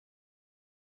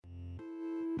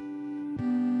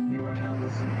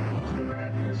listening to the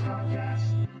Radness Podcast.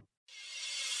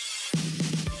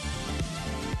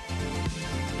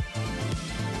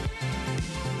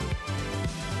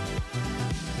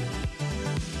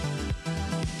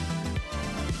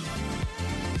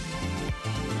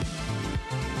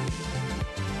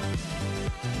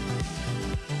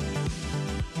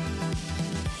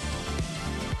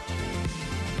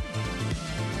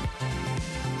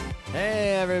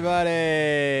 Hey, everybody.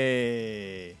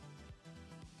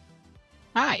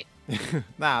 Hi.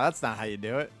 Nah, that's not how you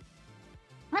do it.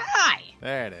 Hi.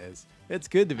 There it is. It's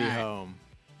good to be All right. home.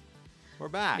 We're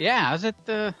back. Yeah, how's it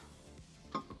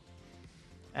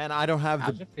And I don't have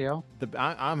how's it feel?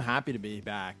 I'm happy to be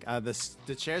back.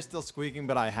 The chair's still squeaking,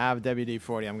 but I have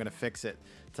WD-40. I'm going to fix it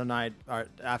tonight or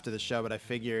after the show, but I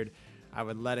figured I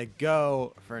would let it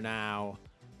go for now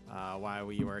while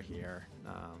we were here.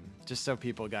 Just so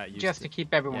people got used Just to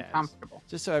keep everyone Yes. comfortable.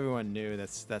 Just so everyone knew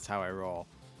that's how I roll.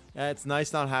 It's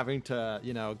nice not having to,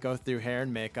 go through hair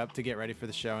and makeup to get ready for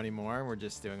the show anymore. We're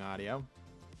just doing audio.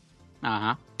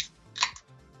 Uh-huh.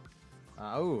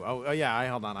 Oh yeah.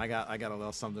 Hold on. I got a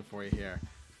little something for you here.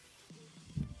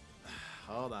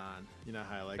 Hold on. You know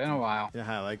how I like. Been a while. You know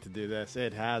how I like to do this.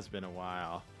 It has been a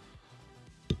while.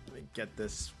 Let me get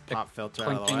this pop filter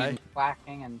out of the Clinking way. and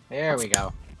clacking, and there we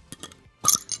go.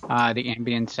 The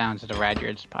ambient sounds of the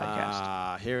Radgers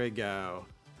podcast. Here we go.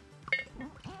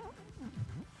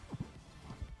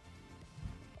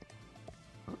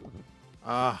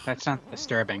 That sounds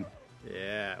disturbing.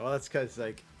 Yeah. Well, that's because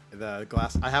the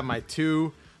glass. I have my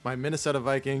Minnesota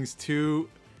Vikings 2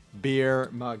 beer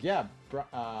mug. Yeah.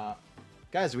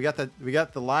 Guys, we got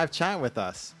the live chat with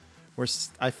us.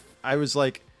 I was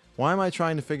like, why am I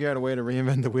trying to figure out a way to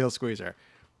reinvent the wheel squeezer?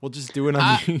 We'll just do it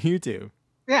on YouTube.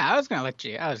 Yeah, I was gonna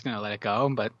let it go,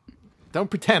 but Don't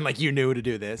pretend like you knew to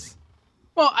do this.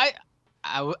 well,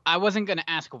 I wasn't gonna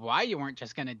ask why you weren't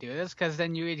just gonna do this, because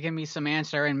then you would give me some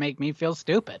answer and make me feel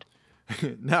stupid.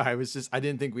 No, I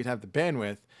didn't think we'd have the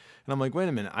bandwidth. And I'm like, wait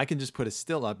a minute, I can just put a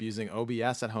still up using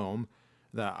OBS at home,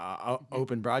 the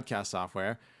open broadcast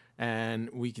software, and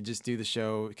we could just do the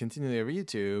show continually over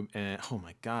YouTube. And oh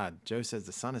my God, Joe says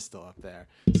the sun is still up there.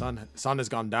 Sun has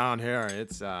gone down here.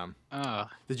 It's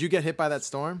Did you get hit by that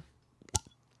storm?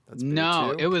 That's big,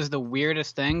 No, too. it was the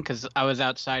weirdest thing because I was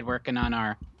outside working on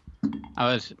I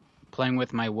was playing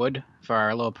with my wood for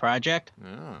our little project,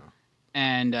 Oh,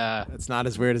 and it's not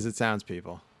as weird as it sounds,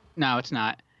 people. no, it's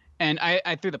not. And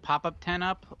I threw the pop-up tent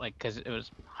up, like, because it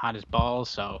was hot as balls,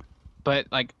 so... But,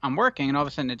 like, I'm working, and all of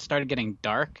a sudden it started getting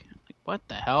dark. Like, what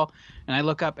the hell? And I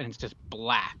look up, and it's just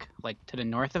black, like, to the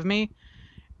north of me.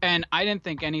 And I didn't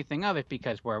think anything of it,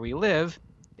 because where we live,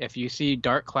 if you see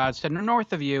dark clouds to the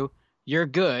north of you, you're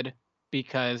good,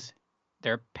 because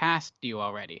they're past you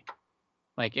already.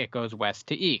 Like, it goes west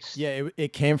to east. Yeah,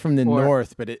 it came from the Or-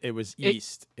 north, but it was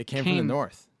east. It came from the came-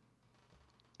 north.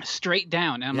 Straight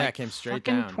down. And I'm Yeah, like, it came straight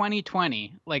fucking down.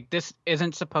 2020. Like, this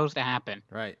isn't supposed to happen.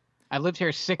 Right. I lived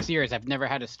here 6 years. I've never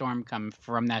had a storm come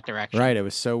from that direction. Right. It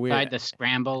was so weird. I had to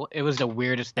scramble. It was the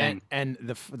weirdest thing. And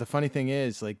the funny thing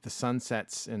is, like, the sun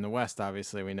sets in the west.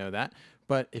 Obviously, we know that.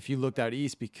 But if you looked out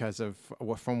east, because of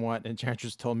from what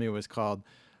Enchantress told me was called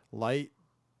light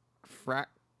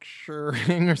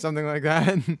fracturing or something like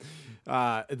that,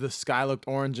 the sky looked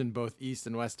orange in both east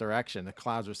and west direction. The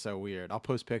clouds were so weird. I'll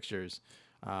post pictures.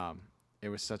 It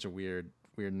was such a weird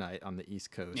night on the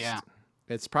East Coast. Yeah.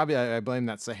 It's probably I blame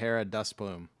that Sahara dust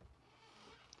plume.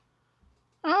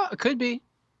 Oh, it could be.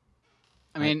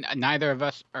 I mean, neither of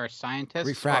us are scientists.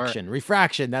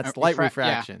 Refraction. That's light yeah.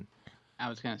 refraction. I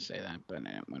was going to say that, but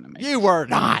I didn't want to make You were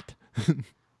not.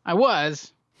 I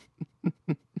was.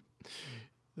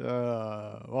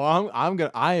 Well,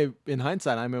 in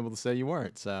hindsight, I'm able to say you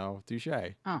weren't. So touche.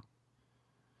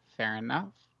 Fair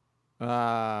enough.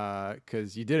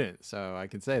 Because you didn't. So I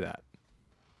can say that.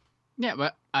 Yeah,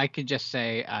 but I could just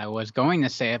say I was going to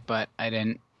say it, but I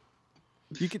didn't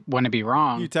You could. want to be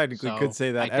wrong. You technically so could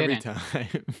say that I every didn't. time.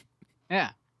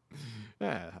 Yeah.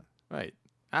 Yeah. Right.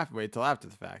 Wait till after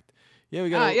the fact. Yeah,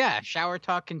 we got. Yeah, shower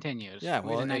talk continues. Yeah, We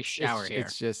well, had a nice shower here.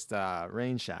 It's just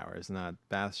rain showers, not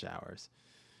bath showers.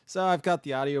 So I've got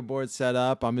the audio board set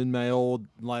up. I'm in my old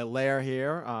lair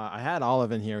here. I had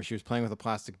Olive in here. She was playing with a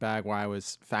plastic bag while I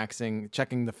was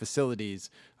checking the facilities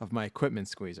of my equipment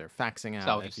squeezer, faxing out.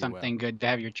 So if it's you will. something good to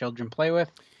have your children play with.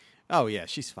 Oh yeah,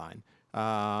 she's fine.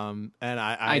 And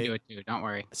I do it too. Don't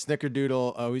worry.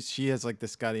 Snickerdoodle. She has like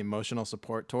this guy, the emotional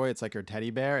support toy. It's like her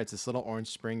teddy bear. It's this little orange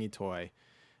springy toy.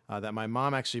 That my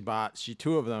mom actually bought. She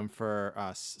 2 of them for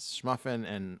Schmuffin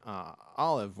and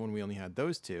Olive when we only had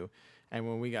those 2. And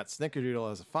when we got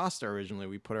Snickerdoodle as a foster originally,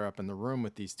 we put her up in the room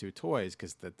with these 2 toys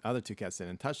because the other 2 cats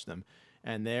didn't touch them.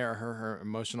 and they are her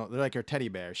emotional. They're like her teddy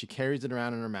bear. She carries it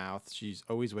around in her mouth. She's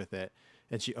always with it,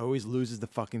 and she always loses the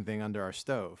fucking thing under our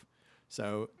stove.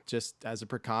 So just as a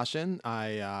precaution,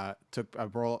 I took a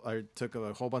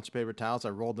whole bunch of paper towels. I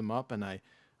rolled them up and I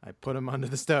put them under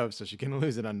the stove so she can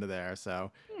lose it under there.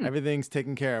 So everything's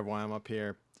taken care of while I'm up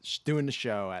here doing the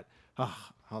show at. Oh,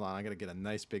 hold on, I gotta get a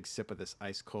nice big sip of this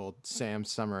ice cold Sam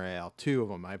Summer Ale. 2 of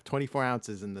them. I have 24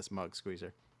 ounces in this mug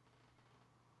squeezer.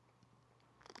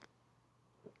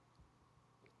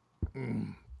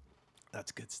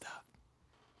 That's good stuff.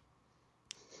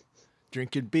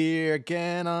 Drinking beer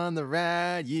again on the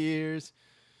rad years.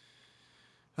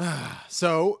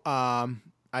 So, I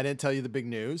didn't tell you the big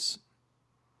news.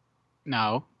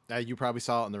 No. You probably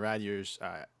saw it in the rad years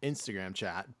Instagram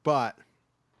chat, but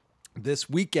this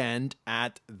weekend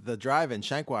at the drive-in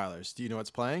Shankweiler's, do you know what's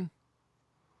playing?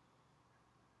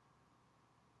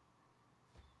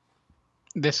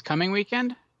 This coming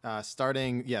weekend?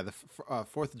 Starting, the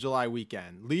 4th of July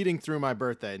weekend, leading through my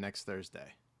birthday next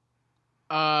Thursday.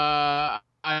 I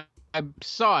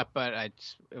saw it, but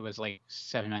it was like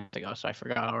 7 minutes ago, so I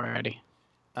forgot already.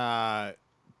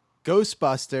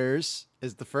 Ghostbusters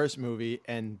is the first movie,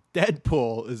 and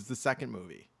Deadpool is the second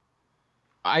movie.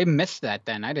 I missed that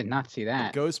then. I did not see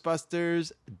that.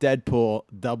 Ghostbusters, Deadpool,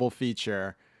 double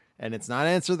feature. And it's not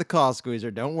Answer the Call, Squeezer.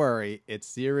 Don't worry.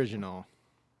 It's the original.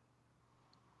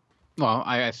 Well,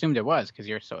 I assumed it was because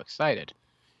you're so excited.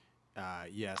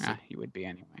 Yes. You would be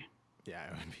anyway. Yeah,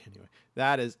 it would be anyway.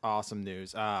 That is awesome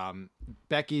news.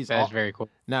 Becky's... That is very cool.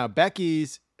 Now,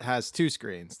 Becky's has 2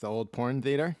 screens. The old porn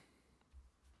theater.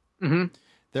 Mm-hmm.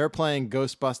 They're playing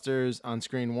Ghostbusters on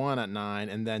screen 1 at 9,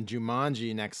 and then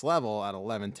Jumanji Next Level at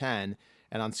 11:10.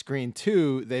 And on screen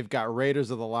 2, they've got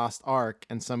Raiders of the Lost Ark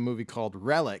and some movie called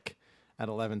Relic at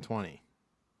 11:20.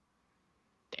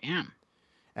 Damn.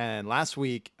 And last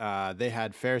week, they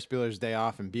had Ferris Bueller's Day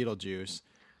Off and Beetlejuice.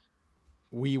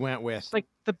 We went with... It's like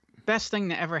the best thing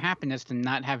that ever happened is to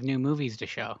not have new movies to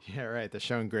show. Yeah, right. They're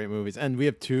showing great movies. And we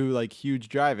have 2 like huge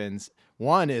drive-ins.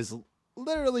 One is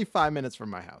literally 5 minutes from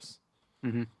my house.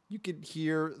 Mm-hmm. You could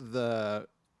hear the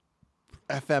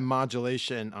FM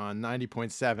modulation on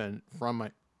 90.7 from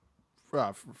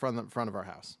the front of our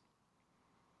house.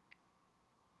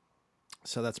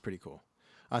 So that's pretty cool.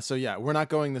 So yeah, we're not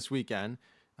going this weekend.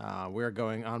 We're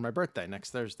going on my birthday next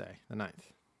Thursday, the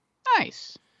 9th.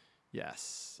 Nice.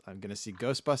 Yes, I'm gonna see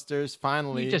Ghostbusters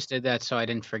finally. You just did that so I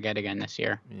didn't forget again this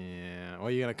year. Yeah. Well,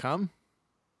 you gonna come?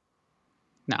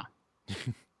 No.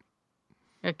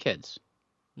 You're kids.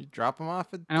 You drop them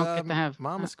off at I don't get to have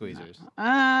Mama Squeezers.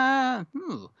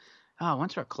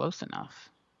 Once we're close enough.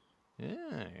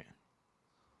 Yeah.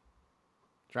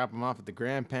 Drop them off at the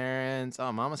grandparents.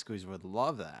 Oh, Mama Squeezer would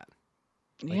love that.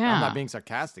 Like, Yeah. I'm not being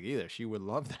sarcastic either. She would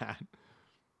love that.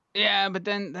 Yeah, but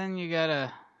then you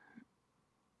gotta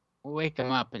wake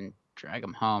them up and drag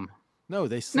them home. No,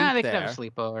 they sleep Nah, they there. could have a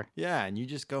sleepover. Yeah, and you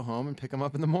just go home and pick them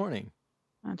up in the morning.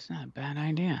 That's not a bad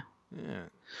idea. Yeah.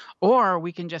 Or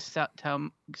we can just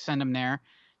send them there,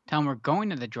 tell them we're going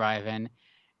to the drive-in,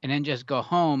 and then just go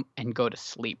home and go to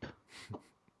sleep.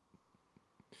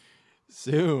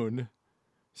 Soon.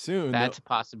 That's a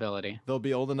possibility. They'll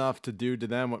be old enough to do to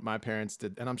them what my parents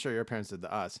did, and I'm sure your parents did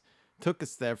to us. Took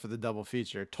us there for the double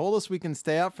feature. Told us we can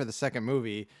stay out for the second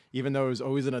movie, even though it was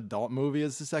always an adult movie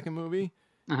as the second movie.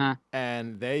 Uh-huh.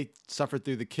 And they suffered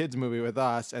through the kids movie with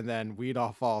us, and then we'd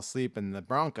all fall asleep in the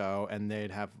Bronco, and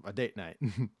they'd have a date night.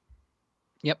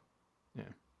 Yep. Yeah.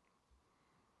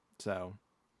 So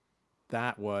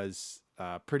that was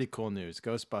pretty cool news.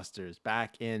 Ghostbusters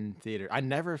back in theater. I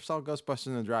never saw Ghostbusters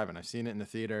in the drive-in. I've seen it in the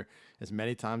theater as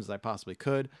many times as I possibly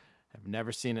could. I've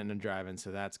never seen it in a drive-in,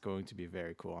 so that's going to be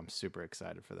very cool. I'm super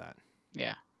excited for that.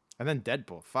 Yeah. And then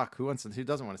Deadpool. Fuck, who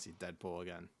doesn't want to see Deadpool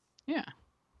again? Yeah.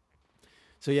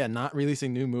 So yeah, not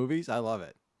releasing new movies. I love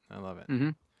it. Mm-hmm.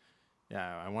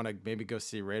 Yeah, I want to maybe go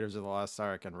see Raiders of the Lost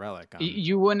Ark and Relic.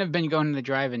 You wouldn't have been going to the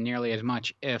drive-in nearly as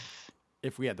much if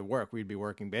we had to work, we'd be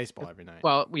working baseball every night.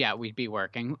 Well, yeah, we'd be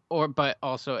working. But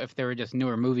also if there were just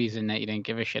newer movies in that you didn't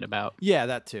give a shit about. Yeah,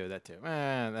 that too.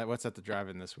 What's at the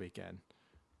drive-in this weekend?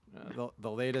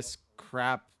 The latest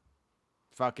crap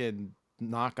fucking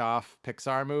knockoff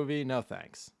Pixar movie? No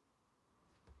thanks.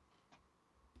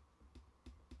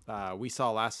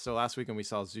 Last weekend we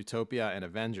saw Zootopia and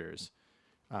Avengers.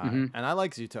 And I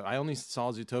like Zootopia. I only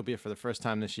saw Zootopia for the first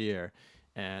time this year,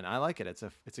 and I like it.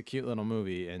 It's a cute little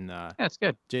movie, and Yeah, it's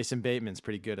good. Jason Bateman's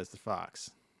pretty good as the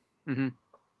fox. Mm-hmm.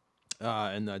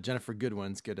 And Jennifer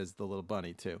Goodwin's good as the little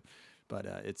bunny too. But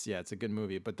it's a good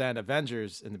movie. But then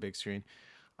Avengers in the big screen,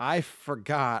 I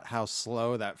forgot how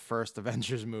slow that first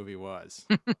Avengers movie was.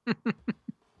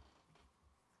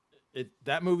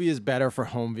 that movie is better for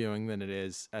home viewing than it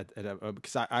is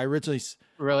because I originally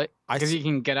Really? I Because s- you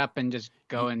can get up and just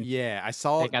go and yeah, I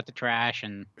saw take out the trash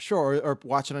and. sure or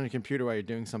watch it on your computer while you're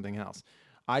doing something else.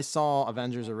 I saw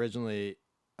Avengers originally.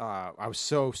 I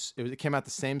was it came out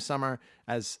the same summer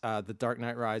as The Dark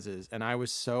Knight Rises, and I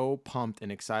was so pumped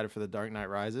and excited for The Dark Knight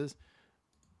Rises.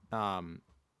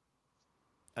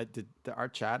 Did our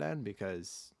chat end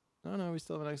because oh no, we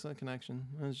still have an excellent connection.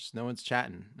 It's just no one's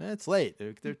chatting. It's late.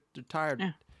 They're tired,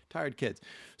 Yeah. tired kids.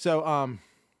 So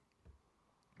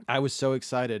I was so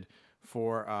excited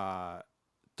for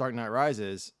Dark Knight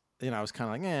Rises. I was kind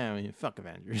of like, I mean, fuck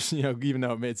Avengers, even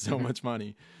though it made so much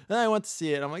money. Then I went to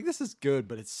see it. I'm like, this is good,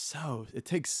 but it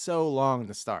takes so long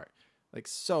to start, like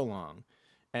so long.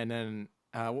 And then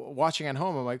watching at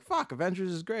home, I'm like, fuck,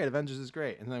 Avengers is great. Avengers is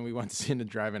great. And then we went to see it in the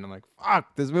drive-in. I'm like,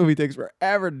 fuck, this movie takes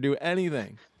forever to do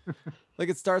anything. Like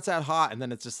it starts out hot and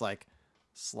then it's just like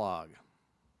slog.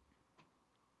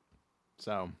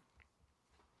 So,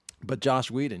 but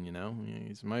Josh Whedon,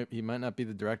 he might not be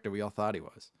the director we all thought he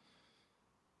was.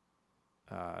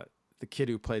 The kid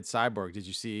who played Cyborg, did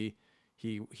you see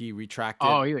he retracted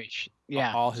Oh,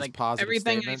 yeah. all It's his like positive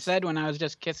everything statements? I said when I was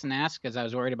just kissing ass because I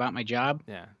was worried about my job.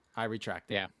 Yeah, I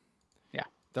retracted. Yeah. Yeah.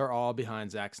 They're all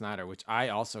behind Zack Snyder, which I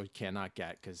also cannot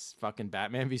get because fucking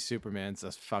Batman v Superman's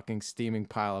a fucking steaming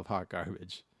pile of hot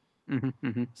garbage.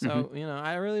 So,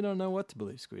 I really don't know what to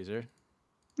believe, Squeezer.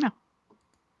 No.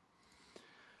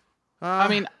 I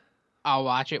mean, I'll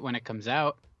watch it when it comes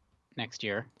out next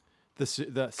year. The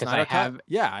Snyder Cut?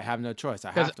 Yeah, I have no choice.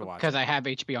 I have to watch it. Because I have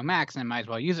HBO Max and I might as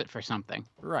well use it for something.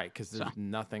 Right, because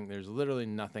there's literally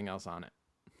nothing else on it.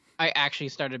 I actually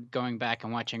started going back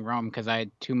and watching Rome because I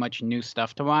had too much new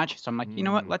stuff to watch. So I'm like, you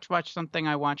know what? Let's watch something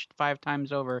I watched 5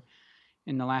 times over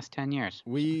in the last 10 years.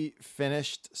 We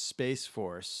finished Space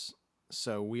Force,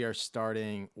 so we are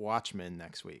starting Watchmen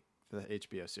next week, the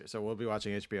HBO series. So we'll be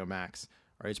watching HBO Max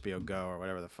or HBO Go or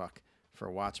whatever the fuck for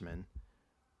Watchmen.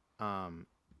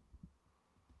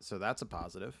 So that's a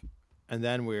positive. And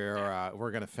then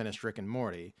we're gonna finish Rick and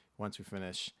Morty once we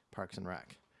finish Parks and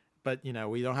Rec. But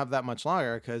we don't have that much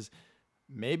longer because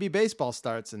maybe baseball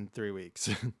starts in 3 weeks.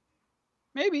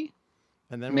 Maybe.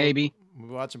 And then we'll be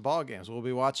watching ball games. We'll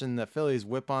be watching the Phillies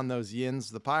whip on those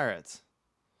Yins, the Pirates.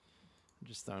 I'm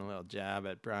just throwing a little jab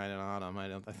at Brian and Autumn.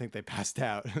 I think they passed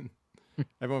out.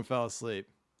 Everyone fell asleep.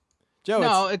 Joe,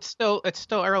 no, it's still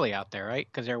early out there, right?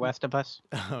 Because they're west of us.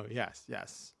 Oh yes.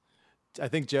 I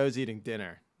think Joe's eating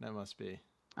dinner. That must be.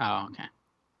 Oh, okay.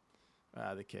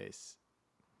 The case.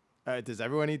 Does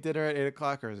everyone eat dinner at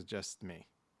 8:00, or is it just me?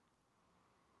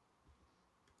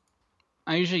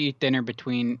 I usually eat dinner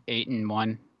between 8 and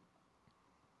 1.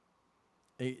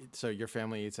 8. So your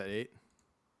family eats at 8?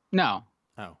 No.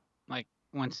 Oh. Like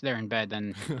once they're in bed,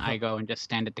 then I go and just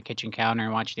stand at the kitchen counter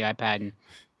and watch the iPad and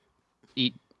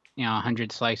eat,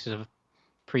 100 slices of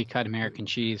pre-cut American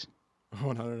cheese.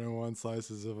 101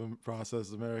 slices of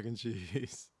processed American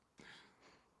cheese.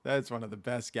 That's one of the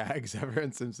best gags ever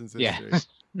in Simpsons history.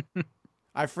 Yeah.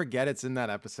 I forget it's in that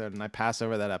episode, and I pass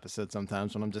over that episode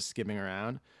sometimes when I'm just skimming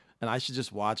around, and I should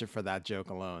just watch it for that joke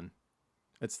alone.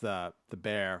 It's the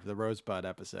Rosebud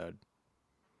episode.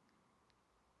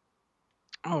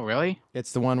 Oh, really?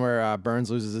 It's the one where Burns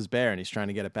loses his bear, and he's trying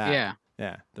to get it back. Yeah.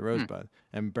 Yeah, the Rosebud.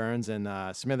 And Burns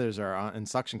and Smithers are in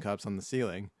suction cups on the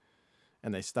ceiling.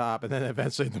 And they stop, and then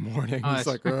eventually in the morning, it's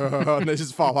like, oh, and they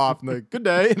just fall off, and they're like, good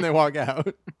day, and they walk out.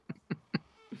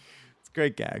 It's a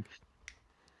great gag.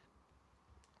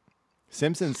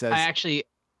 Simpson says, I actually,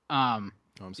 I'm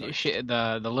sorry.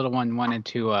 the little one wanted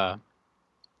to,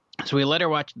 so we let her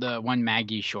watch the one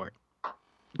Maggie short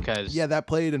because that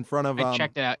played in front of. I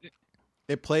checked it out.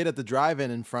 It played at the drive-in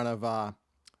in front of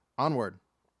Onward.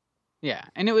 Yeah,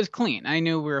 and it was clean. I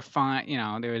knew we were fine.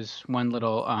 There was one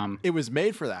little. It was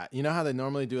made for that. You know how they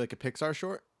normally do like a Pixar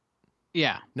short?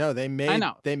 Yeah. No, they made. I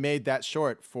know. They made that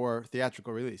short for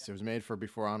theatrical release. It was made for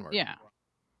before Onward. Yeah,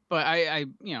 but I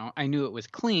knew it was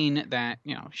clean that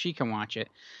she can watch it,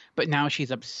 but now she's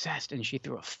obsessed and she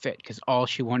threw a fit because all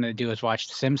she wanted to do was watch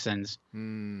The Simpsons.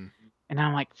 And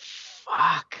I'm like,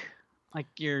 fuck, like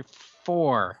you're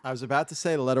 4. I was about to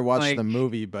say to let her watch the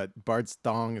movie, but Bart's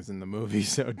dong is in the movie,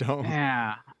 so don't.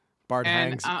 Yeah. Bart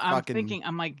hangs. I'm thinking,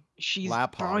 I'm like, she's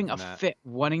throwing a that. fit,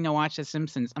 wanting to watch The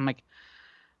Simpsons. I'm like,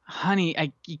 honey,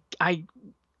 I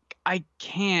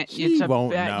can't. She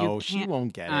won't know. She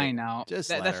won't get it. I know. Just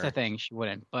that's the thing. She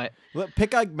wouldn't. But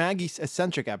pick like Maggie's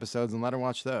eccentric episodes and let her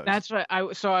watch those. that's what I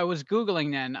was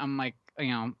Googling then. I'm like,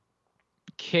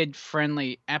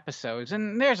 kid-friendly episodes,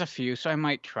 and there's a few, so I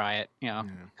might try it. A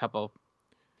couple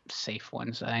safe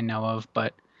ones that I know of,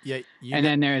 but Yeah, And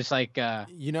then there's like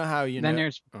you know how then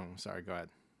there's Oh, sorry. Go ahead.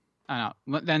 I don't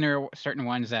know. Then there are certain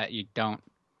ones that you don't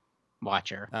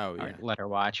watch or Oh yeah. let her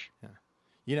watch. Yeah.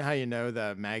 You know how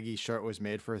the Maggie short was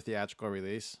made for a theatrical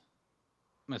release?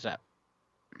 What's that?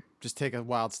 Just take a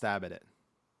wild stab at it.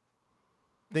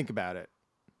 Think about it.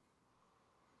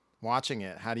 Watching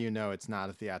it, how do you know it's not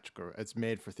a theatrical? It's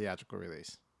made for theatrical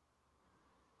release.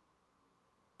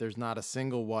 There's not a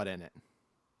single what in it.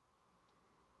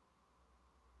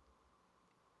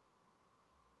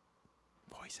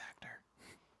 Voice actor.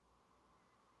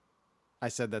 I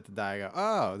said that to Di. I go,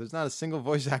 oh, there's not a single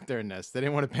voice actor in this. They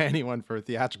didn't want to pay anyone for a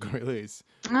theatrical release.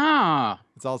 Oh,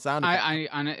 It's all sound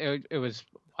effects. it was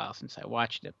a while since I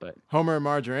watched it, but Homer and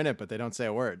Marge are in it, but they don't say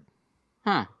a word.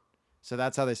 huh? So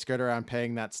that's how they skirt around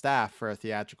paying that staff for a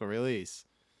theatrical release.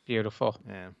 Beautiful.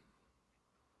 Yeah.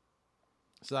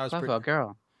 So that was Clever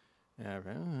girl. Yeah.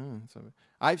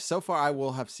 So far I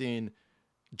will have seen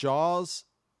Jaws,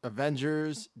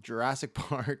 Avengers, Jurassic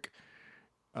Park,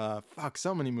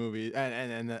 so many movies,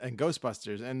 and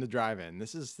Ghostbusters, and the Drive-In.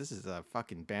 This is a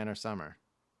fucking banner summer.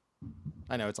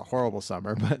 I know it's a horrible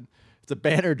summer, but it's a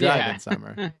banner drive-in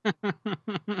summer.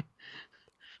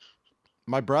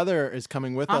 My brother is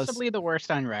coming with us. Possibly the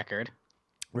worst on record.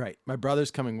 Right. My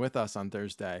brother's coming with us on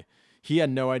Thursday. He had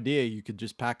no idea you could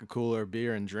just pack a cooler of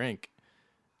beer and drink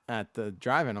at the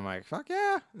drive-in. I'm like, fuck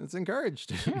yeah, it's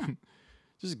encouraged. Yeah.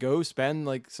 Just go spend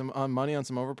like some money on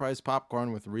some overpriced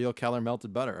popcorn with real Keller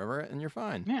melted butter over it, and you're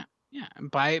fine. Yeah, yeah.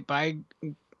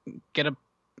 Get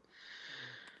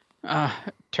a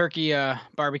turkey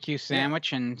barbecue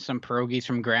sandwich and some pierogies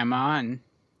from Grandma, and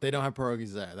they don't have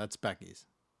pierogies there. That's Becky's.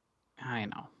 I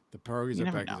know. The pierogies You at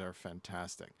never Becky's know. are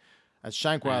fantastic. At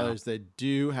Shankweiler's, they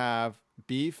do have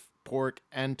beef, pork,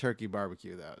 and turkey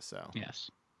barbecue though. So Yes.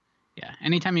 Yeah.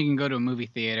 Anytime you can go to a movie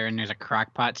theater and there's a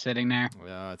crock pot sitting there.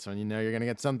 yeah, that's when you know you're gonna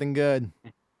get something good.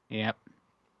 Yep.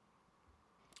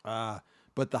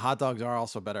 But the hot dogs are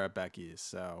also better at Becky's,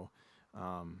 so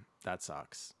that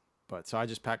sucks. But so I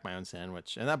just pack my own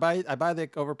sandwich, and I buy the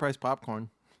overpriced popcorn.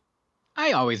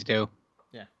 I always do.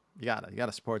 Yeah, you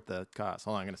gotta support the cause.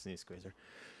 Hold on, I'm gonna sneeze, Squeezer.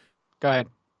 Go ahead.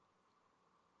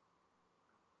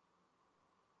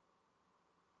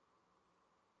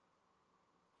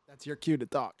 That's your cue to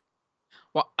talk.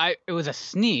 Well, it was a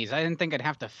sneeze. I didn't think I'd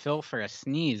have to fill for a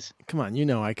sneeze. Come on, you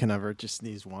know I can never just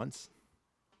sneeze once.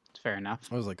 It's fair enough.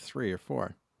 I was like 3 or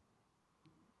 4.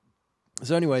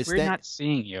 So anyway, We're not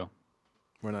seeing you.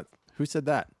 We're not. Who said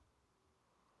that?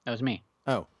 That was me.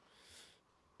 Oh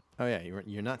yeah,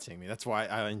 you're not seeing me. That's why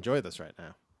I enjoy this right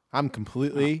now. I'm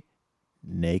completely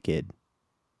naked.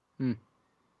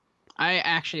 I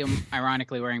actually am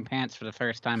ironically wearing pants for the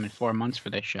first time in 4 months for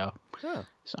this show. Oh.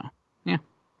 So, yeah.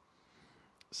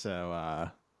 So,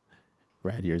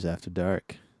 Rad Years After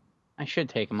Dark. I should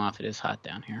take them off. It is hot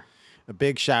down here. A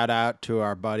big shout out to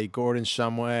our buddy Gordon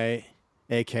Shumway,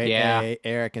 a.k.a.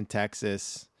 Eric in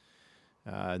Texas.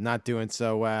 Not doing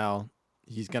so well.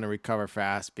 He's going to recover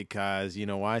fast because you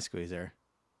know why, Squeezer?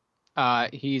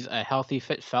 He's a healthy,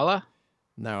 fit fella.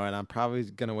 No, and I'm probably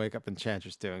going to wake up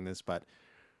Enchantress doing this, but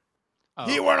Oh.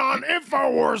 he went on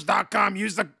Infowars.com,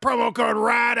 used the promo code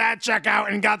RAD at checkout,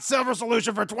 and got Silver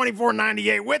Solution for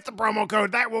 $24.98 with the promo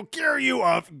code that will cure you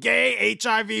of gay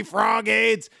HIV, frog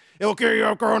AIDS. It will cure you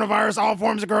of coronavirus, all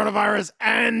forms of coronavirus,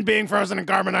 and being frozen in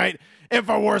carbonite.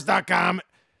 Infowars.com.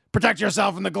 Protect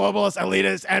yourself from the globalists,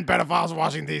 elitists, and pedophiles of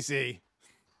Washington, D.C.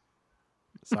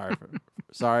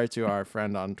 Sorry to our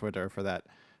friend on Twitter for that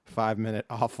 5-minute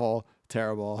awful,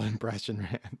 terrible impression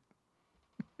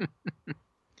rant.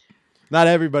 Not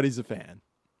everybody's a fan.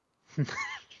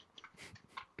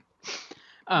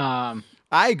 Um,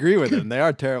 I agree with him. They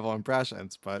are terrible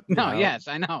impressions, but no, yes,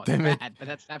 I know. they It's make- bad, but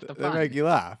that's half the they fun. make you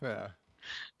laugh. Yeah.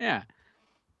 Yeah.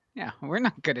 Yeah, we're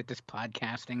not good at this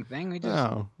podcasting thing. We just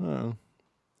No.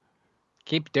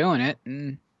 keep doing it.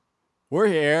 And We're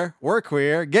here. We're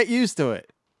queer. Get used to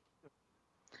it.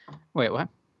 wait, what?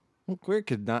 Well, queer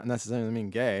could not necessarily mean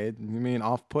gay. It can mean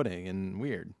off-putting and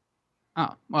weird.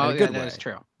 Oh, well, In a yeah, good that is way.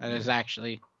 true. That is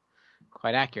actually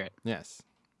quite accurate. Yes.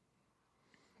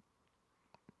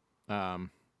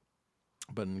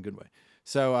 But in a good way.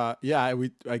 So I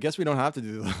guess we don't have to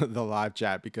do the live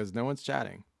chat because no one's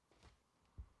chatting.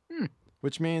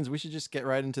 Which means we should just get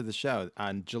right into the show.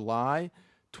 On July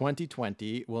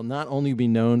 2020 will not only be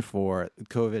known for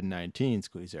COVID-19,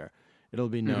 Squeezer, it'll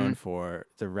be known for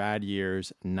the Rad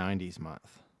Years 90's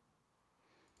month.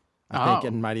 I think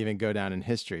it might even go down in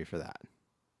history for that.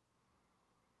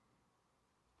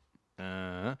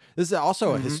 This is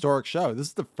also a historic show. This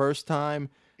is the first time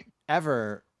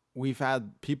ever we've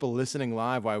had people listening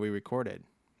live while we recorded.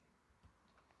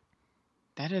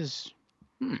 That is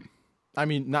I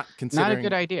mean, not not considering. a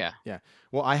good idea. Yeah.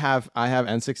 Well, I have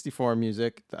N64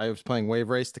 music. I was playing Wave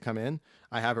Race to come in.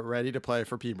 I have it ready to play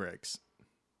for P breaks,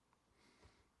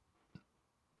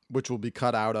 which will be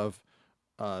cut out of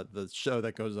the show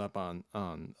that goes up on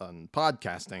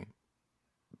podcasting,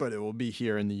 but it will be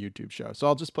here in the YouTube show. So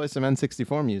I'll just play some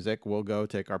N64 music. We'll go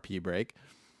take our pee break,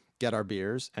 get our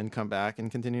beers, and come back and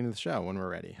continue the show when we're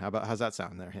ready. How's that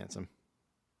sound there, handsome?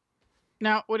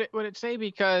 Now, would it say,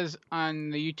 because on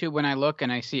the YouTube when I look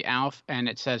and I see Alf and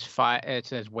it says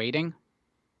waiting?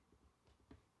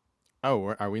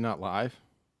 Oh, are we not live?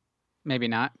 Maybe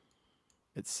not.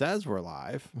 It says we're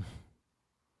live.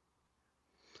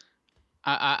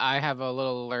 I have a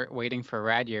little alert waiting for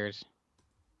rad years.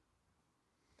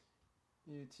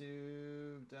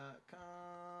 YouTube.com.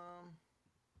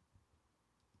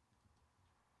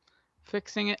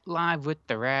 Fixing it live with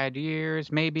the rad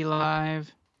years. Maybe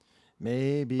live.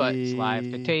 Maybe. But it's live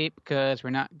to tape because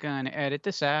we're not going to edit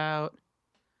this out.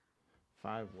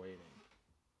 5 waiting.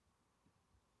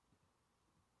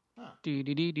 Huh. Do.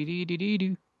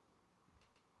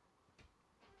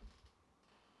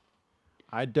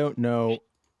 I don't know.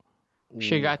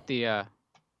 She got the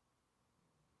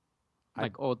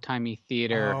like old timey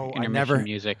theater intermission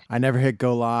music. I never hit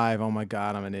go live. Oh my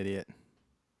god, I'm an idiot.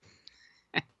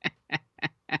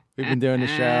 We've been doing the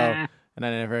show, and I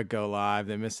never hit go live.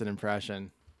 They missed an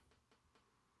impression.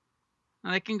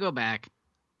 Well, they can go back.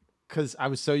 Because I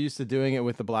was so used to doing it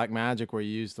with the Black Magic where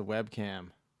you use the webcam.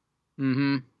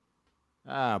 Mm-hmm.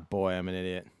 Ah, boy, I'm an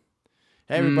idiot.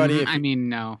 Hey, everybody.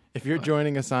 No. If you're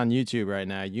joining us on YouTube right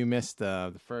now, you missed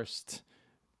the first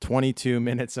 22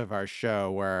 minutes of our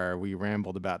show where we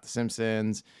rambled about The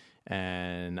Simpsons,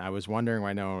 and I was wondering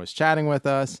why no one was chatting with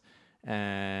us,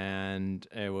 and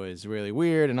it was really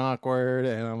weird and awkward,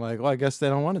 and I'm like, well, I guess they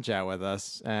don't want to chat with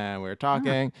us, and we were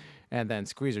talking, and then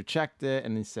Squeezer checked it,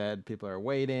 and he said people are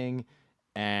waiting,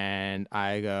 and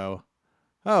I go,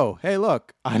 oh, hey,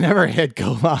 look, I never hit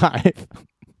go live.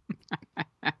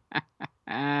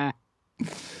 Hey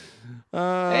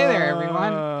there,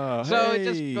 everyone. So hey.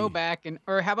 just go back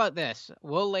or how about this?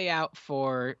 We'll lay out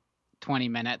for 20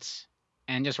 minutes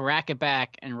and just rack it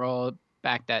back and roll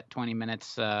back that 20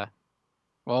 minutes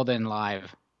rolled in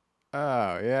live.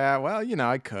 Oh, yeah. Well,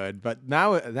 I could, but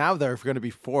now they're going to be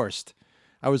forced.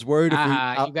 I was worried you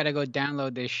got to go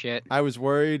download this shit. I was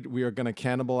worried we were going to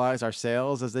cannibalize our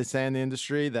sales, as they say in the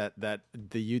industry, that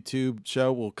the YouTube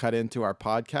show will cut into our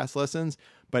podcast listens.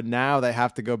 But now they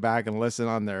have to go back and listen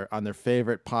on their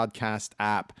favorite podcast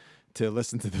app to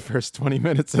listen to the first 20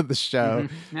 minutes of the show.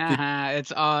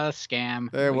 It's all a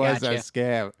scam. It was a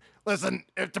scam. Listen,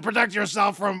 if to protect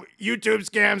yourself from YouTube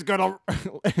scams, go to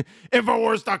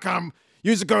Infowars.com.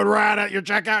 Use the code RAD at your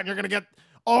checkout, and you're going to get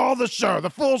all the show, the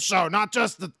full show, not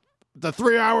just the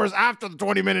 3 hours after the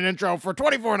 20-minute intro for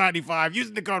 $24.95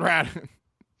 using the code RAD.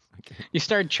 Okay. You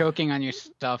start choking on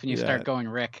yourself, and you start going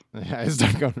Rick. Yeah, I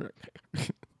start going Rick.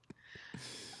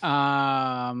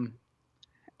 Oh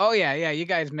yeah, you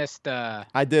guys missed.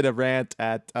 I did a rant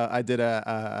at. I did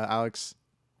a Alex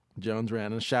Jones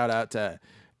rant, and a shout out to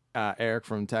Eric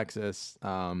from Texas.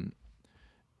 And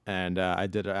I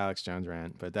did an Alex Jones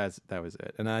rant, but that was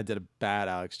it. And I did a bad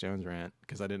Alex Jones rant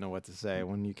because I didn't know what to say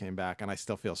when you came back, and I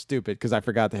still feel stupid because I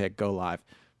forgot to hit go live.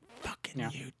 Fucking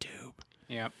YouTube.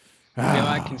 Yep. We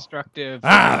like constructive.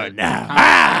 Oh no!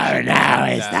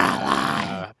 It's not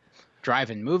live.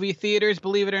 Drive-in movie theaters,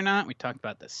 believe it or not. We talked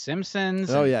about The Simpsons.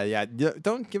 Oh yeah.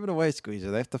 Don't give it away, Squeezer.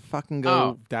 They have to fucking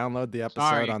go download the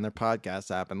episode on their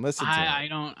podcast app and listen to it. I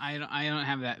don't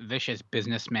have that vicious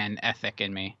businessman ethic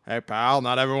in me. Hey pal,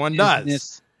 not everyone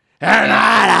does. You're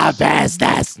not a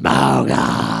business mogul.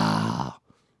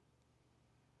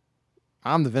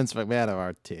 I'm the Vince McMahon of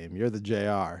our team. You're the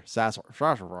JR.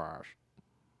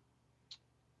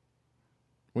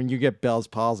 When you get Bell's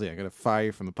palsy, I'm gonna fire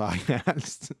you from the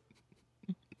podcast.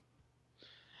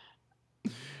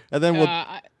 And then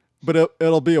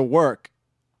it'll be a work,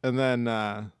 and then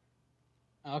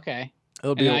okay.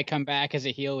 I come back as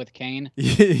a heel with Kane.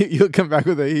 You'll come back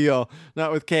with a heel,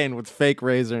 not with Kane, with fake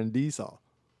Razor and Diesel.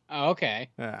 Oh, okay.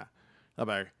 Yeah, I'll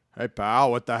be like, hey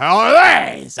pal, what the hell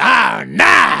are these? Oh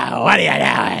no, what are you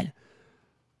doing?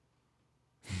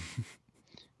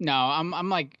 No, I'm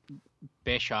like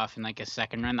Bischoff in like a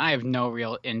second run. I have no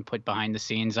real input behind the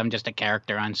scenes. I'm just a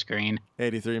character on screen.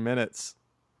 83 minutes.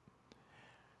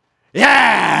 You're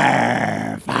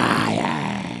fired.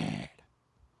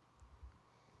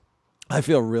 I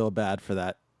feel real bad for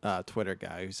that Twitter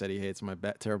guy who said he hates my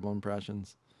terrible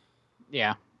impressions.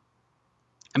 Yeah.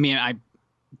 I mean, I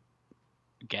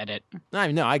get it.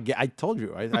 I told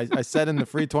you. I said in the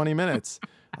free 20 minutes,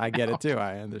 I get it too.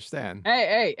 I understand.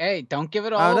 Hey! Don't give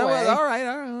it Oh all no! away. All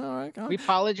right. Go on.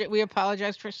 We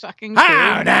apologize for sucking.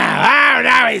 Oh, too.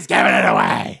 no, he's giving it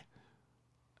away.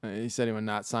 He said he would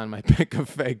not sign my pic of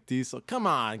fake Diesel. Come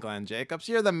on, Glenn Jacobs.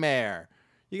 You're the mayor.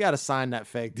 You got to sign that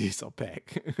fake Diesel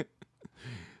pic.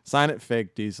 Sign it,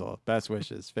 fake Diesel. Best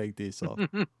wishes, fake Diesel.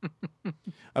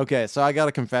 Okay, so I got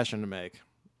a confession to make.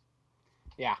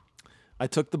 Yeah. I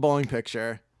took the bowling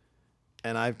picture,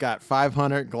 and I've got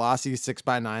 500 glossy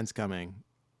 6x9s coming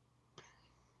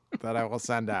that I will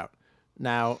send out.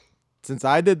 Now, since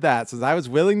I did that, since I was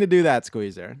willing to do that,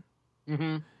 Squeezer,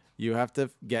 Mm-hmm. you have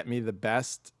to get me the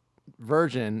best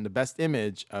version, the best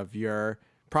image of your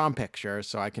prom picture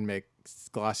so I can make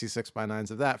glossy 6x9s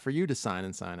of that for you to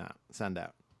send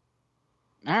out.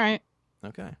 All right.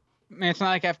 Okay. I mean, it's not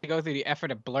like I have to go through the effort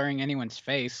of blurring anyone's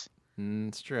face.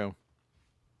 It's true.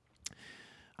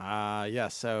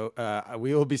 So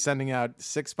we will be sending out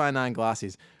 6x9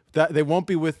 glossies. They won't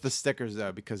be with the stickers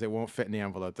though, because they won't fit in the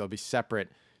envelope. They'll be separate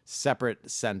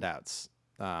send outs.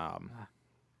 Do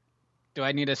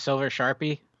I need a silver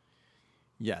Sharpie?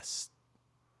 Yes.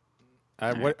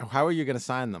 How are you going to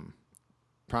sign them?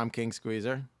 Prom King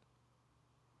Squeezer?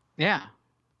 Yeah.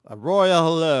 A royal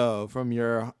hello from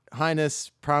your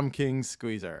highness Prom King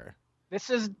Squeezer. This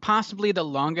is possibly the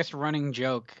longest running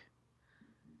joke.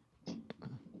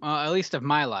 Well, at least of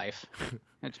my life.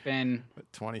 It's been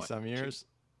 20 some years?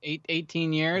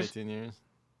 18 years. 18 years.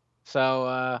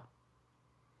 So,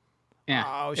 yeah.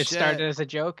 Oh, it shit. started as a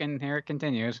joke, and here it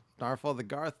continues. Darfel the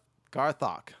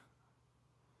Garthok.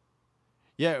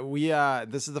 Yeah,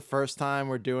 this is the first time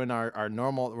we're doing our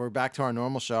normal. We're back to our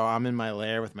normal show. I'm in my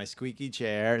lair with my squeaky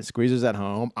chair, and Squeezer's at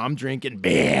home. I'm drinking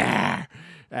beer,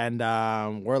 and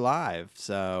we're live.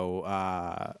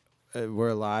 So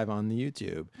we're live on the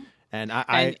YouTube,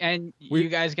 and you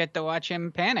guys get to watch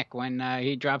him panic when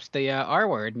he drops the R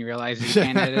word, and you realize he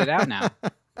can't edit it out now.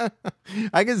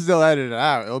 I can still edit it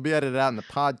out. It'll be edited out in the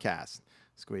podcast.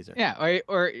 Squeezer. Yeah,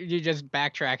 or you just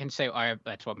backtrack and say, "Oh,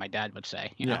 that's what my dad would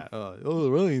say." You know? Yeah.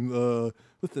 Ryan.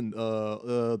 Listen.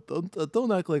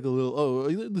 Don't act like a little. Oh,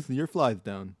 listen. Your fly's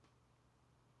down.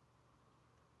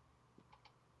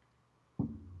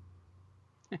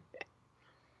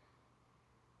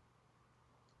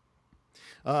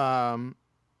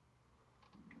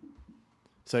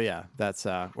 So yeah, that's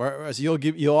so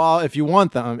you'll all if you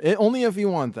want them. Only if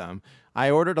you want them. I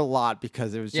ordered a lot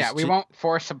because it was just we won't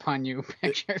force upon you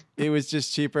pictures. It was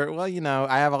just cheaper. Well,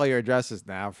 I have all your addresses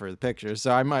now for the pictures,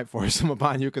 so I might force them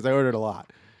upon you because I ordered a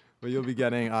lot. But you'll be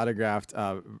getting autographed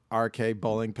RK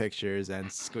bowling pictures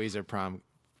and Squeezer prom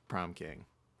king.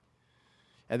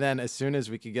 And then as soon as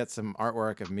we could get some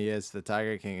artwork of me as the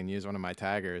Tiger King and use one of my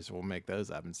taggers, we'll make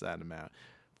those up and send them out.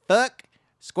 Fuck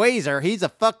Squeezer, he's a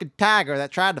fucking tiger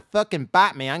that tried to fucking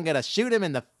bite me. I'm gonna shoot him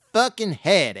in the fucking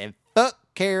head and fuck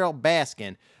Carol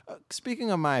Baskin.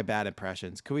 Speaking of my bad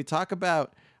impressions, could we talk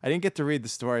about, I didn't get to read the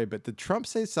story, but did Trump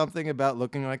say something about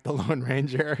looking like the Lone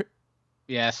Ranger?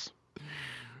 Yes.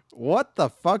 What the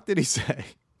fuck did he say?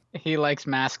 He likes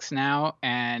masks now,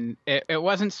 and it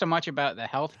wasn't so much about the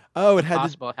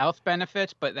possible health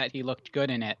benefits, but that he looked good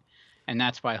in it, and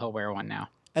that's why he'll wear one now.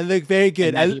 I look very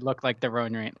good. And he looked like the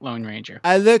Lone Ranger.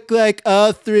 I look like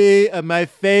all three of my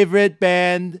favorite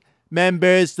band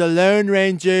members, the Lone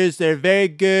Rangers. They're very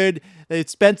good. They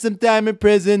spent some time in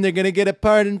prison. They're going to get a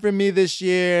pardon from me this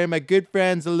year. My good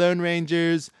friends, the Lone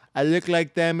Rangers. I look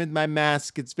like them with my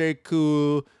mask. It's very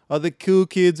cool. All the cool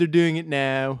kids are doing it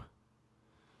now.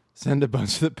 Send a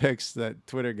bunch of the pics to that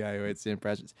Twitter guy who hates the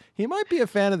impressions. He might be a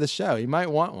fan of the show. He might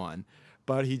want one.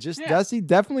 But he just he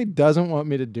definitely doesn't want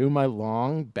me to do my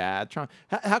long, bad Trump.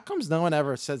 How comes no one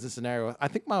ever says the scenario? I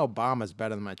think my Obama's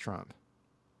better than my Trump.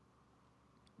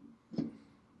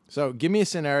 So give me a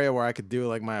scenario where I could do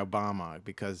like my Obama,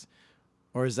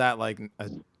 or is that like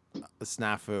a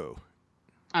snafu?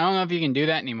 I don't know if you can do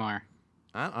that anymore.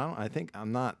 I think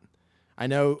I'm not. I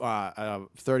know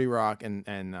 30 Rock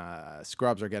and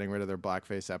Scrubs are getting rid of their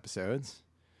blackface episodes.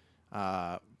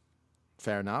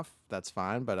 Fair enough. That's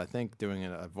fine. But I think doing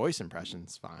a voice impression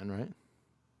is fine,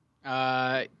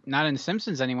 right? Not in The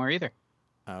Simpsons anymore either.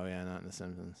 Oh, yeah, not in The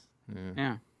Simpsons.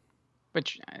 Yeah. But,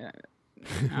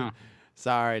 oh.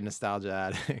 Sorry, nostalgia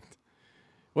addict.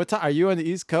 What time? Are you on the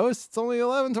East Coast? It's only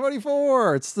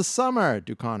 11:24. It's the summer,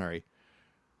 Connery.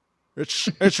 It's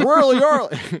really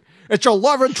early. It's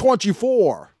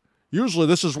 11:24. Usually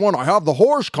this is when I have the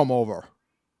horse come over.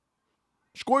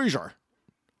 Squeezer,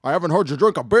 I haven't heard you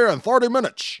drink a beer in 30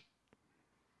 minutes.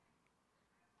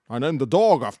 I named the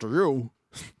dog after you.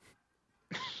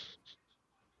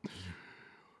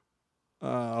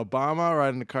 Obama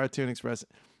riding the Cartoon Express.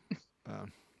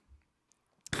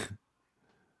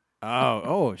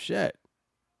 Oh, shit.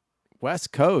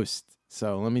 West Coast.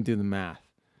 So let me do the math.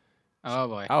 Oh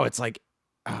boy. Oh, it's like,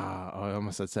 I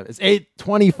almost said 7. It's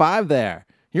 8:25 there.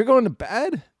 You're going to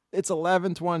bed? It's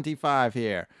 11:25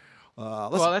 here.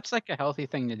 Listen, Well, that's like a healthy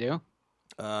thing to do.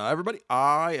 everybody,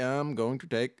 I am going to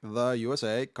take the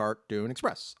USA Cartoon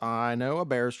Express. I know a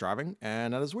bear's driving,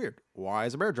 and that is weird. Why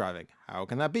is a bear driving? How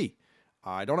can that be?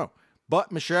 I don't know.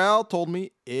 But Michelle told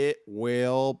me it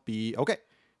will be okay.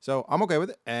 So I'm okay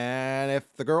with it. And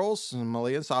if the girls,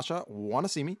 Malia and Sasha, want to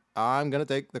see me, I'm going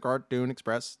to take the Cartoon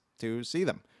Express to see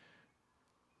them.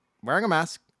 Wearing a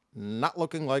mask, not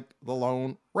looking like the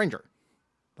Lone Ranger.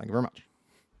 Thank you very much.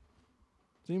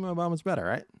 Zemo Obama's better,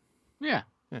 right? Yeah.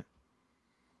 Yeah.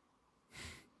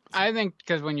 I think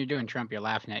because when you're doing Trump, you're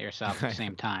laughing at yourself at the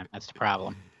same time. That's the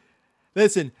problem.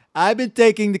 Listen, I've been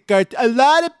taking the cartoon. A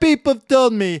lot of people have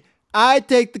told me I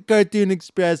take the Cartoon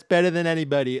Express better than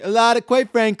anybody.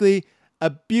 Quite frankly, a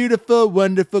beautiful,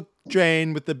 wonderful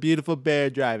train with a beautiful bear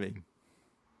driving.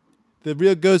 The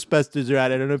real Ghostbusters are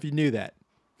out. I don't know if you knew that.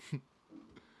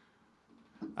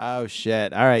 Oh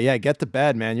shit! All right, yeah, get to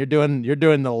bed, man. You're doing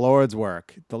the Lord's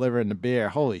work, delivering the beer.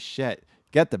 Holy shit!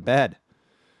 Get to bed,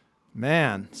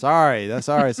 man. Sorry.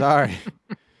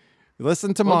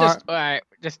 Listen tomorrow. All right,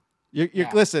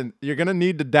 Listen. You're gonna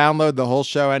need to download the whole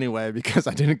show anyway because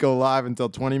I didn't go live until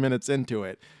 20 minutes into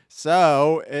it.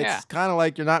 So it's kind of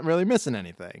like you're not really missing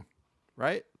anything,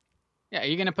 right? Yeah, are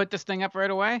you gonna put this thing up right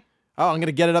away? Oh, I'm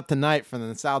gonna get it up tonight from the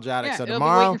Nostalgiatic. Yeah, So it'll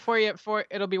tomorrow, be waiting for you at 4.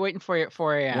 It'll be waiting for you at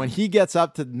 4 a.m. when he gets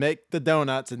up to make the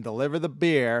donuts and deliver the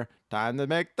beer, time to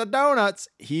make the donuts,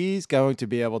 he's going to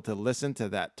be able to listen to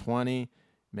that 20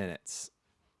 minutes.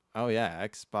 Oh, yeah.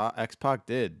 X-Pac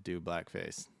did do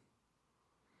blackface.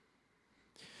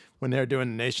 When they were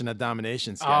doing the Nation of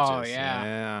Domination sketches. Oh,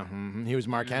 yeah. Yeah. He was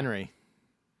Mark Henry.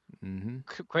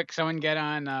 Quick, someone get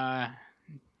on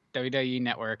WWE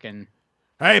Network and...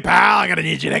 Hey, pal, I'm going to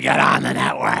need you to get on the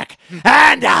network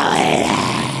and delete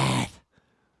it.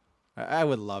 I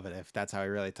would love it if that's how he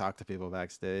really talked to people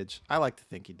backstage. I like to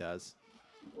think he does.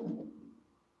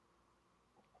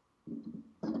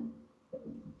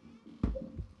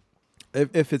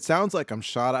 If it sounds like I'm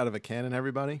shot out of a cannon,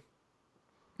 everybody,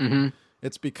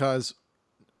 it's because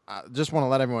I just want to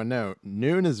let everyone know,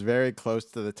 noon is very close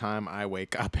to the time I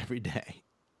wake up every day.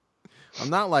 I'm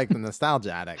not like the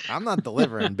Nostalgia Addict. I'm not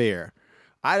delivering beer.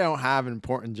 I don't have an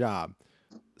important job.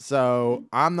 So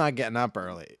I'm not getting up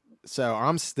early. So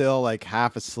I'm still like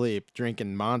half asleep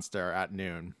drinking Monster at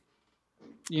noon.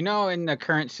 You know, in the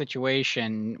current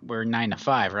situation, we're 9 to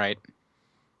 5, right?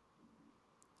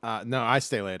 No, I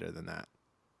stay later than that.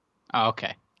 Oh,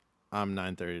 okay. I'm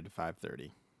 9:30 to 5:30.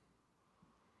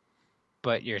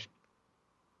 But you're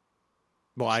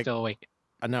still awake.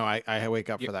 No, I wake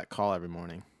up for that call every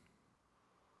morning.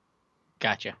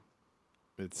 Gotcha.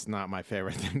 It's not my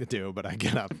favorite thing to do, but I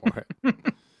get up for it.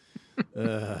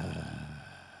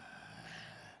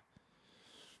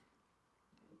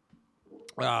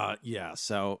 Yeah.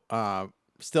 So,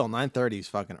 still 9:30 is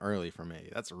fucking early for me.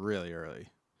 That's really early.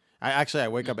 I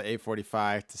wake up at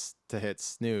 8:45 to hit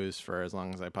snooze for as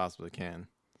long as I possibly can.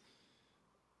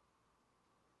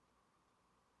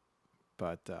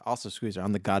 But also, Squeezer,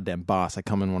 I'm the goddamn boss. I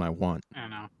come in when I want. I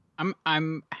don't know.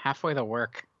 I'm halfway to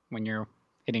work when you're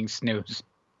hitting snooze.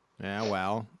 Yeah,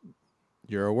 well,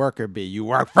 you're a worker bee. You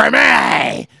work For me!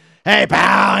 Hey,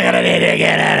 pal, I'm going to need you to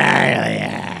get in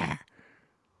earlier.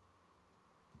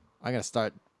 I gotta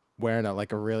start wearing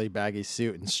a really baggy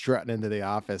suit and strutting into the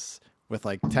office with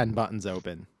like 10 buttons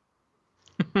open.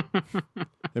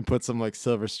 And put some like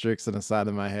silver streaks on the side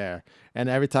of my hair. And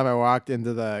every time I walked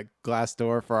into the glass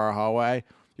door for our hallway,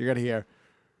 you're gonna hear,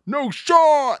 "No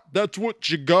shot! That's what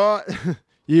you got.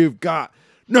 You've got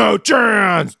no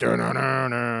chance.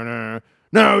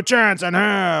 No chance in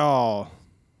hell."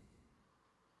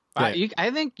 I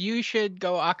think you should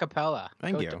go a cappella.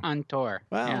 Thank you. On tour.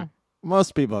 Well, yeah.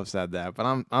 most people have said that,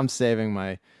 but I'm saving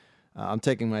my I'm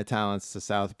taking my talents to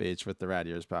South Beach with the Rad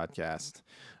Years podcast.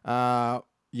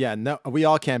 Yeah, no, we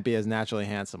all can't be as naturally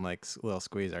handsome like Lil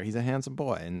Squeezer. He's a handsome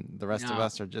boy, and the rest of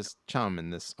us are just chum in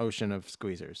this ocean of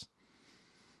squeezers.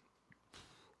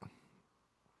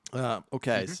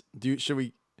 Okay,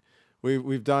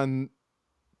 we've done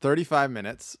 35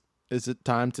 minutes. Is it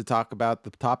time to talk about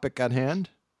the topic at hand?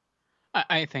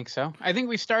 I think so. I think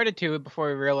we started to before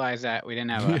we realized that we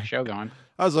didn't have a show going.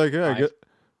 I was like, yeah,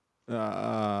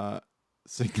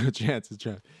 sing No Chance is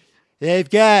trying. They've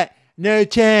got no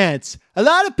chance. A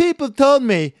lot of people told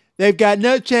me they've got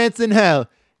no chance in hell.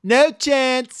 No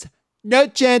chance. No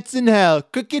chance in hell.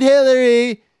 Crooked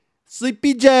Hillary.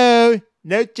 Sleepy Joe.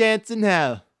 No chance in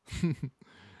hell.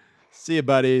 See you,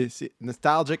 buddy.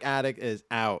 Nostalgic Attic is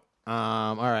out.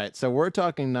 All right, so we're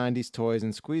talking 90s toys,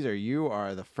 and Squeezer, you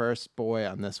are the first boy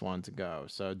on this one to go.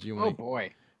 So do you Oh want?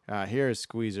 boy. Here's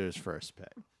Squeezer's first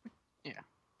pick. Yeah.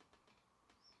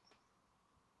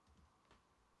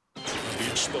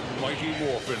 It's the Mighty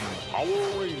Morphin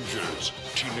Power Rangers,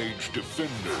 Teenage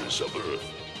Defenders of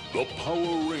Earth. The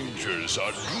Power Rangers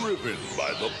are driven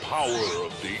by the power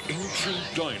of the ancient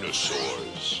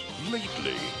dinosaurs.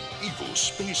 Lately, evil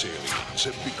space aliens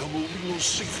have become a real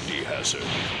safety hazard.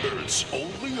 Earth's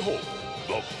only hope,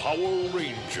 the Power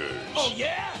Rangers. Oh,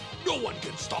 yeah? No one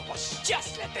can stop us.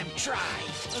 Just let them try.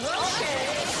 Okay.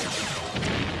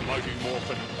 Mighty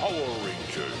Morphin Power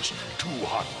Rangers, too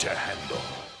hot to handle.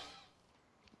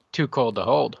 Too cold to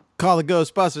hold. Call the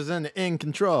Ghostbusters in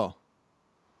control.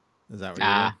 Is that what you're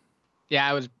doing? Yeah,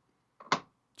 I was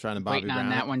Trying to Bobby waiting Brown on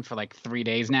that it? one for like 3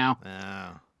 days now.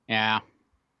 Oh. Yeah.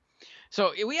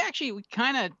 So we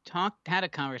kind of had a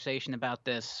conversation about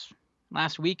this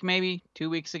last week, maybe 2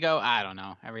 weeks ago. I don't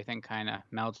know. Everything kind of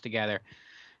melds together.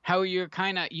 How you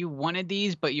wanted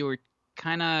these, but you were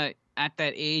kind of at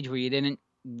that age where you didn't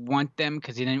want them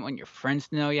because you didn't want your friends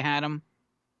to know you had them.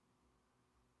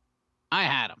 I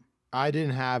had them. I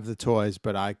didn't have the toys,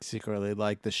 but I secretly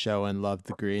liked the show and loved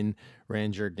the Green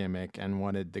Ranger gimmick and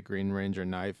wanted the Green Ranger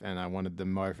knife, and I wanted the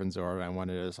Morphin Zord, and I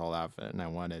wanted his whole outfit, and I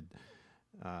wanted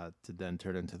to then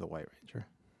turn into the White Ranger.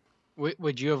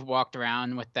 Would you have walked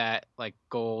around with that like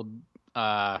gold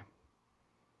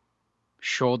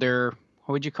shoulder?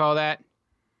 What would you call that?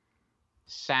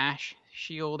 Sash,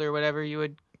 shield, or whatever you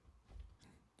would.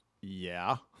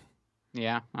 Yeah.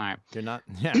 Yeah. All right. You're not.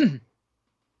 Yeah.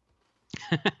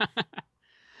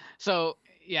 So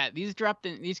yeah, these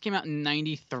came out in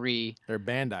 '93. They're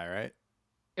Bandai, right?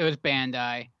 It was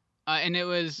Bandai, and it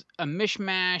was a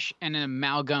mishmash and an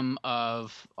amalgam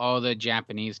of all the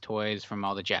Japanese toys from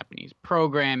all the Japanese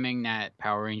programming that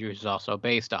Power Rangers is also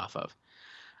based off of.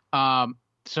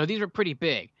 So these were pretty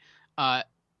big.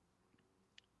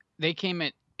 They came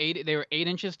at 8. They were 8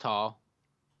 inches tall,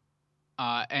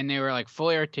 and they were like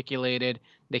fully articulated.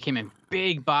 They came in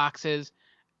big boxes.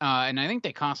 And I think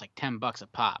they cost like $10 a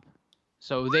pop,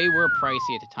 so they were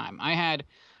pricey at the time. I had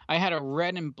a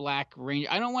red and black Ranger.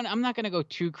 I'm not gonna go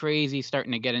too crazy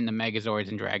starting to get into Megazords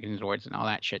and Dragonzords and all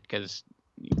that shit because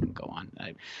you can go on.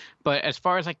 But as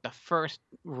far as like the first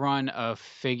run of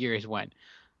figures went,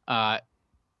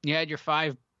 you had your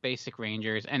 5 basic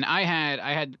Rangers, and I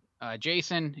had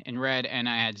Jason in red and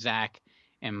I had Zach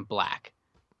in black.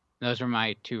 Those were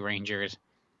my 2 Rangers.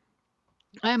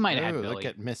 I might have had Billy. Look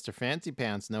at Mr. Fancy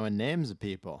Pants knowing names of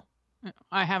people.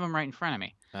 I have them right in front of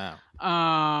me. Oh.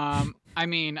 I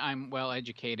mean, I'm well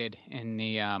educated in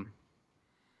the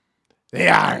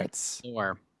arts.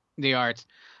 lore, the arts.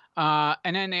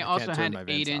 And then they also turn had my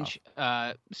vents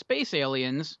 8-inch space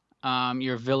aliens,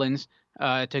 your villains,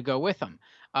 to go with them.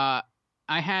 I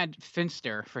had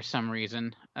Finster for some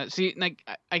reason.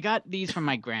 I got these from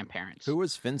my grandparents. Who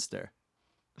was Finster?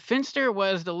 Finster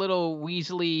was the little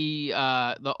Weasley,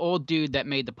 the old dude that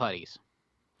made the putties.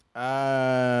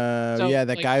 Yeah,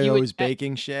 that guy who was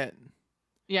baking shit.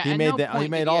 Yeah, he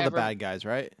made all the bad guys,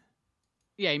 right?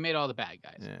 Yeah, he made all the bad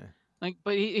guys. Yeah.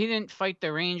 But he didn't fight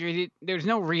the Rangers. There's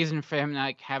no reason for him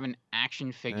to have an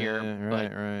action figure.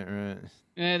 Right.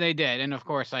 Yeah, they did, and of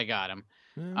course I got him.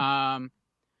 Yeah.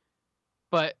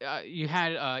 But you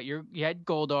had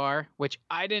Goldar, which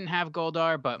I didn't have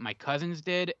Goldar, but my cousins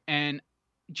did, and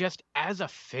just as a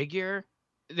figure,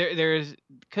 there's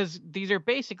because these are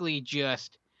basically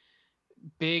just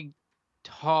big,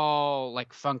 tall,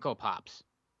 like Funko Pops.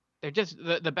 They're just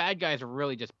the bad guys are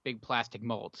really just big plastic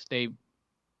molds. They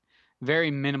very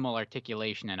minimal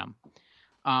articulation in them,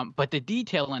 but the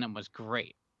detail in them was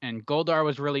great. And Goldar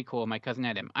was really cool. My cousin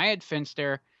had him. I had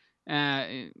Finster,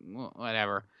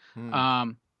 whatever.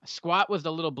 Squat was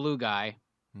the little blue guy,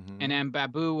 and then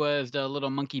Babu was the little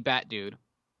monkey bat dude.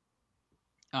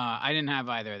 I didn't have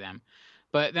either of them.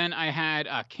 But then I had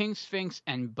King Sphinx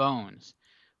and Bones,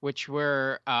 which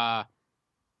were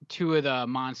 2 of the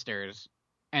monsters.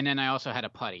 And then I also had a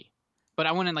putty. But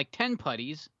I wanted like 10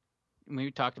 putties.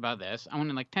 We talked about this. I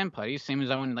wanted like 10 putties, same as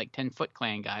I wanted like 10 Foot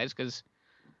Clan guys, because,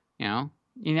 you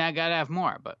gotta have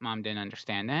more. But Mom didn't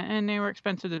understand that, and they were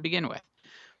expensive to begin with.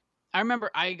 I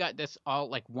remember I got this all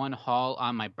like one haul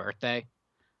on my birthday.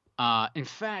 In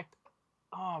fact,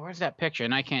 where's that picture?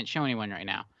 And I can't show anyone right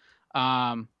now.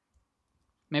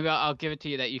 Maybe I'll give it to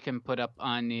you that you can put up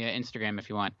on the Instagram if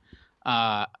you want.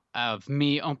 Of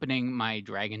me opening my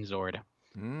Dragonzord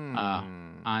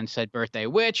on said birthday,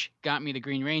 which got me the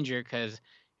Green Ranger, because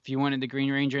if you wanted the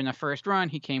Green Ranger in the first run,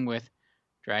 he came with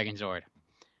Dragonzord.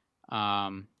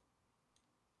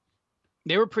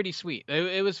 They were pretty sweet.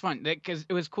 It was fun because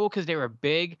it was cool because they were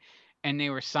big and they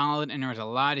were solid and there was a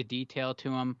lot of detail to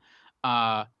them.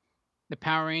 The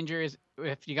Power Rangers,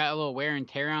 if you got a little wear and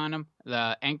tear on them,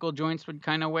 the ankle joints would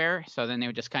kind of wear, so then they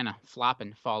would just kind of flop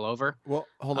and fall over. Well,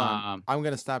 hold on. Um, I'm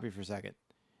gonna stop you for a second.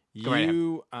 Go right ahead.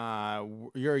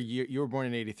 You were born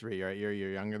in '83, right? You're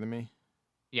younger than me.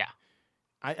 Yeah.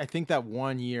 I think that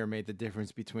 1 year made the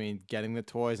difference between getting the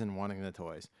toys and wanting the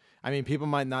toys. I mean, people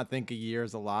might not think a year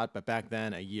is a lot, but back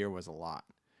then a year was a lot.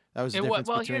 That was the difference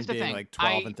Well, between here's the being thing. like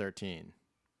 12 and 13.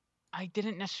 I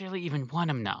didn't necessarily even want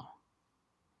them, though.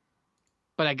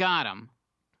 But I got them.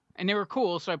 And they were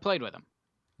cool, so I played with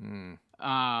them.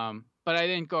 But I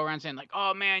didn't go around saying, like,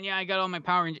 oh, man, yeah, I got all my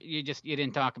Power Rangers. You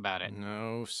didn't talk about it.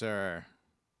 No, sir.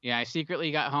 Yeah, I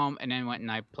secretly got home and then went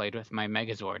and I played with my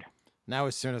Megazord. Now,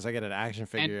 as soon as I get an action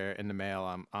figure in the mail,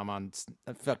 I'm on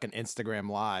fucking Instagram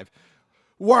Live.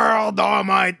 World, all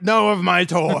my know of my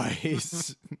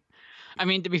toys. I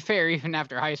mean, to be fair, even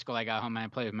after high school, I got home and I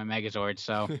played with my Megazord.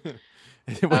 So,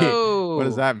 Wait, what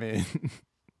does that mean?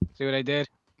 See what I did?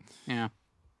 Yeah,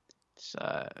 it's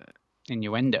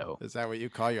innuendo. Is that what you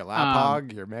call your lap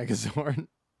hog, your Megazord?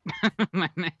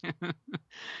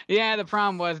 Yeah, the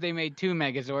problem was they made 2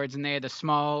 Megazords, and they had the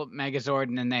small Megazord,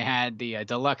 and then they had the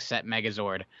deluxe set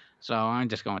Megazord. So I'm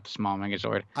just going with the small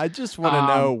Megazord. I just want to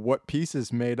know what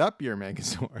pieces made up your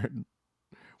Megazord.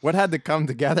 What had to come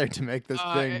together to make this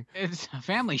thing? It's a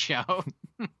family show.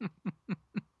 It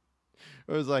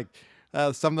was like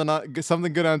something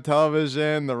good on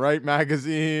television, the right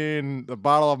magazine, the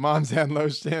bottle of Mom's hand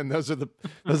lotion. Those are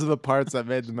the parts that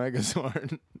made the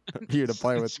Megazord for you to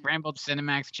play with. Scrambled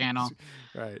Cinemax channel.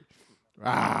 Right.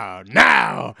 Oh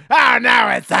no! Oh no!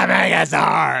 It's the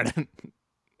Megazord.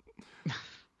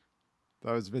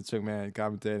 That was Vince McMahon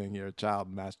commentating your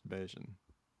child masturbation.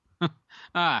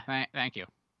 Thank you.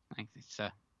 It's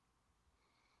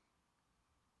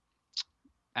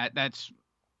that's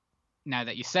now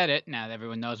that you said it. Now that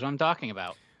everyone knows what I'm talking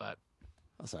about. But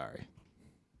I'm sorry.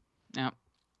 yeah.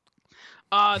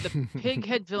 The pig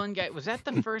head villain guy, was that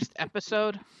the first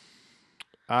episode?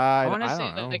 I want to say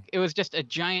don't know. like it was just a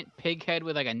giant pig head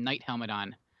with like a knight helmet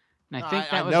on, and I think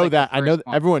that I was know like that. the I know first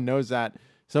one. everyone knows that.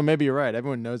 So maybe you're right.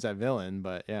 Everyone knows that villain,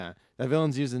 but yeah, that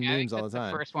villain's using Yeah, I memes think all the that's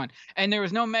time. the first one, and there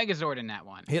was no Megazord in that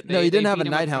one. No, he They didn't have a beat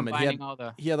him up knight helmet.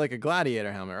 combining He had like a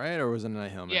gladiator helmet, right? Or was it a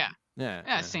knight helmet? Yeah. Yeah.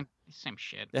 Yeah, same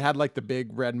shit. It had like the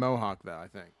big red mohawk, though. I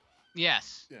think.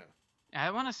 Yes. Yeah.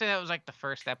 I want to say that was like the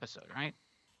first episode, right?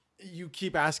 You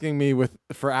keep asking me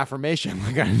for affirmation,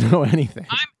 like I know anything.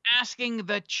 I'm asking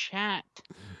the chat.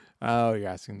 Oh, you're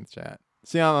asking the chat.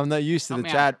 See, I'm not used to Help the me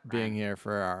out, chat Brian. being here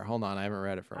for our. Hold on, I haven't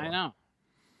read it for a while. I know.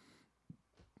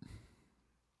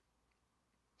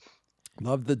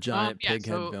 Love the giant Yeah, pig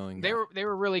head so villain. they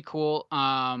were really cool.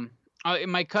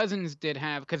 My cousins did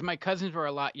have, because my cousins were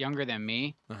a lot younger than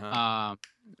me. Uh-huh.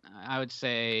 I would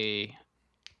say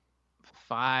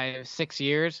 5, 6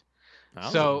 years. Oh.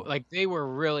 So like they were,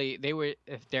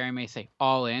 if dare I may say,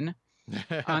 all in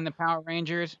on the Power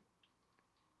Rangers.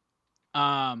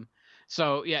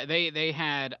 So yeah, they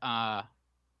had a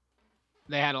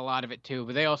lot of it too,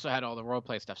 but they also had all the role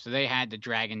play stuff. So they had the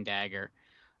Dragon Dagger,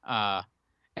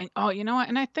 and oh, you know what?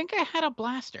 And I think I had a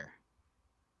blaster.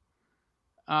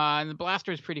 And the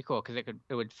blaster is pretty cool because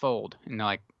it would fold into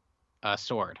like a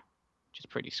sword, which is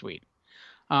pretty sweet.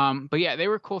 But yeah, they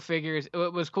were cool figures.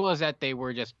 What was cool is that they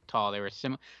were just tall. They were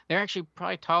They're actually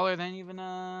probably taller than even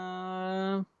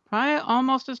probably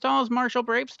almost as tall as Marshall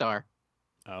Bravestar.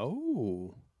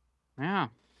 Oh. Yeah.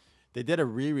 They did a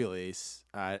re-release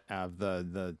of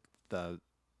the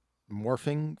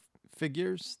morphing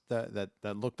figures that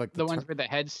looked like The ones with the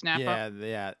heads snap up.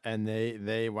 Yeah, and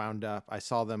they wound up. I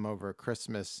saw them over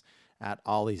Christmas at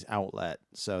Ollie's Outlet,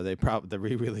 so the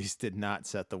re-release did not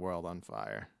set the world on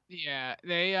fire. Yeah,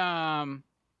 they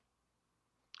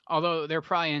although they're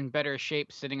probably in better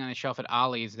shape sitting on the shelf at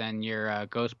Ollie's than your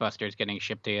Ghostbusters getting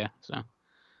shipped to you. So.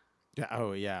 Yeah.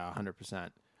 Oh yeah,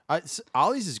 100%.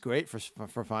 Ollie's is great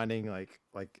for finding like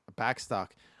back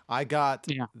stock. I got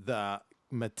the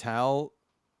Mattel.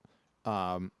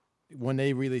 When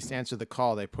they released Answer the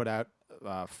Call, they put out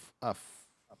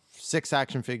 6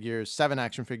 action figures, 7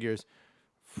 action figures.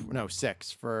 No,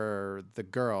 6 for the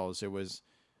girls. It was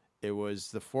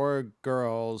the 4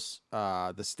 girls,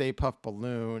 the Stay Puft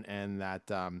Balloon, and that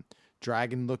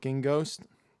dragon-looking ghost.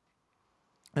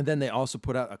 And then they also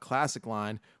put out a classic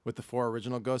line with the 4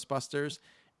 original Ghostbusters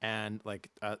and like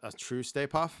a true Stay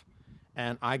Puft.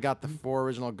 And I got the 4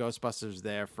 original Ghostbusters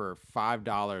there for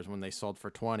 $5 when they sold for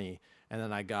 $20. And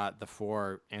then I got the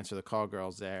 4 Answer the Call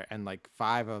girls there and like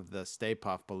 5 of the Stay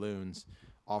Puft balloons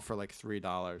all for like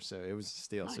 $3. So it was a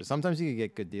steal. So sometimes you can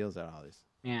get good deals at Ollie's.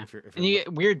 Yeah. If you're And you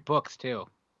get weird books too.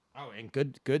 Oh, and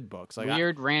good books. Like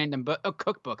Weird random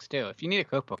cookbooks too. If you need a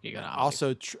cookbook, you got Ollie's.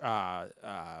 also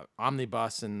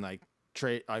omnibus and like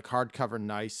like hardcover,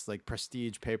 nice like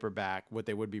prestige paperback, what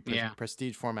they would be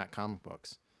prestige format comic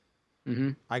books.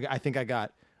 Mm-hmm. I think I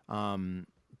got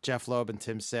Jeff Loeb and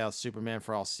Tim Sale's Superman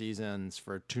for All Seasons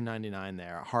for $2.99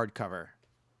 there, hardcover.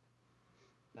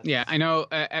 Yeah, I know.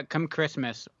 Come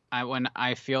Christmas, when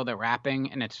I feel the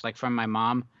wrapping and it's like from my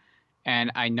mom,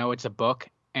 and I know it's a book,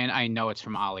 and I know it's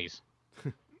from Ollie's.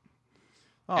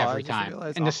 Every time,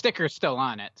 and the sticker's still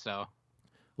on it. So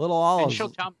little Ollie's. And she'll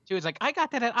tell me too. It's like, I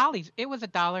got that at Ollie's. It was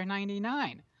 $1.99.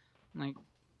 I'm like,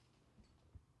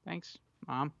 thanks,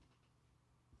 Mom.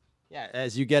 Yeah,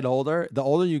 as you get older, the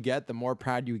older you get, the more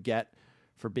proud you get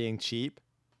for being cheap.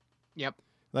 Yep.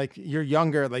 Like you're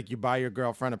younger, like you buy your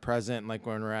girlfriend a present, like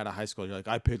when we're out of high school, you're like,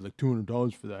 I paid like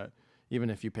 $200 for that, even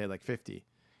if you paid like $50.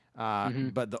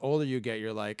 But the older you get,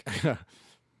 you're like,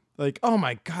 like, oh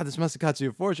my God, this must have cost you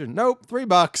a fortune. Nope,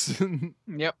 $3.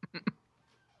 Yep.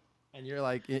 And you're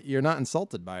like, you're not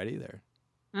insulted by it either.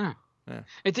 Yeah. Yeah.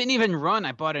 It didn't even run.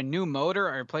 I bought a new motor.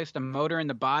 I replaced a motor in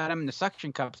the bottom, and the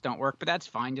suction cups don't work, but that's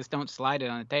fine. Just don't slide it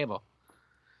on the table.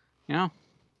 You know?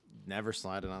 Never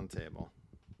slide it on the table.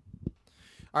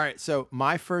 All right, so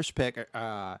my first pick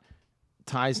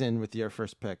ties in with your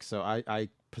first pick. So I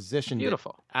positioned it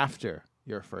after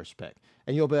your first pick.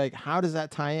 And you'll be like, how does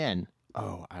that tie in?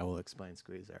 Oh, I will explain,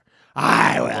 Squeezer.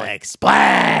 I will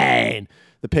explain.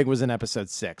 The pig was in episode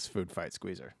 6, Food Fight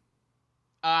Squeezer.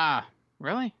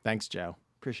 Really? Thanks, Joe.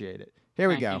 Appreciate it. Here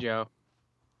we go. Thank you, Joe.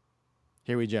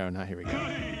 Here we go. Now here we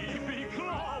go.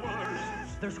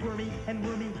 They're squirmy and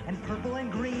wormy and purple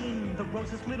and green. The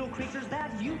grossest little creatures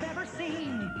that you've ever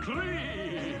seen.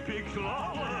 Creepy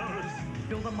crawlers.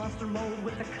 Build a monster mold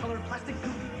with the colored plastic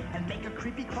goop and make a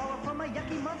creepy crawler from a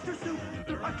yucky monster soup.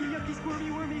 They're yucky,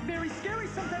 squirmy, wormy, very scary,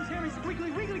 sometimes hairy,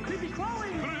 squiggly, wiggly, creepy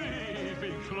crawling.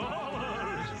 Creepy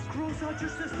crawlers. Gross out your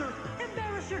sister,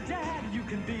 embarrass your dad. You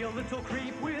can be a little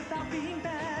creep without being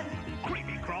bad.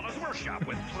 Creepy crawlers workshop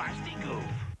with plastic goof.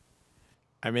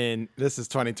 I mean, this is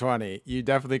 2020. You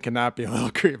definitely cannot be a little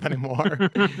creep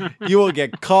anymore. You will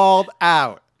get called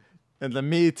out in the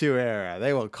Me Too era.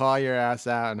 They will call your ass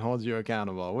out and hold you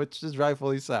accountable, which is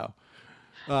rightfully so.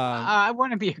 I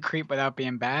want to be a creep without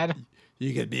being bad.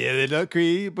 You could be a little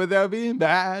creep without being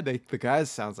bad. The guy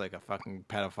sounds like a fucking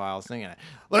pedophile singing it.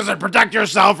 Listen, protect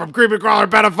yourself from creepy crawler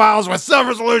pedophiles with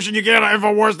Silver Solution. You get it on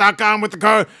Infowars.com with the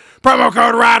promo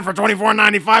code RAD for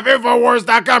 $24.95.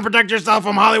 Infowars.com. Protect yourself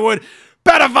from Hollywood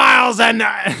pedophiles and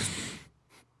I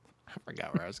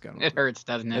forgot where I was going. It hurts,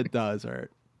 doesn't it? It does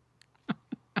hurt.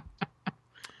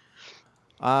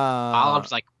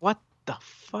 Olive's like, what the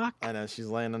fuck? I know she's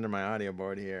laying under my audio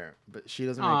board here, but she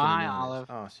doesn't make Aw, any noise. Olive.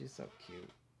 Oh, she's so cute.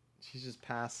 She's just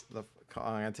past the. Oh,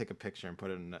 I'm gonna take a picture and put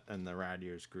it in the Rad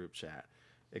Years group chat.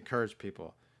 Encourage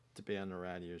people to be on the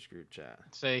Rad Years group chat.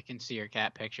 So you can see your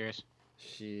cat pictures.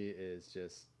 She is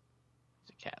just. It's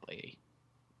a cat lady.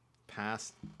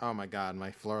 Past. Oh my God,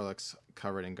 my floor looks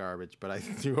covered in garbage, but I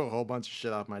threw a whole bunch of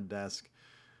shit off my desk.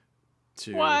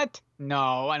 What?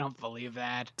 No, I don't believe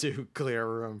that. To clear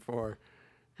room for.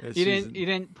 You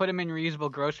didn't put them in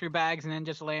reusable grocery bags and then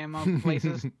just lay them up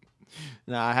places?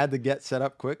 No, I had to get set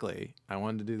up quickly. I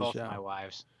wanted to do the Both show. my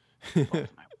wives.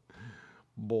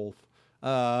 Both.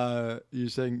 You're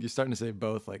starting to say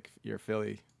both like you're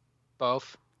Philly.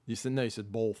 Both. You said no. You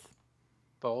said both.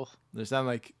 Both. They sound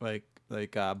like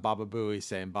Baba Booey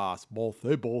saying boss. Both.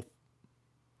 They both.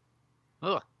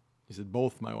 Ugh. You said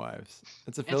both my wives.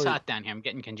 It's a Philly. It's hot down here. I'm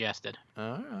getting congested.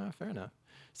 Fair enough.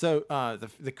 So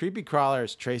the creepy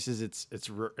crawlers traces its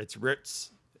roots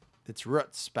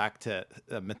back to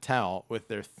Mattel with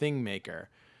their thing maker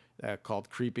called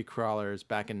Creepy Crawlers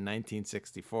back in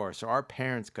 1964. So our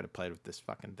parents could have played with this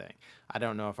fucking thing. I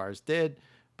don't know if ours did,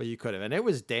 but you could have. And it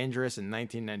was dangerous in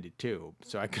 1992.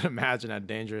 So I could imagine how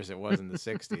dangerous it was in the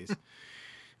 60s.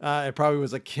 It probably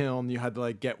was a kiln. You had to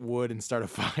like get wood and start a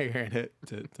fire in it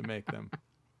to make them.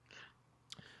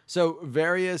 So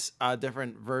various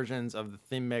different versions of the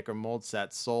theme maker mold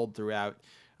set sold throughout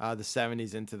the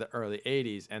 70s into the early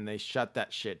 80s, and they shut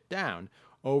that shit down.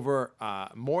 Over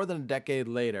more than a decade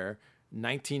later,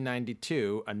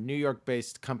 1992, a New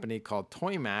York-based company called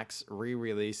Toymax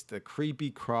re-released the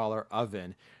Creepy Crawler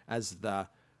Oven as the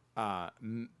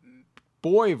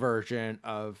boy version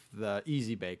of the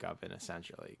Easy Bake Oven,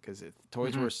 essentially, because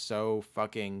toys were so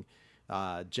fucking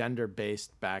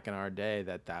gender-based back in our day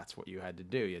that's what you had to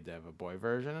do. You had to have a boy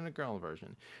version and a girl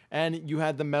version. And you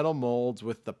had the metal molds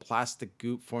with the plastic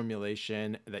goop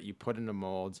formulation that you put into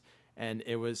molds, and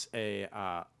it was a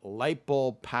light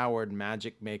bulb powered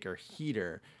Magic Maker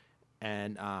heater,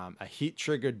 and a heat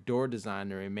triggered door design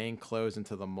to remain closed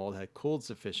until the mold had cooled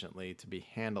sufficiently to be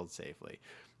handled safely.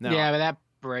 Now, Yeah, but that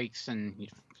breaks and you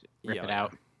rip Yeah, it yeah.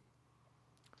 out.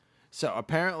 So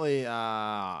apparently,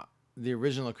 the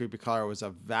original creepy crawler was a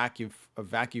vacuum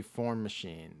form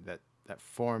machine that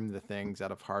formed the things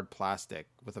out of hard plastic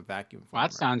with a vacuum Well, former.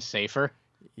 that sounds safer.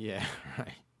 Yeah,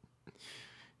 right.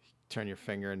 Turn your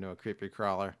finger into a creepy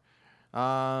crawler.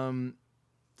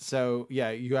 So yeah,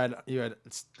 you had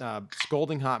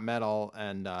scalding hot metal,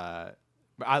 and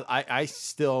I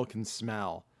still can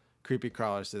smell creepy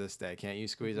crawlers to this day. Can't you,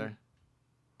 Squeezer?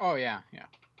 Oh yeah, yeah.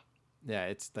 Yeah,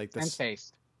 it's like And this.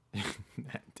 taste.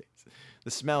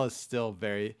 The smell is still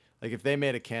very like if they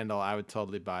made a candle, I would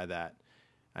totally buy that.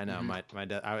 I know my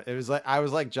dad. It was like I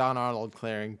was like John Arnold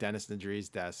clearing Dennis Nedry's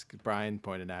desk. Brian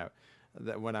pointed out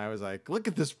that when I was like, "Look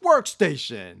at this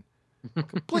workstation,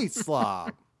 complete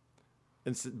slob."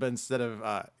 But instead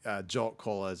of Jolt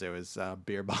colas, it was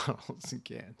beer bottles and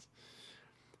cans.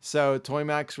 So Toy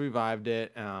Max revived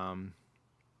it, and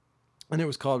it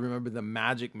was called. Remember, the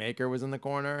Magic Maker was in the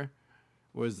corner.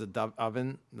 Was the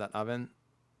oven that oven?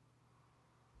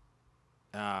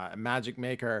 Magic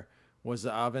Maker was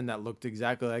the oven that looked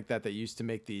exactly like that used to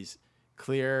make these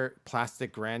clear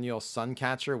plastic granule sun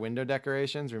catcher window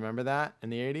decorations. Remember that in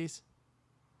the 80s?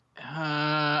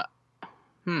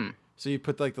 So you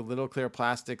put like the little clear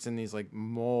plastics in these like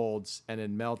molds and it'd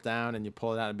melt down and you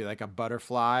pull it out and be like a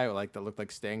butterfly or like that looked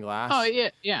like stained glass. Oh yeah,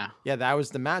 yeah. Yeah, that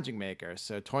was the Magic Maker.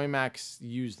 So Toy Max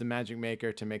used the Magic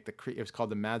Maker to make it was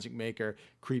called the Magic Maker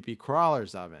Creepy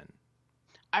Crawlers Oven.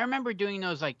 I remember doing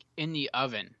those like in the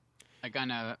oven, like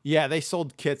on a Yeah, they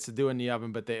sold kits to do in the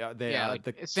oven, but they like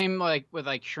the same like with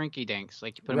like Shrinky Dinks,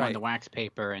 like you put them on Right. the wax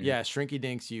paper and yeah, Shrinky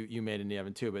Dinks you made in the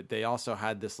oven too, but they also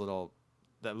had this little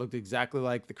that looked exactly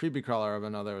like the creepy crawler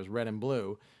oven, although it was red and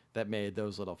blue, that made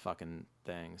those little fucking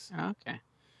things. Okay.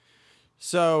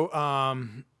 So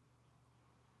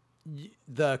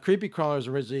the creepy crawlers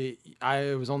originally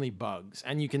it was only bugs,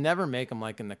 and you can never make them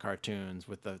like in the cartoons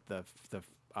with the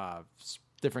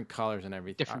different colors and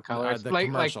everything. Different colors. The Like-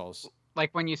 commercials.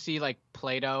 Like when you see like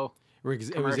Play-Doh. It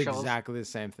was commercials. exactly the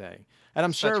same thing, and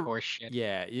I'm Such sure. horse shit.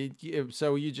 Yeah,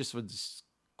 so you just would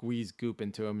squeeze goop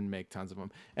into them and make tons of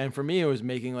them. And for me, it was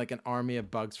making like an army of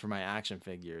bugs for my action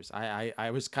figures. I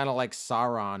was kind of like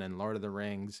Sauron in Lord of the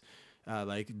Rings,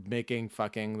 like making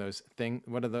fucking those thing.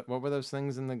 What were those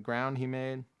things in the ground he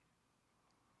made?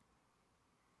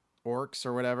 Orcs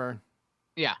or whatever.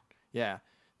 Yeah. Yeah.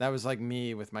 That was like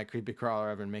me with my creepy crawler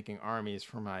oven making armies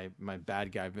for my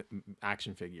bad guy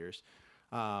action figures.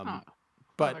 But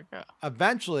like that.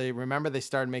 eventually, remember they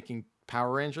started making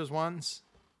Power Rangers ones?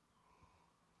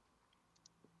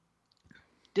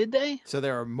 Did they? So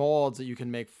there are molds that you can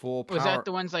make full power. Was that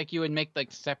the ones like you would make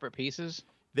like separate pieces?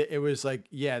 It was like,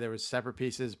 yeah, there was separate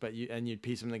pieces, but you'd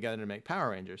piece them together to make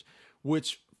Power Rangers,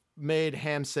 which made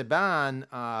Ham Saban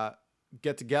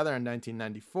get together in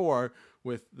 1994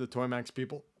 with the Toy Max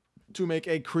people to make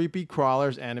a Creepy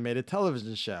Crawlers animated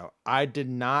television show. I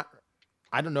don't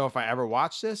know if I ever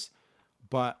watched this,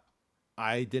 but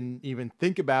I didn't even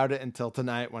think about it until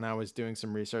tonight when I was doing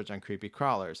some research on Creepy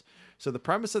Crawlers. So the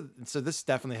premise so this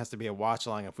definitely has to be a watch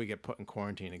along if we get put in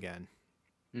quarantine again.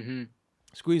 Mm-hmm.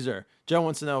 Squeezer, Joe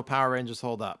wants to know if Power Rangers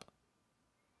hold up.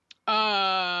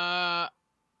 I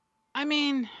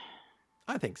mean,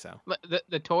 I think so.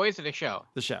 the toys of the show.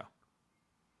 The show.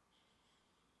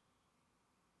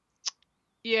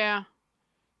 Yeah.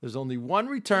 There's only one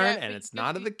return, Yeah, and it's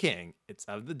not of the king. It's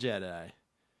of the Jedi.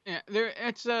 Yeah,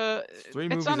 it's three it's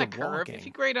movies on a of curve. walking. If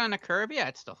you grade on a curve, yeah,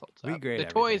 it still holds We up. grade The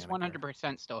everything toys on a curve.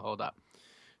 100% still hold up.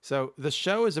 So the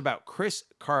show is about Chris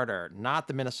Carter, not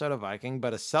the Minnesota Viking,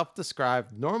 but a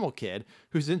self-described normal kid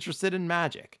who's interested in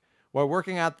magic. While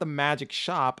working at the magic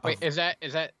shop. Wait, is that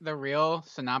the real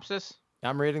synopsis?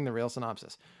 I'm reading the real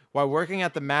synopsis. While working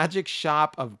at the magic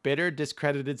shop of bitter,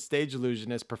 discredited stage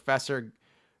illusionist Professor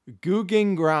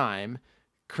Guggen Grime,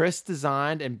 Chris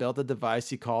designed and built a device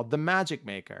he called the Magic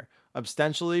Maker,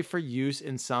 ostensibly for use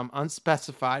in some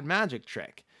unspecified magic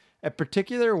trick. A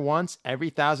particular once every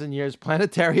 1,000 years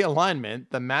planetary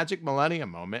alignment, the Magic Millennium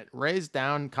Moment, raised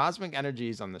down cosmic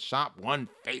energies on the shop one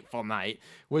fateful night,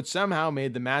 which somehow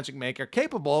made the Magic Maker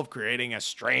capable of creating a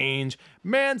strange,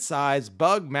 man-sized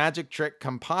bug magic trick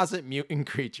composite mutant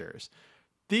creatures.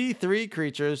 The three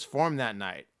creatures formed that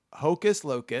night: Hocus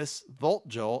Locus, Volt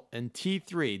Jolt, and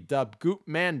T3, dubbed Goop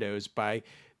Mandos by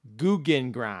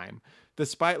Guggen Grime.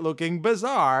 despite looking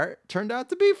bizarre, turned out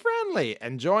to be friendly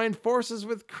and joined forces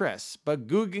with Chris. But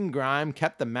Guggen Grime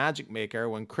kept the magic maker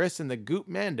when Chris and the Goop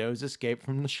Mandos escaped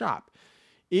from the shop.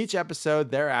 Each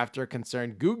episode thereafter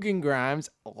concerned Guggen Grime's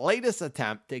latest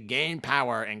attempt to gain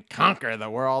power and conquer the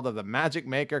world of the magic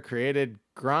maker created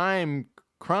Grime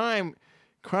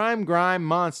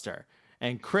monster,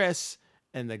 and Chris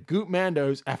and the Goop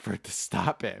Mando's effort to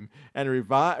stop him and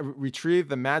retrieve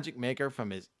the magic maker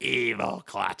from his evil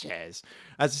clutches.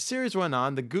 As the series went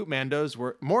on, more Goop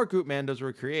Mandos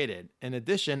were created. In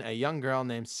addition, a young girl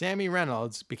named Sammy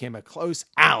Reynolds became a close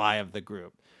ally of the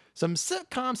group. Some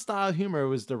sitcom-style humor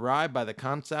was derived by the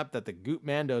concept that the Goop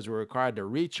Mandos were required to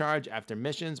recharge after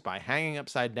missions by hanging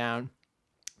upside down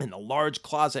in a large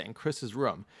closet in Chris's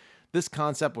room. This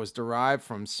concept was derived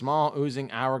from small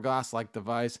oozing hourglass-like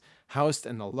device housed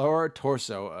in the lower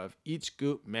torso of each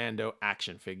Goop Mando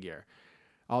action figure.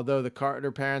 Although the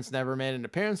Carter parents never made an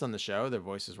appearance on the show, their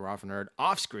voices were often heard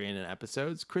off-screen in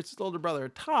episodes. Chris's older brother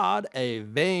Todd, a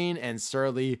vain and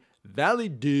surly valley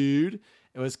dude,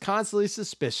 was constantly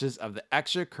suspicious of the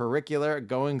extracurricular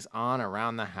goings-on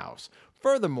around the house.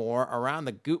 Furthermore, when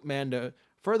the Goop Mandos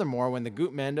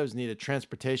needed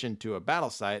transportation to a battle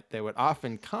site, they would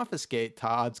often confiscate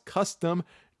Todd's custom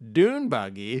dune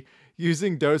buggy,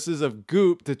 using doses of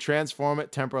goop to transform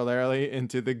it temporarily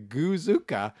into the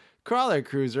Goozuka crawler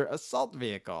cruiser assault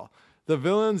vehicle. The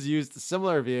villains used a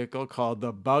similar vehicle called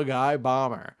the Bug-Eye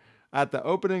Bomber. At the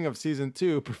opening of Season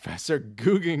 2, Professor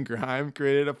Guggengrime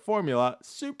created a formula,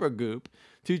 Super Goop,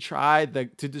 to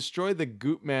destroy the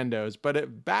Goop Mandos, but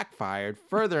it backfired,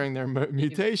 furthering their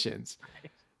mutations.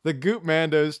 The Goop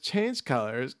Mandos changed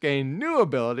colors, gained new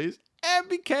abilities, and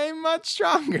became much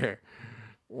stronger.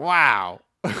 Wow.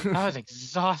 That was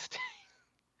exhausting.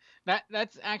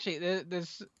 That's actually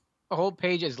this whole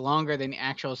page is longer than the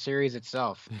actual series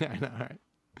itself. Yeah, I know, right?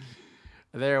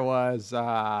 There was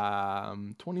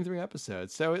 23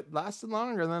 episodes, so it lasted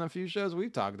longer than a few shows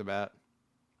we've talked about.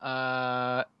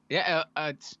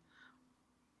 It's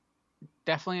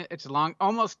definitely long,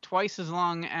 almost twice as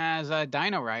long as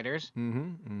Dino Riders.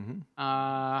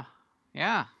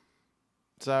 Yeah.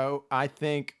 So I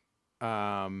think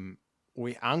I'm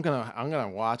gonna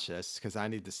watch this because I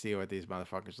need to see what these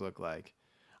motherfuckers look like.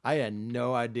 I had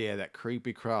no idea that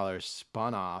Creepy Crawlers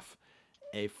spun off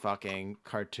a fucking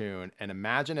cartoon, and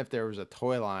imagine if there was a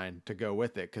toy line to go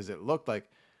with it, because it looked like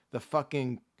the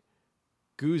fucking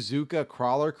Goozuka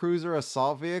crawler cruiser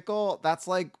assault vehicle. That's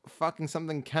like fucking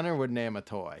something Kenner would name a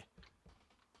toy.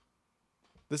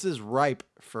 This is ripe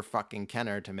for fucking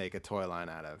Kenner to make a toy line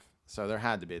out of. So there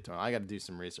had to be a toy. I got to do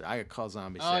some research. I got to call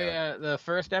Zombie Sarah. Oh yeah, the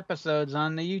first episode's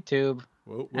on the YouTube.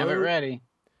 Whoa. Have it ready.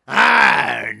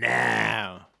 Oh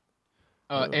no.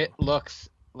 Oh, it looks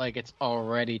like it's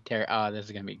already Oh, this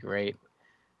is gonna be great.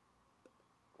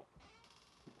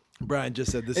 Brian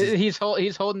just said this is. He's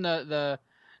holding the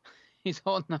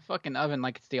fucking oven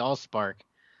like it's the Allspark.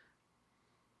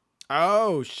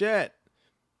 Oh shit.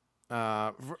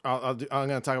 I'm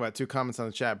gonna talk about two comments on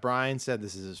the chat. Brian said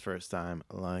this is his first time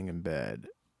lying in bed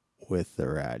with the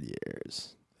rat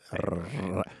ears.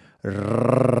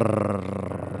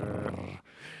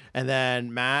 And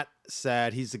then Matt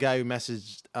said he's the guy who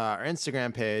messaged our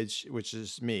Instagram page, which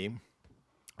is me,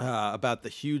 about the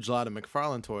huge lot of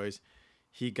McFarlane toys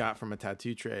he got from a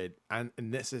tattoo trade. And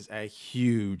this is a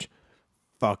huge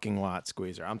fucking lot,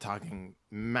 Squeezer. I'm talking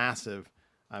massive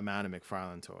amount of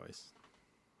McFarlane toys.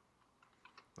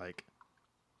 Like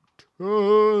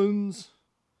tons.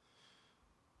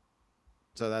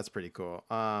 So that's pretty cool.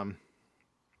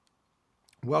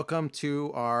 Welcome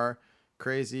to our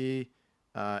crazy,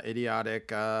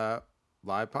 idiotic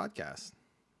live podcast.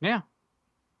 Yeah.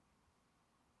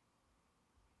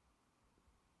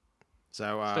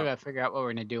 So Still gotta figure out what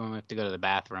we're gonna do when we have to go to the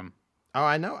bathroom. Oh,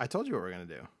 I know. I told you what we're gonna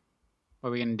do. What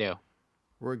are we gonna do?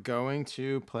 We're going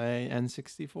to play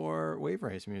N64 Wave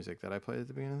Race music that I played at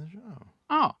the beginning of the show.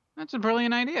 Oh, that's a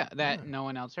brilliant idea that no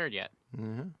one else heard yet.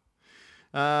 Mm-hmm.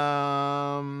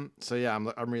 So yeah,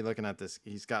 I'm re-looking at this.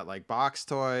 He's got like box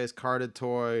toys, carded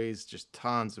toys, just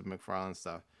tons of McFarlane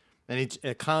stuff. And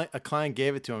a client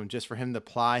gave it to him just for him to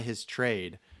ply his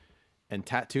trade and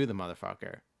tattoo the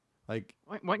motherfucker. Like,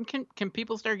 What can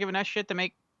people start giving us shit to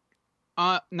make?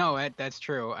 No, that's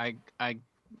true. I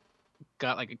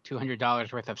got like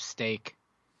 $200 worth of steak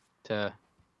to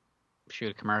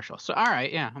shoot a commercial. So all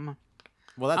right, yeah, I'm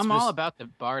all about the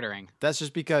bartering. That's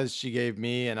just because she gave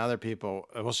me and other people.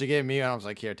 Well, she gave me, and I was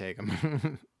like, here, take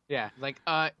them. Yeah, like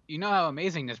you know how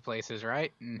amazing this place is,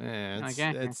 right? Yeah,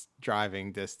 it's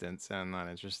driving distance. And I'm not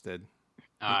interested.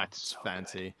 It's so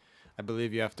fancy. Good. I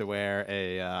believe you have to wear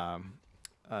a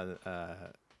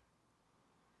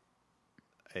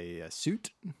a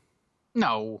suit?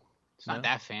 No, it's No? not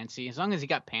that fancy. As long as you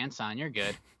got pants on, you're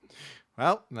good.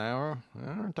 Well, now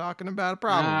we're talking about a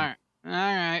problem. All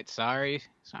right. Sorry.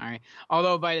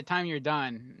 Although by the time you're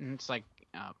done, it's like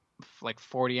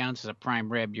 40 ounces of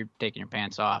prime rib. You're taking your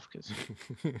pants off because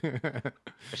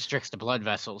restricts the blood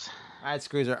vessels. All right,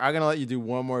 Squeezer, I'm going to let you do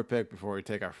one more pick before we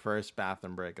take our first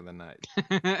bathroom break of the night.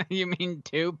 You mean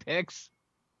 2 picks?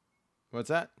 What's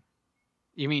that?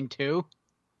 You mean 2?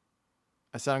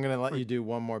 I said I'm going to let you do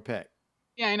one more pick.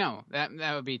 Yeah, I know.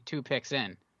 That would be 2 picks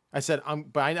in. I said,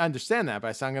 but I understand that, but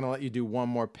I said I'm going to let you do one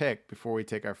more pick before we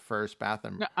take our first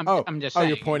bathroom. No, I'm just Oh, saying.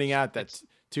 you're pointing out that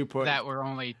that we're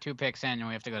only 2 picks in and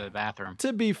we have to go to the bathroom.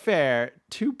 To be fair,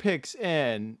 2 picks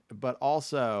in, but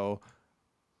also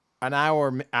an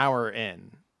hour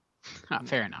in.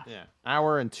 Fair enough. Yeah,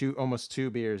 hour and almost 2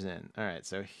 beers in. All right,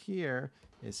 so here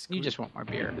is. You just want more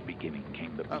beer. In the beginning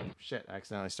came the Oh beast. shit! I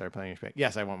accidentally started playing a pick.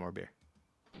 Yes, I want more beer.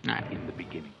 All right. In the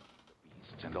beginning, the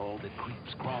beasts and all that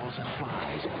creeps, crawls, and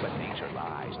flies. But nature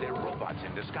lies. They're robots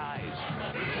in disguise.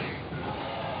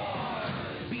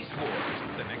 Beast Wars,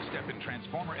 the next step in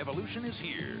Transformer evolution, is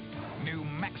here. New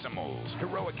Maximals,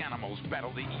 heroic animals,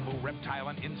 battle the evil reptile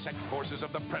and insect forces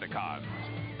of the Predacons.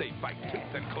 They fight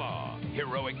tooth and claw.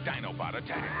 Heroic Dinobot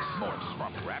attacks. Morphs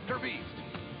from Raptor Beast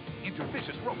into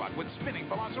vicious robot with spinning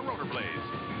Velocirotor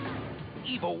blades.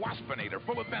 Evil Waspinator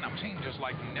full of venom changes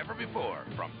like never before,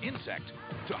 from insect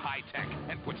to high-tech,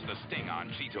 and puts the sting on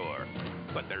Cheetor.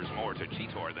 But there's more to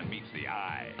Cheetor than meets the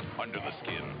eye. Under the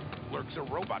skin lurks a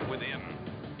robot within,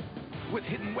 with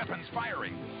hidden weapons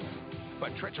firing.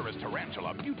 But treacherous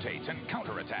Tarantula mutates and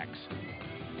counterattacks.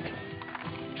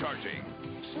 Charging,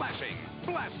 slashing,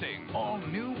 blasting. All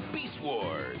new Beast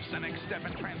Wars. The next step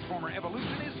in Transformer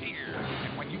evolution is here.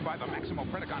 And when you buy the Maximo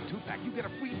Predacon 2-pack, you get a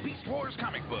free Beast Wars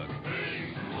comic book.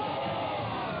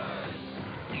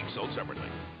 Each sold separately.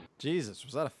 Jesus,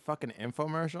 was that a fucking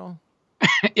infomercial?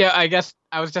 Yeah, I guess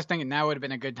I was just thinking now would have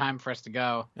been a good time for us to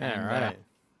go. Yeah, and, right.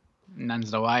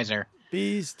 None's the wiser.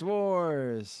 Beast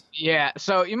Wars. Yeah,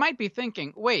 so you might be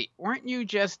thinking, wait, weren't you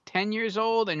just 10 years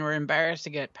old and were embarrassed to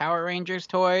get Power Rangers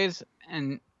toys?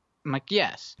 And I'm like,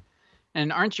 yes.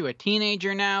 And aren't you a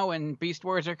teenager now when Beast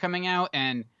Wars are coming out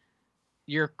and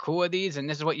you're cool with these and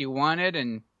this is what you wanted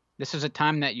and this is a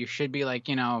time that you should be like,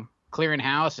 clearing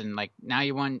house and like now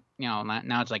you want,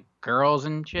 now it's like girls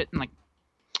and shit. And like,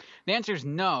 the answer is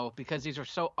no, because these were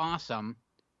so awesome.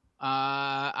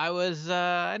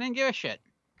 I didn't give a shit.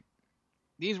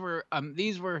 These were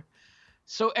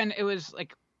so, and it was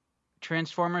like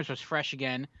Transformers was fresh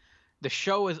again. The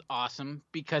show was awesome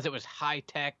because it was high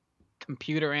tech,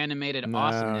 computer animated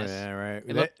awesomeness. Yeah, right.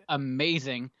 It looked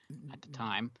amazing at the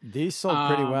time. These sold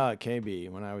pretty well at KB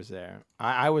when I was there.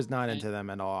 I was not into them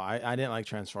at all. I didn't like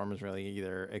Transformers really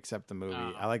either, except the movie.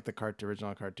 I liked the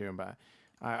original cartoon, but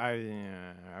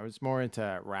I was more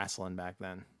into wrestling back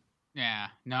then. Yeah,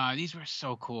 no, these were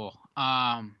so cool.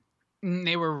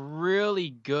 They were really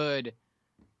good.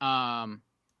 There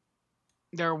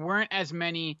weren't as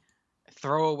many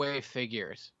throwaway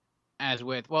figures as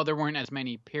there weren't as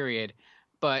many, period.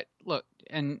 But look,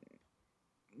 and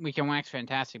we can wax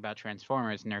fantastic about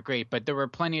Transformers, and they're great, but there were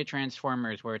plenty of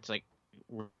Transformers where it's like,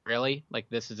 really? Like,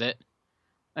 this is it?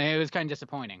 Like, it was kind of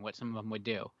disappointing what some of them would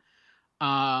do.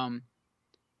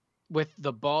 With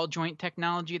the ball joint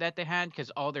technology that they had,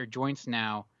 because all their joints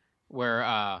now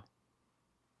were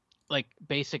like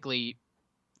basically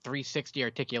 360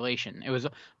 articulation. It was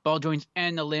ball joints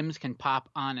and the limbs can pop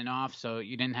on and off, so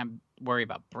you didn't have to worry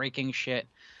about breaking shit.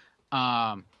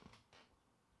 And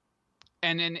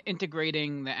then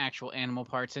integrating the actual animal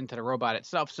parts into the robot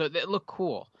itself, so they look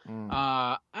cool.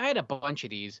 I had a bunch of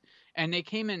these, and they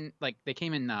came in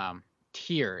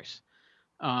tiers.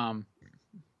 And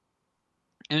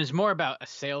it's more about a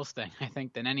sales thing, I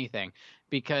think, than anything,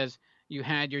 because you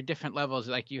had your different levels.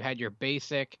 Like you had your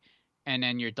basic, and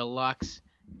then your deluxe,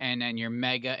 and then your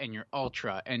mega, and your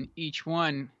ultra. And each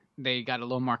one, they got a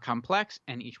little more complex,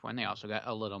 and each one they also got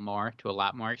a little more to a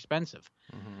lot more expensive.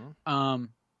 Mm-hmm.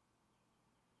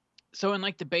 So in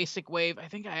like the basic wave, I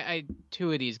think I had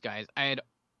 2 of these guys. I had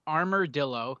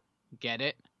Armadillo, get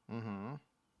it? Mm-hmm.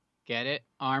 Get it?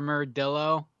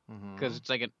 Armadillo. Because it's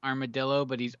like an armadillo,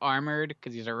 but he's armored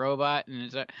because he's a robot, and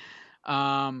it's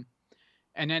and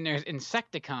then there's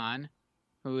Insecticon,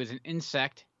 who is an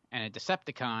insect, and a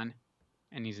Decepticon,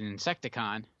 and he's an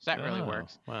Insecticon. So that really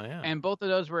works. Well, yeah. And both of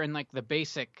those were in like the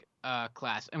basic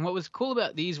class. And what was cool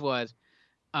about these was,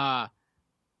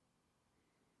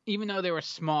 even though they were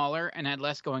smaller and had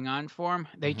less going on for them,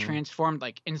 they transformed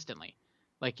like instantly.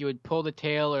 Like you would pull the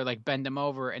tail or like bend them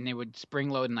over, and they would spring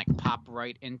load and like pop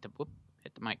right into. Whoop,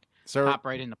 hit the mic. pop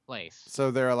right into place.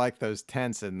 So there are like those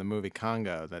tents in the movie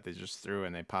Congo that they just threw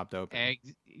and they popped open.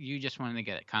 You just wanted to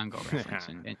get a Congo reference,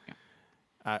 didn't you?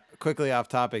 Quickly off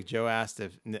topic, Joe asked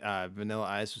if Vanilla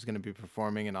Ice was going to be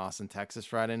performing in Austin, Texas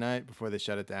Friday night before they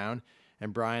shut it down.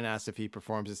 And Brian asked if he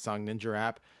performs his song Ninja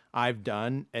Rap. I've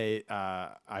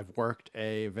worked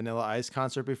a Vanilla Ice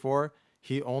concert before.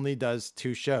 He only does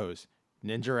 2 shows,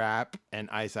 Ninja Rap and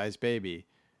Ice Ice Baby.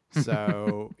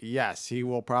 So yes, he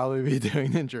will probably be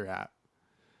doing Ninja Rap.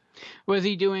 Was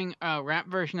he doing a rap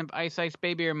version of Ice Ice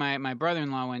Baby, or my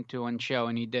brother-in-law went to one show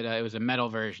and he did it was a metal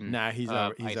version? Nah, he's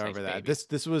over that. Baby.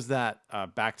 This was that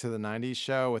Back to the 90s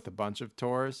show with a bunch of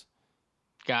tours.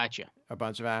 Gotcha. A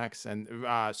bunch of acts, and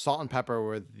Salt and Pepper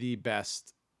were the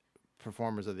best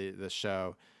performers of the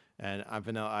show, and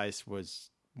Vanilla Ice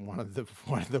was one of the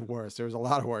worst. There was a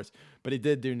lot of worse, but he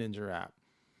did do Ninja Rap.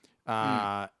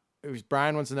 It was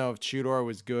Brian wants to know if Chudor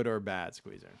was good or bad,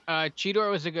 Squeezer. Chidor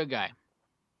was a good guy.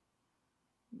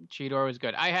 Chidor was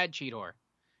good. I had Chidor.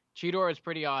 Chidor was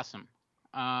pretty awesome.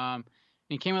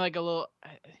 He came with like a little.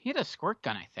 He had a squirt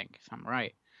gun, I think, if I'm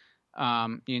right.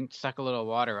 You suck a little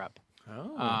water up.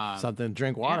 Oh, something to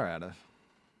drink water out of.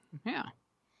 Yeah.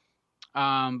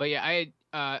 But yeah, I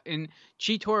had, and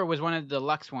Cheetor was one of the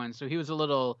deluxe ones, so he was a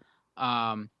little,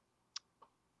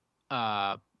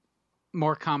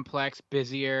 more complex,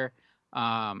 busier.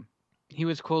 He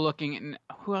was cool looking. And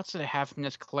who else did I have from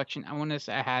this collection? I want to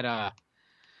say I had,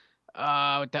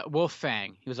 that Wolf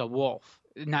Fang. He was a wolf.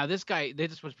 Now this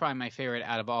was probably my favorite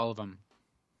out of all of them.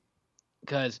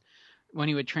 Because when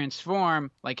he would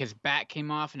transform, like his back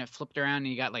came off and it flipped around and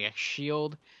he got like a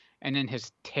shield, and then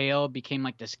his tail became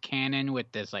like this cannon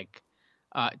with this like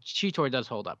Cheetor does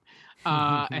hold up.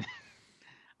 And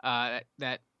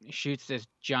that shoots this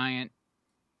giant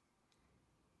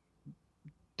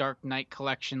Dark Knight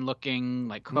collection looking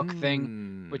like hook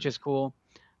thing, which is cool.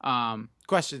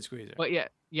 Question, Squeezer. But yeah.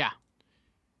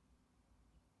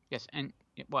 Yes, and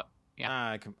what?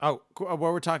 Yeah. What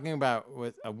we're talking about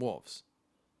with wolves.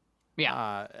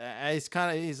 Yeah.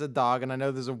 He's a dog, and I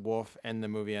know there's a wolf in the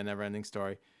movie A Neverending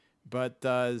Story. But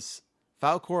does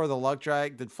Falcor the Luck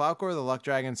Dragon? Did Falcor the Luck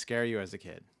Dragon scare you as a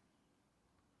kid?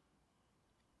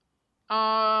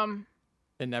 In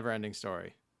Neverending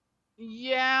Story.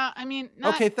 Yeah, I mean.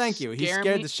 Not okay, thank you. He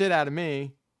scared the shit out of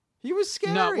me. He was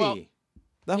scary. No, well,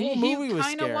 the whole movie was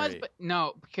scary. Was, but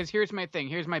no, because here's my thing.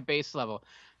 Here's my base level.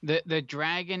 The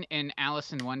dragon in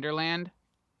Alice in Wonderland.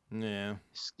 Yeah.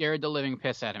 Scared the living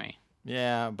piss out of me.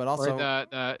 Yeah, but also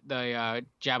or the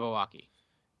Jabberwocky.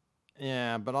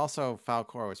 Yeah, but also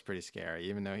Falcor was pretty scary,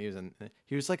 even though he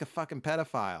was like a fucking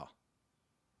pedophile.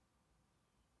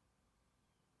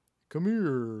 Come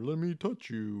here, let me touch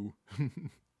you.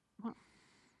 Well,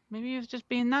 maybe he was just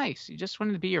being nice. He just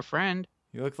wanted to be your friend.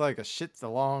 He looked like a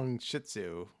long Shih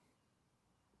Tzu.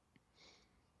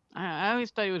 I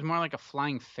always thought he was more like a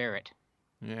flying ferret.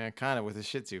 Yeah, kind of with a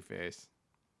Shih Tzu face.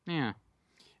 Yeah.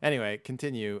 Anyway,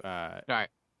 continue. All right.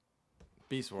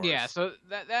 Beast Wars. Yeah, so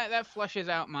that flushes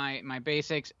out my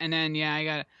basics, and then I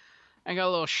got a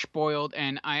little spoiled,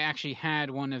 and I actually had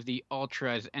one of the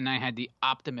Ultras, and I had the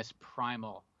Optimus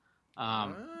Primal,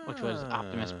 which was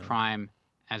Optimus Prime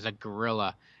as a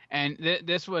gorilla, and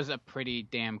this was a pretty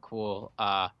damn cool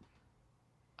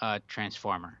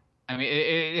Transformer. I mean,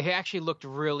 it actually looked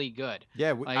really good.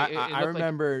 Yeah, I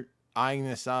remember eyeing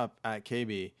this up at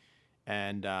KB,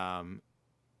 and I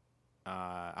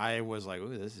was like,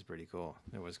 "Ooh, this is pretty cool."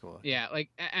 It was cool. Yeah, like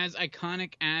as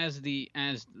iconic as the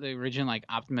original like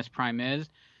Optimus Prime is,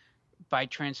 by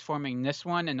transforming this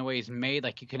one and the way he's made,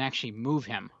 like you can actually move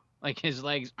him. Like his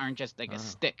legs aren't just like a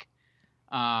stick,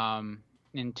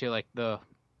 into like the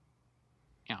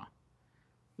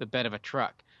bed of a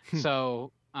truck.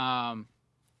 So.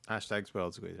 Hashtag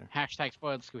spoiled squeezer. Hashtag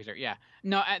spoiled squeezer. Yeah.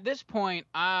 No, at this point,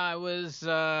 I was. This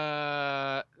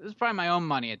was probably my own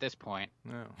money at this point.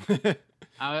 No.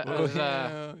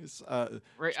 I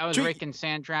was raking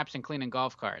sand traps and cleaning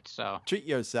golf carts. So treat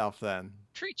yourself then.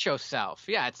 Treat yourself.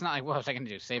 Yeah, it's not like what was I going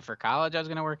to do? Save for college? I was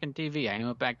going to work in TV. I knew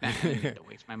it back then. I didn't need to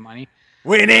waste my money.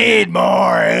 We need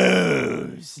more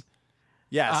ooze.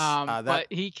 Yes. But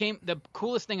he came. The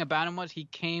coolest thing about him was he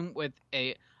came with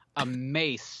a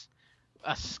mace.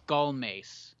 A skull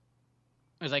mace.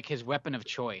 It was like his weapon of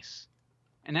choice.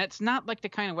 And that's not like the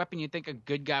kind of weapon you'd think a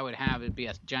good guy would have. It'd be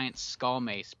a giant skull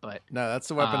mace, but... No, that's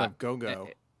the weapon of Go-Go.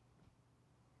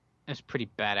 It's pretty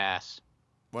badass.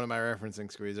 What am I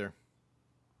referencing, Squeezer?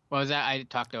 What was that? I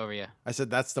talked over you. I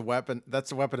said that's the weapon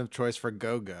of choice for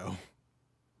Go-Go.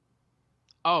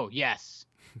 Oh, yes.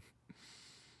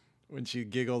 When she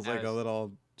giggles like a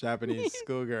little Japanese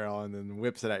schoolgirl and then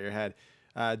whips it at your head.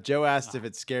 Joe asked if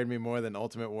it scared me more than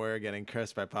Ultimate Warrior getting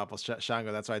cursed by Papa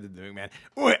Shango. That's why I did the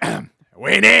McMahon.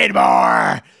 We need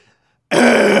more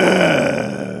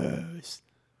ooze.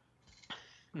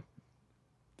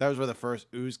 That was where the first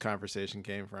ooze conversation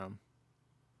came from.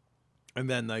 And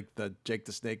then like the Jake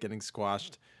the Snake getting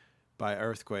squashed by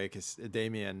Earthquake is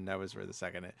Damien. That was where the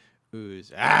second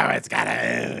ooze. Oh, it's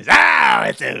gotta ooze. Oh,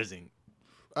 it's oozing.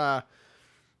 All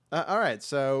right,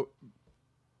 so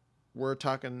we're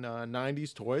talking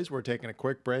 90s toys. We're taking a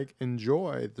quick break.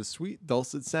 Enjoy the sweet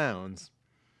dulcet sounds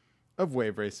of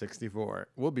Wave Race 64.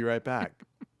 We'll be right back.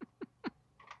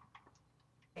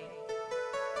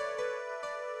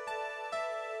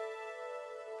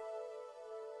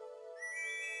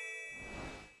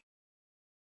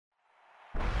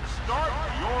 Start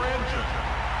your engine.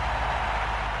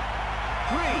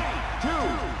 3, 2,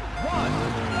 1,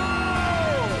 go!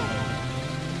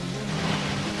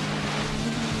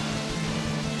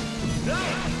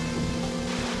 Nice!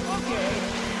 Okay.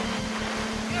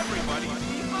 Everybody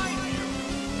behind you.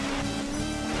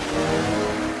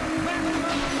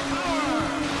 Maximum power!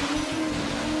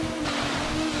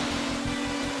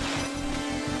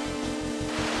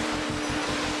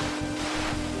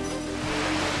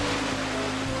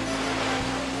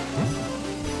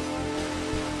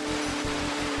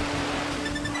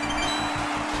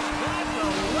 That's a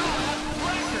lap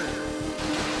record!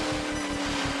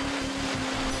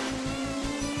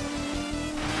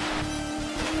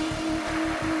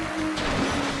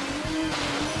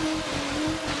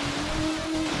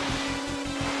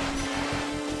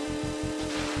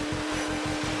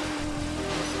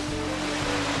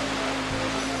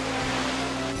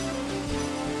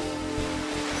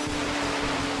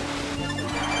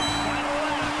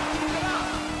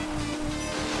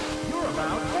 You're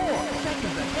about 4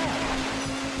 seconds ahead.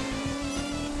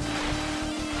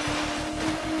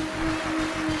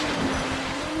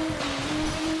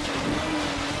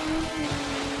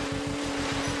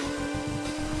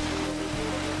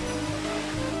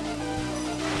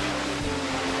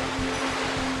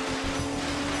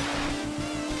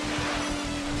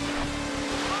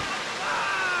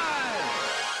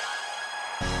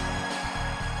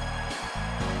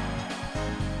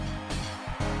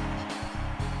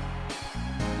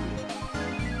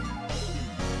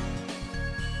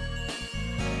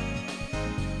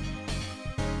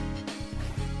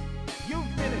 You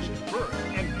finished first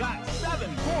and got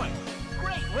 7 points.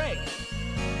 Great race.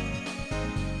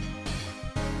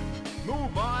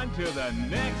 Move on to the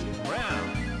next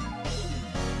round.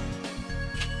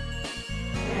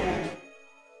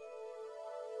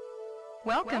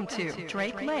 Welcome to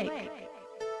Drake Lake.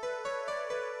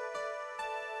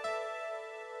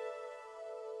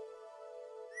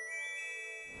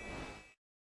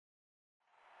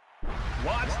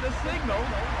 Watch the signal.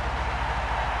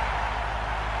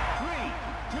 3,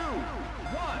 2,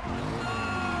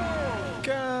 1,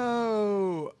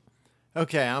 Go.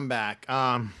 Okay, I'm back.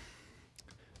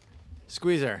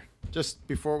 Squeezer, just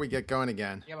before we get going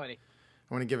again, Yeah, buddy.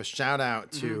 I want to give a shout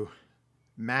out to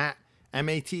Matt,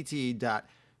 MATT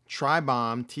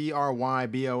trybomb,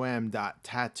 TRYBOM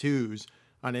tattoos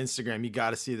on Instagram. You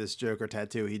got to see this Joker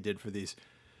tattoo he did for these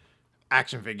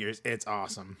action figures. It's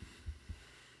awesome.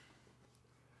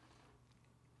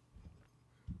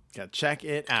 Yeah, check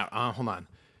it out. Hold on.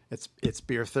 It's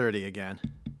beer 30 again.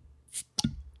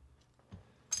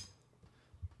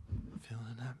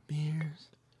 Filling up beers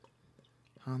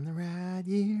on the rad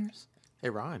years.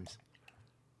 It rhymes.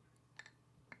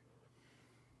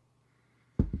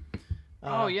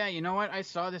 Oh yeah, you know what? I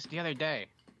saw this the other day.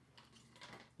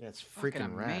 Yeah, it's Fucking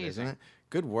freaking rad, isn't amazing. it?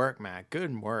 Good work, Matt.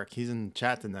 Good work. He's in the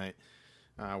chat tonight.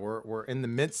 We're in the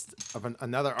midst of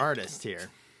another artist here.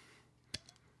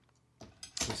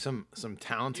 With some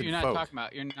talented You're not folk.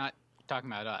 talking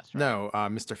about us, right? No,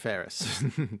 Mr. Ferris.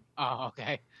 Oh,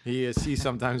 okay. He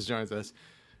sometimes joins us.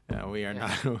 Yeah, we are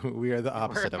not. We are the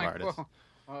opposite of Where's my artists. quote?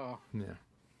 Oh. Yeah.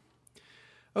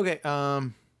 Okay.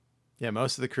 Yeah,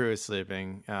 most of the crew is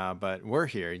sleeping, but we're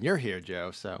here. You're here, Joe.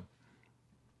 So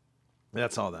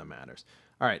that's all that matters.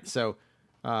 All right. So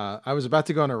I was about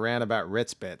to go on a rant about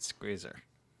Ritz Bits, Squeezer.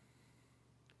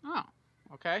 Oh,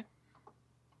 okay.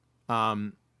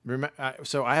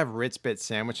 So I have Ritz Bits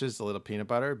sandwiches, the little peanut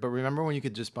butter. But remember when you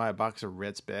could just buy a box of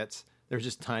Ritz Bits? They're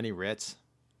just tiny Ritz,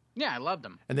 Yeah, I loved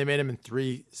them. and they made them in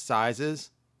 3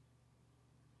 sizes.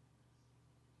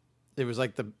 It was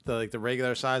like the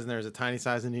regular size, and there was a tiny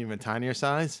size and an even tinier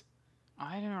size.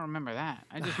 I don't remember that.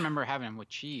 I just remember having them with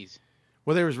cheese.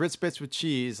 Well, there was Ritz Bits with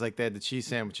cheese, like they had the cheese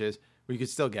sandwiches, where you could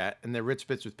still get, and there were Ritz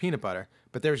Bits with peanut butter.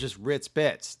 But there was just Ritz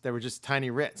Bits. There were just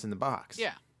tiny Ritz in the box.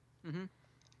 Yeah.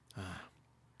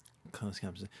 close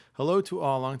conversation. Hello to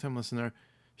all, long-time listener,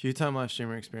 few-time live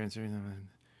streamer experience. Remember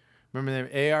the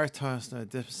name AR tossed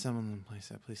someone in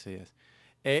place. Please say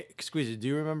yes. Squeezer, do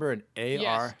you remember an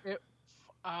AR? Yes.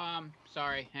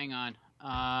 Sorry, hang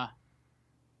on.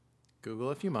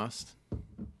 Google if you must.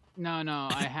 No,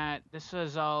 I had. This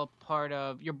was all part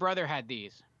of. Your brother had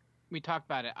these. We talked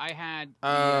about it. I had the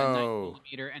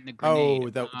 9mm and the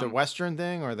grenade. Oh, the Western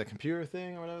thing or the computer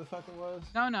thing or whatever the fuck it was?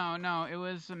 No. It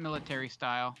was a military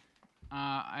style.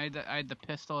 I had the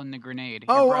pistol and the grenade.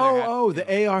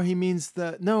 The AR. He means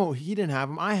the. No, he didn't have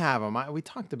them. I have them. We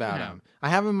talked about them. I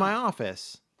have them in my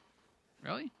office.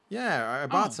 Really? Yeah, I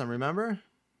bought some. Remember?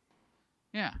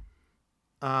 Yeah.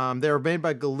 They were made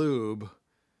by Galoob.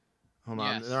 Hold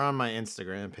on, Yes. they're on my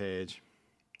Instagram page.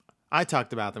 I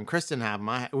talked about them. Chris didn't have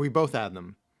them. We both had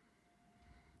them.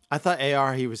 I thought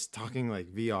AR, he was talking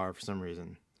like VR for some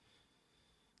reason.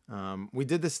 We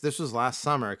did this. This was last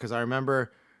summer because I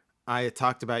remember I had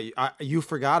talked about you. You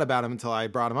forgot about him until I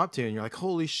brought him up to you, and you're like,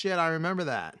 "Holy shit, I remember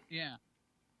that." Yeah.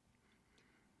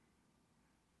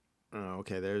 Oh,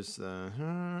 okay. There's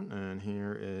and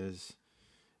here is.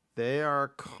 They are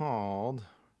called.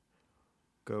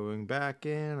 Going back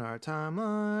in our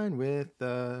timeline with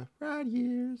the right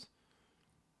years.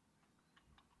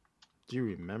 Do you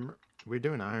remember? We're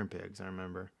doing Iron Pigs, I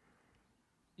remember.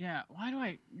 Yeah. Why do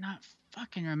I not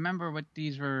fucking remember what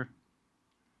these were?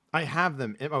 I have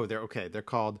them. Oh, they're okay. They're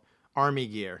called Army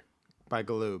Gear by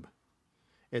Galoob.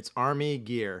 It's Army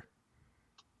Gear.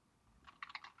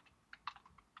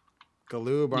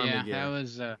 Galoob Army Gear. Yeah, that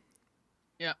was.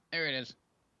 Yeah, there it is.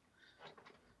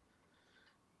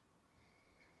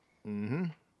 Mm-hmm.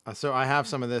 So I have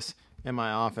some of this in my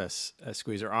office,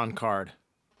 Squeezer, on card.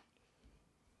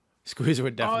 Squeezer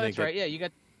would definitely that's right. Yeah, you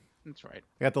got... That's right.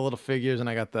 I got the little figures and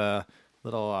I got the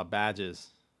little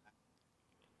badges.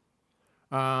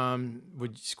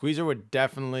 Squeezer would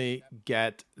definitely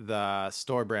get the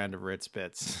store brand of Ritz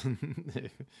Bits.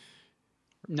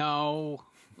 No.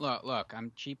 Look,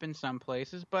 I'm cheap in some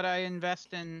places, but I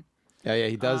invest in... Yeah,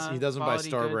 he does. He doesn't buy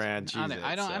store goods brand and cheese.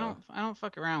 I don't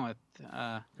fuck around with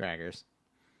crackers.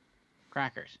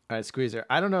 Crackers. All right, Squeezer.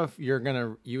 I don't know if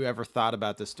you ever thought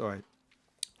about this story.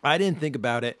 I didn't think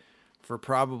about it for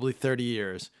probably 30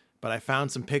 years, but I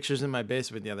found some pictures in my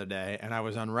basement the other day, and I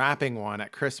was unwrapping one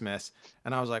at Christmas,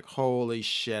 and I was like, "Holy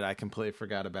shit! I completely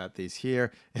forgot about these."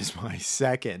 Here is my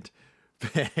second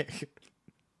pick.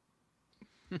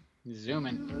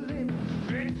 Zooming.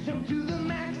 Stretch 'em to the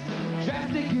max,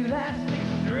 drastic elastic,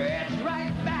 stretch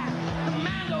right back.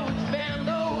 Commando,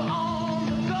 expando, on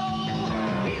the go.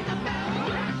 He's the best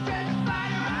stretch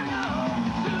fighter I know.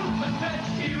 Super stretch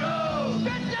hero,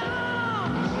 stretch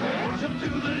 'em. Stretch 'em to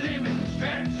the limit,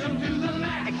 stretch 'em to the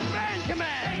max. Expand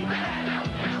command.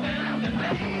 Expand the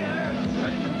layer.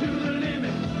 Stretch 'em to the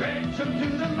limit, stretch 'em to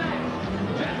the max.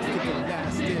 Drastic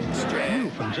elastic,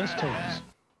 stretch. From Just Toys.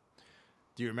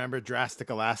 Do you remember Drastic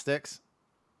Elastics?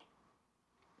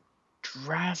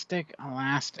 Drastic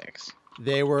Elastics.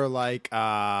 They were like who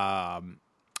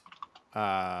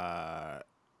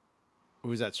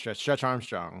was that? Stretch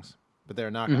Armstrongs, but they're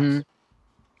knockoffs. Mm-hmm.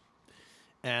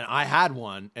 And I had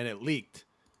one, and it leaked.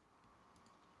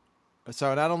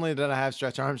 So not only did I have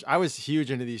Stretch Armstrong, I was huge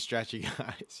into these stretchy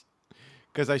guys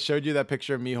because I showed you that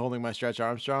picture of me holding my Stretch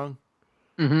Armstrong,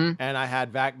 Mm-hmm. and I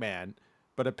had Vac-Man.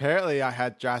 But apparently I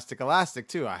had Drastic Elastic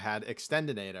too. I had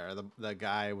Extendinator, the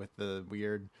guy with the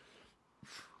weird,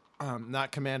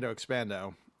 not Commando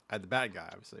Expando. I had the bad guy,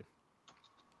 obviously.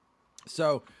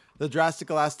 So the Drastic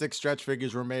Elastic stretch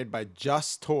figures were made by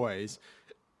Just Toys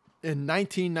in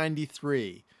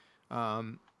 1993.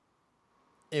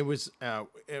 It was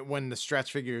when the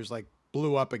stretch figures like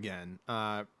blew up again.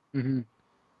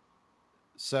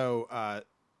 So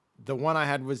the one I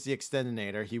had was the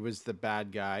Extendinator. He was the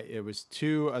bad guy. It was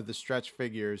two of the stretch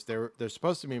figures. There's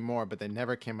supposed to be more, but they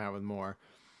never came out with more.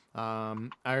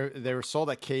 They were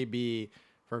sold at KB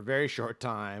for a very short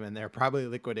time, and they're probably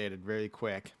liquidated very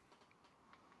quick.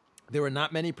 There were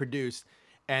not many produced,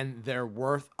 and they're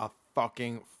worth a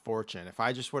fucking fortune. If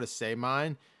I just were to say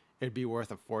mine, it'd be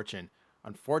worth a fortune.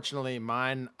 Unfortunately,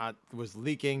 mine was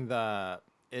leaking the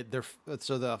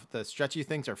stretchy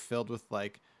things are filled with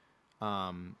like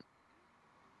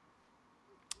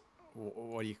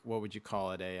what would you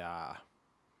call it? A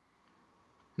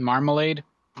Marmalade.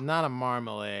 not a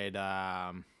marmalade.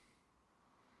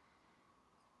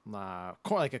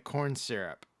 Like a corn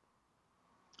syrup.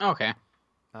 Okay.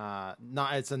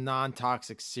 It's a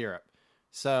non-toxic syrup.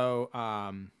 So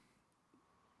Wow,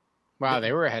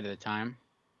 they were ahead of the time.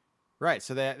 right.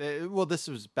 So this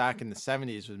was back in the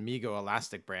 70s with Mego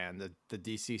Elastic brand, the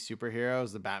DC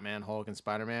superheroes, the Batman, Hulk, and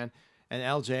Spider-Man. And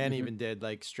LJN even did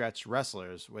like stretch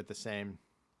wrestlers with the same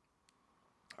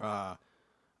type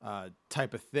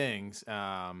of things.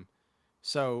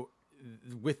 So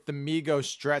with the Mego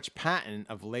stretch patent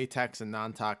of latex and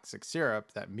non-toxic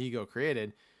syrup that Mego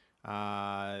created,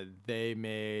 they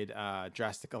made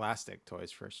Drastic Elastic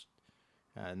toys first,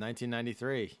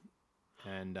 1993.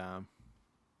 And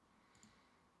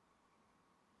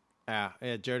yeah,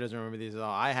 Joe doesn't remember these at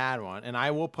all. I had one, and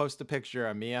I will post a picture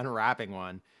of me unwrapping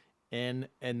one. And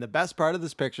the best part of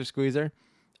this picture, Squeezer,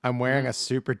 I'm wearing a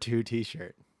Super 2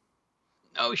 t-shirt.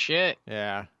 Oh shit.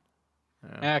 Yeah.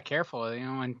 Yeah, careful. You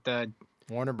know, when the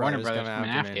Warner Brothers coming coming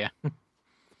after me. you.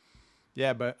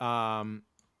 Yeah, but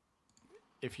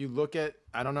if you look at,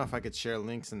 I don't know if I could share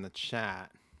links in the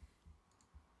chat.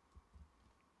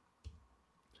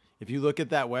 If you look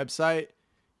at that website,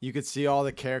 you could see all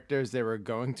the characters they were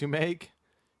going to make,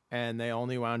 and they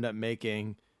only wound up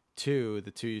making two,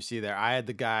 the two you see there. I had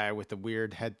the guy with the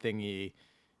weird head thingy.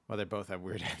 Well, they both have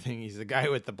weird head thingies. The guy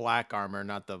with the black armor,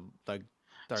 not the dark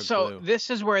So blue. this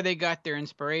is where they got their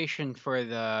inspiration for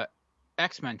the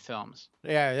X-Men films.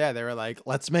 Yeah. They were like,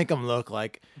 let's make them look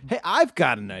like, hey, I've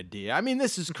got an idea. I mean,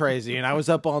 this is crazy, and I was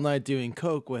up all night doing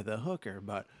coke with a hooker,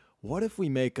 but what if we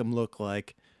make them look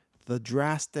like the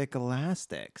Drastic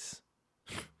Elastics?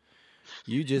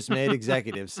 You just made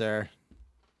executive, sir.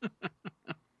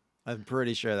 I'm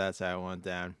pretty sure that's how it went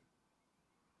down.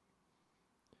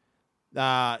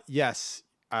 Yes.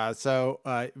 So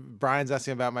Brian's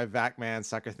asking about my Vac-Man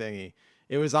sucker thingy.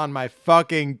 It was on my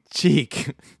fucking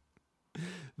cheek.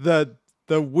 The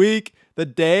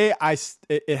day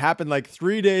it happened like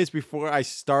 3 days before I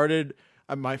started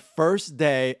my first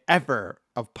day ever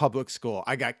of public school.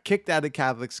 I got kicked out of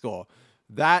Catholic school.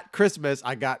 That Christmas,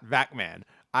 I got Vac-Man.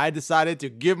 I decided to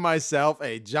give myself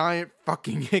a giant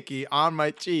fucking hickey on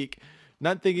my cheek,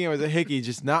 not thinking it was a hickey,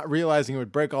 just not realizing it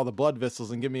would break all the blood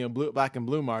vessels and give me a black and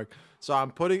blue mark. So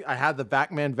I had the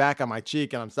Vac-Man vac on my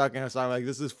cheek, and I'm stuck in it. So I'm like,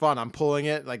 this is fun. I'm pulling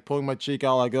it, like pulling my cheek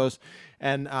all it goes.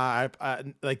 And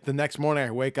like the next morning,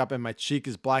 I wake up and my cheek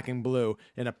is black and blue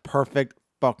in a perfect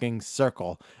fucking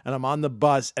circle. And I'm on the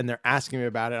bus, and they're asking me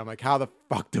about it. I'm like, how the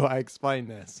fuck do I explain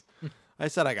this? I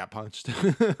said I got punched.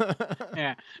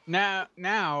 Yeah. Now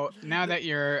that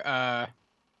you're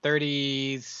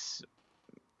 30s,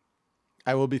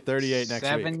 I will be 38 next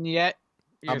week. 7 yet?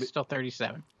 You're still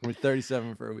 37. We're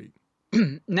 37 for a week.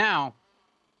 Now,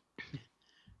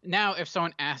 if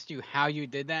someone asked you how you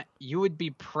did that, you would be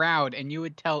proud and you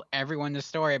would tell everyone the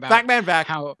story about Vac-Man vac.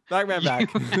 how Vac-Man vac.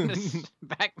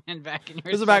 Backman vac.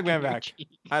 There's a Vac-Man vac.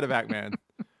 I had a Vac-Man.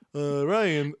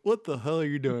 Ryan, what the hell are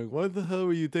you doing? Why the hell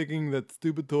are you taking that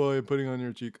stupid toy and putting it on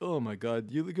your cheek? Oh my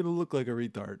God, you're gonna look like a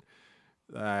retard.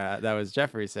 That was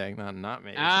Jeffrey saying, not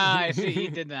me. I see. He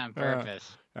did that on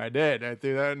purpose. I did. I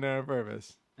threw that in there on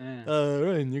purpose. Yeah.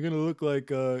 Ryan, you're gonna look like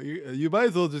you might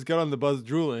as well just get on the bus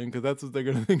drooling because that's what they're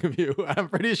gonna think of you. I'm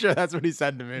pretty sure that's what he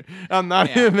said to me. I'm not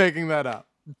even making that up.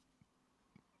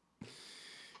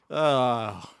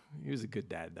 He was a good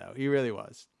dad though. He really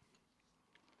was.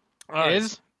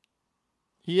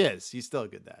 He is. He's still a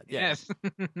good dad. Yeah. Yes.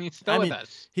 He's still with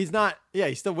us. He's not. Yeah,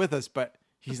 he's still with us, but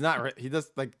he's not. He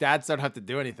does like dads don't have to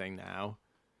do anything now.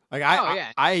 Like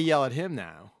I yell at him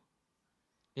now.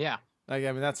 Yeah. Like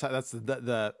I mean that's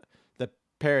the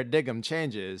paradigm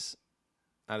changes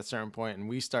at a certain point, and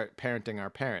we start parenting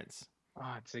our parents.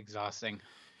 Oh, it's exhausting.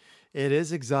 It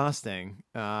is exhausting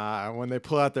when they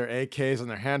pull out their AKs and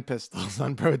their hand pistols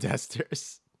on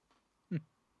protesters.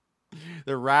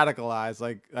 They're radicalized.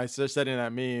 Like I said in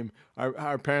that meme,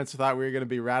 our parents thought we were going to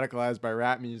be radicalized by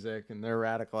rap music, and they're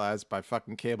radicalized by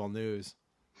fucking cable news.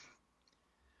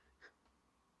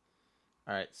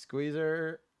 All right,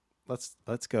 Squeezer.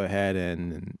 Let's go ahead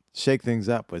and shake things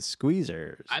up with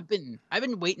Squeezers. I've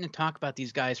been waiting to talk about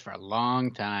these guys for a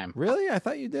long time. Really? I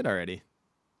thought you did already.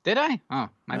 Did I? Oh,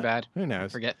 my bad. Who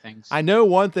knows? I forget things. I know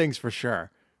one thing's for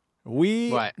sure.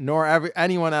 Nor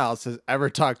anyone else has ever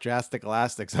talked Drastic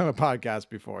Elastics on a podcast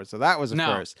before. So that was a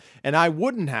first. And I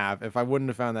wouldn't have if I wouldn't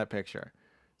have found that picture.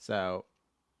 So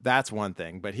that's one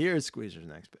thing. But here's Squeezer's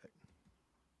next bit.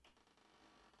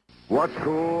 What's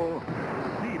cool?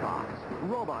 Z-Bots.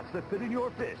 Robots that fit in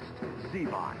your fist.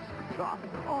 Z-Bots. Tough,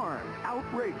 armed,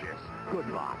 outrageous.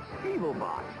 Good bots, evil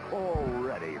bots, all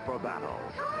ready for battle.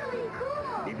 Totally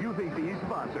cool. If you think these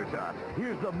bots are tough,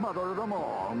 here's the mother of them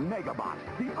all, Megabot,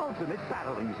 the ultimate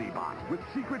battling Z-Bot, with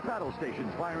secret battle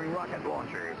stations firing rocket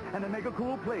launchers, and a mega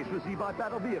cool place for Z-Bot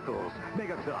battle vehicles.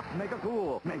 Mega tough, mega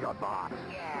cool, Megabots.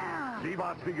 Yeah.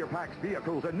 Z-Bots figure packs,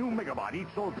 vehicles, and new Megabot, each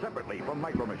sold separately from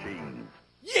Micro Machines.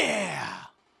 Yeah!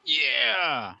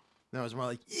 Yeah! That was more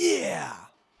like, yeah!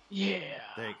 Yeah!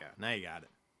 There you go. Now you got it.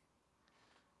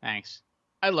 Thanks.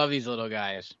 I love these little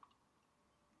guys.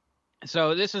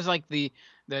 So this is like the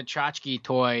tchotchke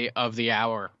toy of the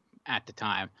hour at the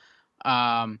time.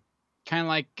 Kind of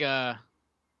like I'd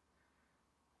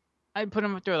put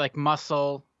them up there like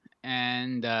Muscle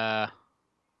and It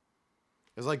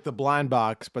was like the blind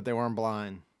box, but they weren't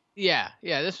blind. yeah.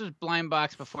 This was Blind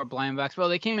Box before Blind Box. Well,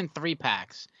 they came in 3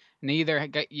 packs, and they either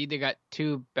got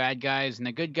 2 bad guys and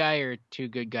a good guy, or 2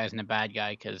 good guys and a bad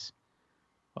guy, because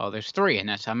well, there's 3, and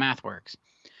that's how math works.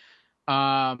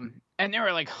 And there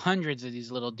were like hundreds of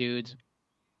these little dudes,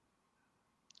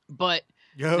 but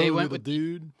they went with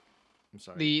dude. I'm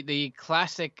sorry. the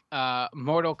classic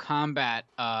Mortal Kombat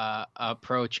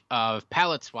approach of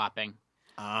palette swapping.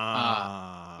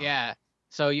 Yeah.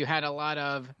 So you had a lot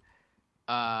of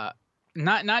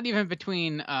not even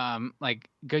between like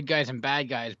good guys and bad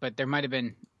guys, but there might have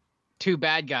been 2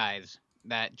 bad guys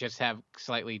that just have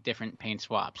slightly different paint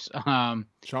swaps.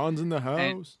 Sean's in the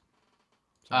house.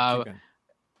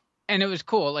 And it was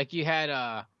cool. Like you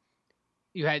had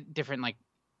different like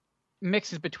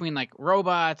mixes between like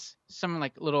robots, some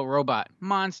like little robot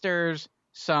monsters,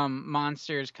 some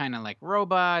monsters kind of like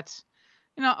robots,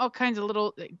 all kinds of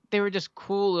little. They were just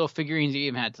cool little figurines. You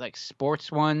even had like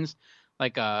sports ones,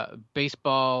 like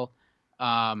baseball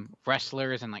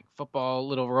wrestlers and like football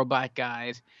little robot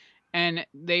guys, and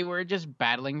they were just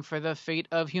battling for the fate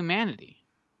of humanity.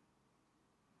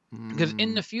 Because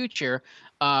in the future,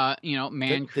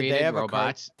 man created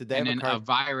robots, and then a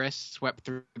virus swept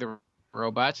through the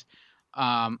robots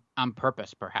on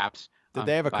purpose, perhaps. Did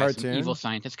they have a cartoon? Evil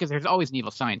scientist, because there's always an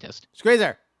evil scientist.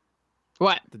 Squeezer!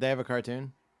 What? Did they have a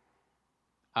cartoon?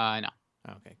 No.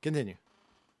 Okay, continue.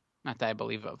 Not that I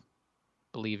believe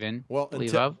in. Well,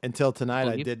 until tonight,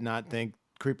 I did not think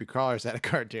Creepy Crawlers had a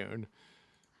cartoon.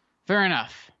 Fair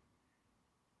enough.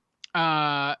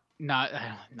 No,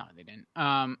 they didn't.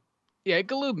 Yeah,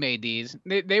 Galoob made these.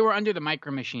 They were under the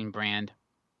Micro Machine brand.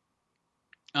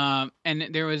 And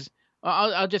there was.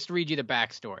 I'll just read you the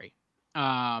backstory.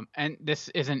 And this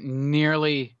isn't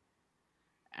nearly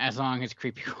as long as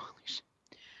Creepy Crawlers.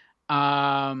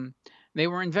 They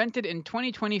were invented in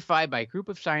 2025 by a group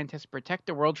of scientists to protect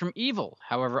the world from evil.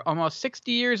 However, almost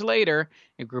 60 years later,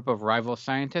 a group of rival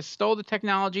scientists stole the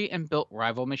technology and built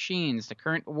rival machines. The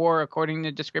current war, according to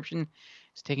the description,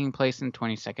 is taking place in the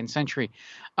 22nd century.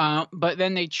 But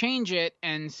then they change it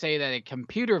and say that a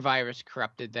computer virus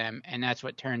corrupted them, and that's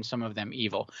what turned some of them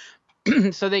evil.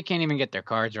 So they can't even get their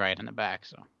cards right on the back.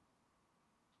 So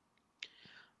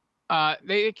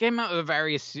they came out with a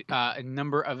various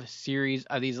number of series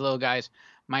of these little guys.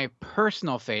 My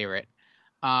personal favorite,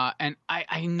 and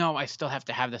I know I still have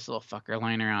to have this little fucker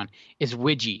lying around, is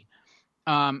Widgie.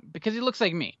 Because he looks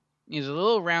like me. He's a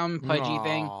little round, pudgy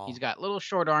thing. He's got little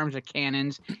short arms with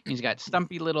cannons. He's got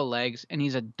stumpy little legs, and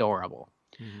he's adorable.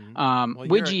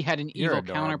 Mm-hmm. Widgie had an evil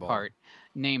counterpart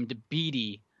named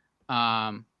Beatty,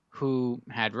 who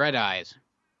had red eyes.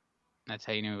 That's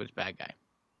how you knew he was a bad guy.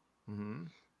 Mm-hmm.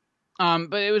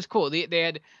 But it was cool.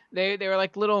 They were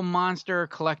like little monster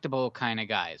collectible kind of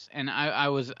guys, and I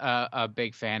was a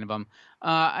big fan of them.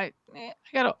 I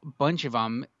got a bunch of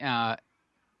them, and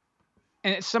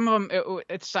some of them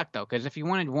it sucked though, because if you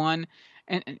wanted one,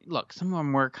 and look, some of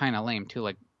them were kind of lame too,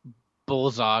 like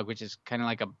Bullzog, which is kind of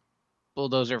like a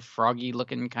bulldozer froggy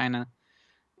looking kind of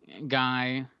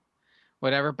guy.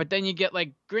 Whatever, but then you get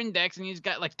like Grindex, and he's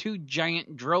got like 2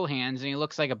 giant drill hands, and he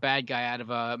looks like a bad guy out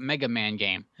of a Mega Man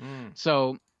game.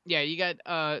 So yeah, you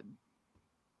got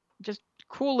just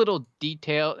cool little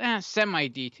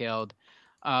semi-detailed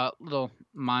little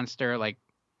monster, like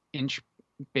inch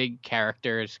big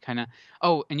characters, kind of.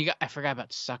 Oh, and I forgot about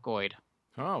Suckoid.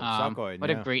 Oh, Suckoid!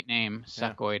 What a great name,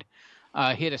 Suckoid.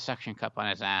 He had a suction cup on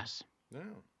his ass.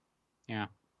 Yeah.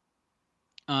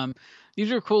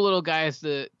 These were cool little guys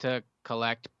to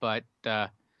collect, but they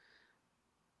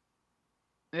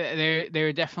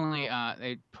were definitely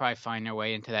they'd probably find their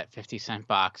way into that 50-cent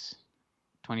box,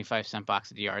 25-cent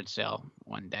box at the yard sale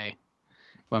one day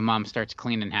when Mom starts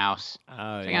cleaning house.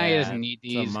 Oh, yeah. He doesn't need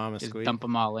these. Just dump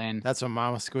them all in. That's when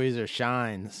Mama Squeezer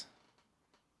shines.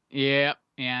 Yep.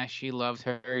 Yeah, she loved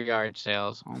her yard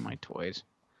sales. All my toys.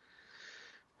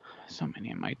 So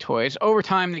many of my toys. Over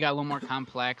time, they got a little more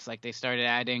complex. Like they started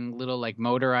adding little like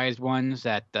motorized ones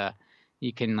that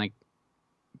you can like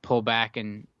pull back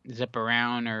and zip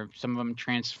around, or some of them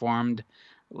transformed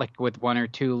like with 1 or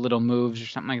 2 little moves or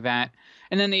something like that.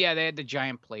 And then they had the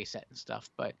giant playset and stuff,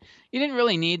 but you didn't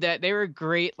really need that. They were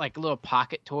great like little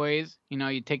pocket toys.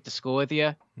 You take to school with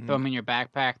you, throw them in your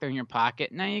backpack, they're in your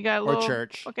pocket. Now you got a little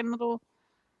fucking little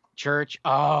church.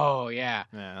 Oh yeah.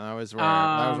 Yeah, that was where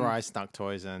I snuck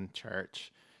toys in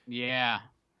church. Yeah.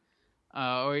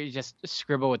 or you just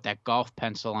scribble with that golf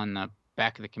pencil on the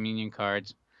back of the communion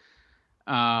cards.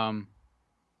 Um,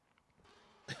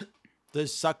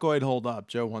 Does Suckoid hold up?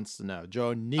 Joe wants to know.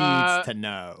 Joe needs Uh, to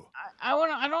know.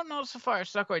 I don't know so far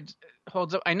if Suckoid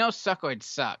holds up. I know Suckoid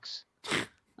sucks.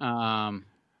 Um,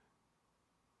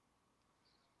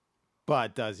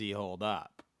 But does he hold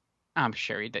up? I'm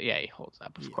sure he holds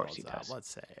up. Of course he holds does. up. Let's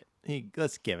say it.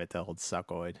 Let's give it to old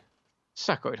Suckoid.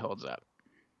 Suckoid holds up.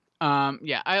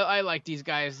 Yeah, I like these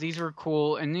guys. These were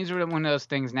cool, and these were one of those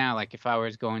things now. Like if I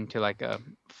was going to like a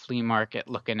flea market,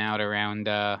 looking out around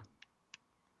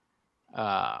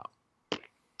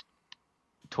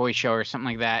toy show or something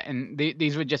like that, and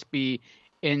these would just be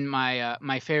in my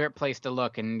my favorite place to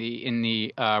look in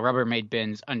the Rubbermaid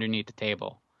bins underneath the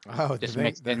table. Oh, Just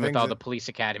mixed in with all the Police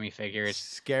Academy figures.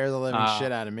 Scare the living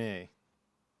shit out of me.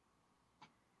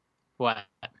 What?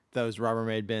 Those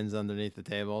Rubbermaid bins underneath the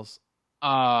tables.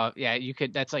 Yeah, you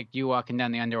could. That's like you walking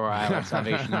down the underwear aisle at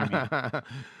Salvation Army. That's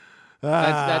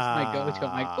my go-to.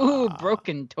 I'm like, ooh,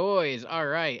 broken toys. All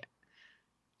right.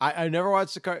 I never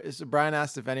watched the car. So Brian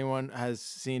asked if anyone has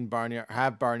seen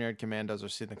Barnyard Commandos or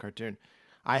seen the cartoon.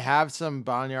 I have some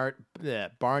Barnyard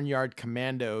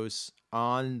Commandos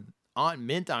on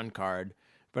mint on card,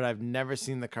 but I've never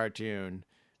seen the cartoon.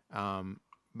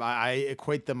 I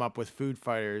equate them up with Food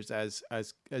Fighters as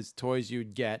toys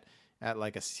you'd get at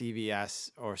like a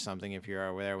CVS or something if you're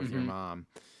over there with your mom.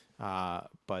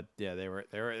 But yeah, they were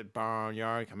at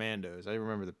Barnyard Commandos. I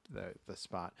remember the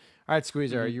spot. All right,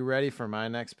 Squeezer, are you ready for my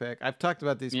next pick? I've talked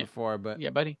about these before, but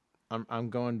yeah, buddy, I'm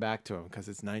going back to them because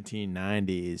it's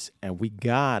 1990s and we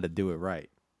gotta do it right.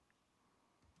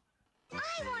 I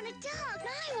want a dog.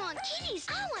 I want kitties.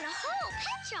 I want a whole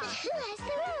pet shop. Who has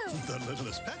the room? The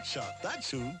Littlest Pet Shop, that's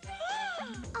who.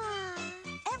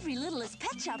 Every Littlest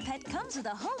Pet Shop pet comes with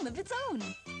a home of its own.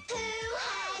 Who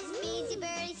has beesy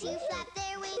birdies who flap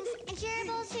their wings and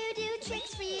gerbils who do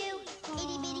tricks for you?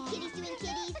 Itty bitty kitties doing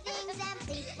kitty things and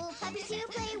playful puppies who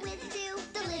play with too.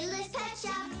 The Littlest Pet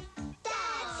Shop.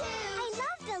 That's who. I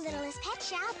love the Littlest Pet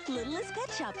Shop. Littlest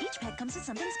Pet Shop. Each pet comes with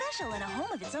something special and a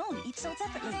home of its own, each sold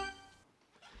separately.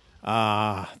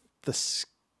 The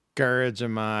scourge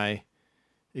of my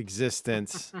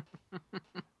existence.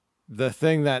 The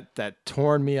thing that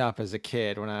torn me up as a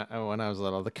kid when I was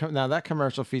little. Now that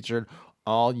commercial featured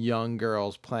all young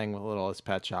girls playing with Littlest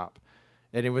Pet Shop,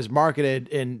 and it was marketed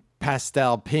in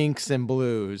pastel pinks and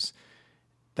blues.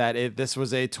 That this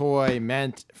was a toy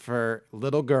meant for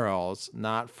little girls,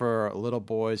 not for little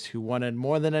boys who wanted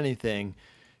more than anything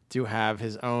to have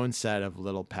his own set of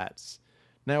little pets.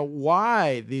 Now,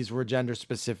 why these were gender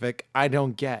specific, I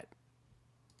don't get.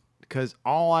 Because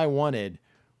all I wanted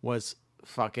was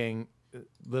fucking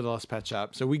Littlest Pet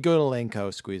Shop. So we go to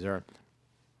Lanco, Squeezer,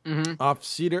 off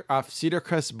Cedar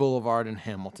Crest Boulevard and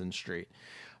Hamilton Street.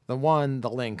 The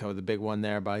Lanco, the big one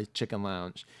there by Chicken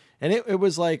Lounge. And it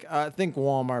was like, I think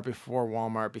Walmart before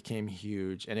Walmart became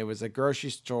huge. And it was a grocery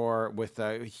store with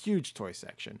a huge toy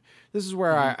section. This is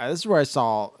where I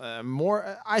saw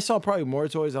more. I saw probably more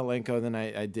toys at Lanco than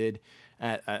I did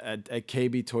at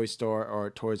KB Toy Store or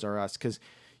Toys R Us. Because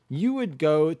you would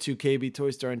go to KB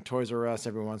Toy Store and Toys R Us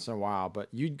every once in a while, but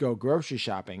you'd go grocery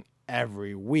shopping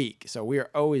every week. So we were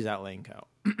always at Lanco.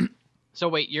 So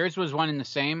wait, yours was one and the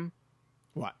same?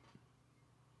 What?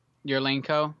 Your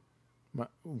Lanco?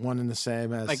 One and the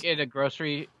same as... Like at a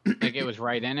grocery, like it was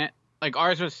right in it? Like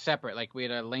ours was separate. Like we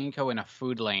had a Lanco and a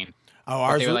food lane. Oh,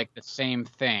 ours they were was... like the same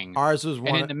thing. Ours was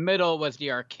one... And in the middle was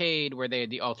the arcade where they had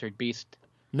the Altered Beast.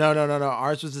 No.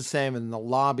 Ours was the same, and the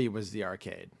lobby was the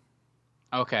arcade.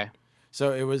 Okay.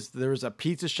 So there was a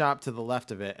pizza shop to the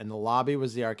left of it, and the lobby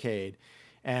was the arcade,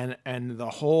 and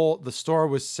the store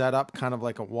was set up kind of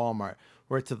like a Walmart,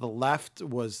 where to the left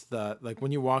was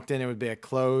when you walked in, it would be a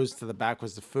clothes, to the back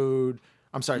was the food.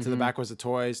 I'm sorry, to the back was the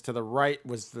toys, to the right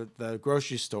was the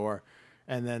grocery store,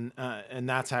 and then and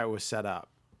that's how it was set up.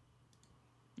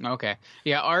 Okay.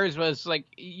 Yeah, ours was like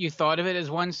you thought of it as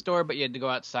one store, but you had to go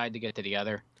outside to get to the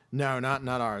other. No, not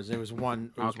ours. It was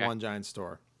one. It was one giant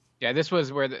store. Yeah, this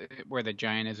was where the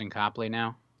giant is in Copley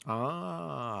now.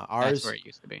 Ours. That's where it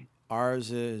used to be.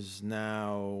 Ours is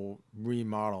now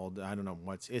remodeled. I don't know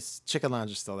it's Chicken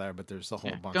Lounge is still there, but there's a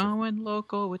whole bunch. Going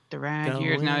local with the ride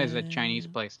here. Now there's a Chinese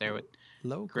place there with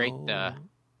great.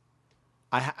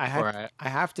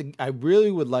 I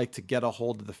really would like to get a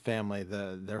hold of the family.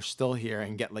 They're still here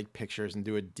and get like pictures and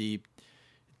do a deep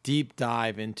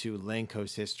dive into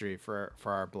Lanco's history for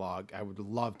our blog. I would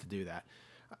love to do that.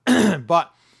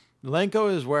 But Lanco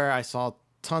is where I saw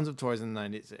tons of toys in the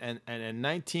 90s. And in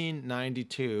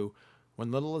 1992,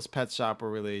 when Littlest Pet Shop were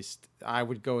released, I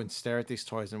would go and stare at these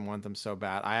toys and want them so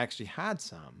bad. I actually had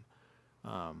some.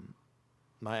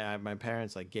 My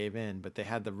parents like gave in, but they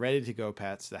had the ready to go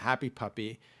pets. The Happy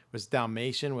Puppy was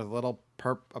Dalmatian with a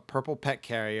purple pet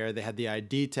carrier. They had the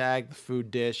ID tag, the food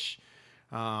dish,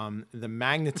 the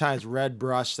magnetized red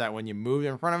brush that when you move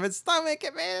in front of its stomach,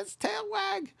 it made its tail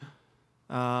wag.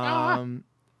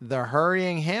 The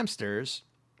hurrying hamsters.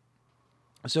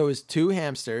 So it was 2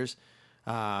 hamsters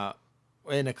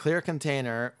in a clear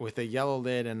container with a yellow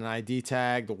lid and an ID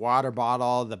tag, the water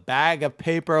bottle, the bag of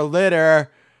paper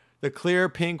litter, the clear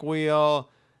pink wheel,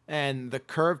 and the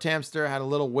curved hamster had a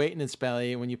little weight in its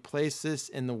belly. When you place this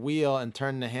in the wheel and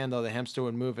turn the handle, the hamster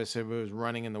would move as if it was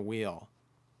running in the wheel.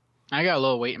 I got a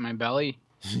little weight in my belly.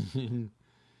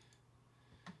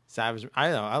 Savage,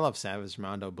 I know, I love Savage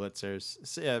Mondo Blitzers.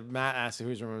 Matt asked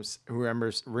who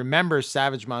remembers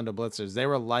Savage Mondo Blitzers. They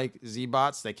were like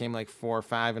Z-Bots. They came like 4 or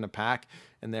 5 in a pack,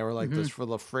 and they were like those for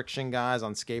the friction guys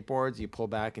on skateboards. You pull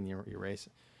back and you race.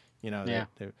 You know, yeah.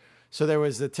 So there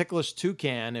was the Ticklish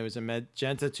Toucan. It was a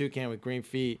magenta toucan with green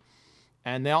feet,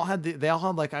 and they all had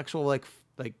like actual like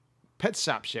pet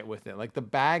shop shit with it. Like the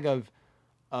bag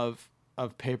of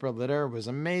paper litter was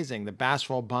amazing. The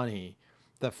Bashful Bunny,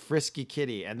 the Frisky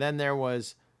Kitty, and then there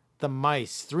was the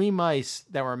mice. 3 mice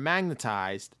that were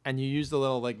magnetized, and you used the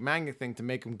little like magnet thing to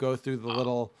make them go through the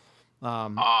little.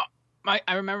 I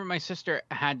remember my sister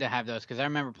had to have those because I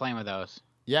remember playing with those.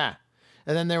 Yeah.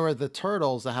 And then there were the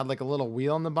turtles that had like a little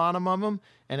wheel on the bottom of them,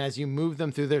 and as you move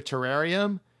them through their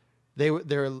terrarium,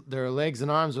 their legs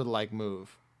and arms would like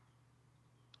move.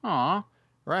 Aw.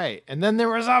 Right. And then there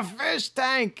was a fish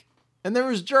tank, and there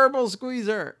was Gerbil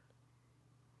Squeezer.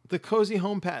 The Cozy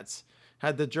Home Pets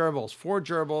had the gerbils, 4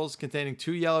 gerbils containing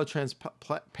 2 yellow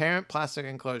transparent plastic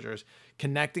enclosures,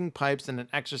 connecting pipes and an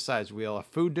exercise wheel, a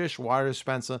food dish, water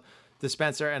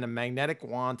dispenser, and a magnetic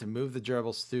wand to move the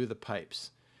gerbils through the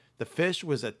pipes. The fish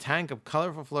was a tank of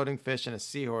colorful floating fish and a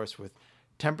seahorse with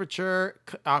temperature,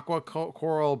 aqua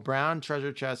coral, brown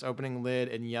treasure chest, opening lid,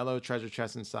 and yellow treasure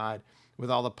chest inside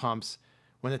with all the pumps.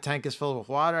 When the tank is filled with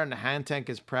water and the hand tank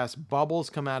is pressed,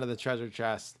 bubbles come out of the treasure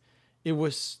chest. It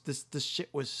was this shit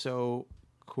was so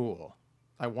cool.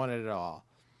 I wanted it all.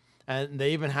 And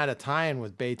they even had a tie-in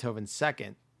with Beethoven's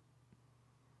Second.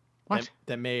 What?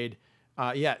 That made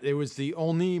it was the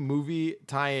only movie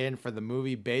tie-in for the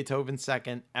movie Beethoven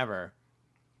Second ever.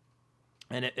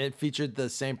 And it featured the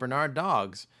St. Bernard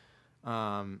dogs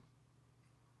as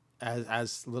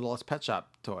little as pet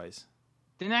shop toys.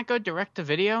 Didn't that go direct to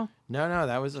video? No,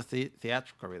 that was a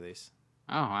theatrical release.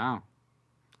 Oh, wow.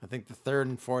 I think the 3rd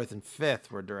and 4th and 5th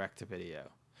were direct to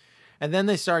video. And then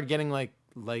they started getting like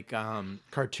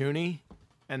cartoony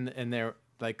and they're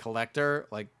like collector,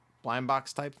 like blind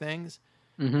box type things.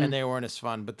 And they weren't as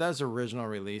fun, but those original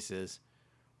releases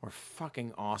were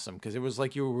fucking awesome because it was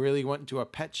like you really went to a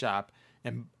pet shop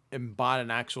and bought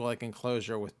an actual like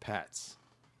enclosure with pets.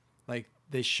 Like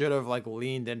they should have like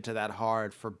leaned into that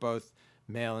hard for both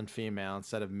male and female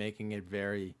instead of making it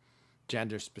very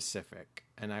gender specific.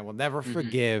 And I will never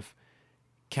forgive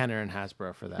Kenner and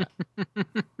Hasbro for that.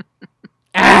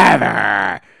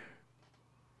 Ever.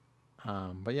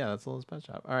 But yeah, that's a little pet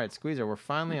shop. All right, Squeezer, we're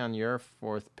finally on your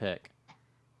 4th pick.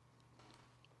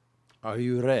 Are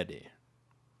you ready?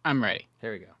 I'm ready.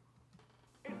 Here we go.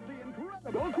 It's the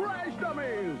incredible Crash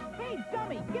Dummies! Hey,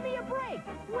 dummy, give me a break!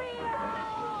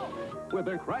 Wheel! With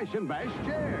their Crash and Bash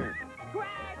chair.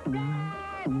 Crash!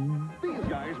 These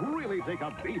guys really take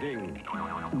a beating.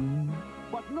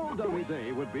 But no dummy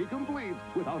day would be complete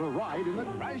without a ride in the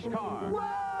Crash car.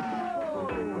 Whoa!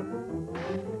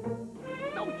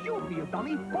 Don't shoot me, you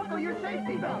dummy! Buckle your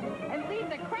safety belt and leave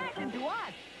the crashing to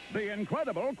us! The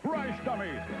incredible Crash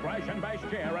Dummies. Crash and Bash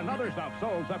chair and other stuff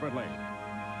sold separately.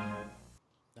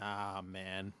 Ah,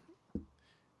 man.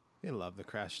 We love the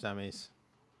Crash Dummies.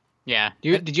 Yeah.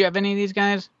 Did you have any of these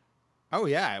guys? Oh,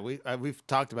 yeah. We've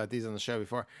talked about these on the show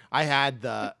before. I had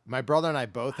my brother and I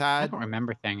both had. I don't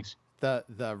remember things.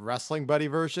 The Wrestling Buddy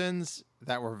versions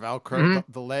that were Velcro.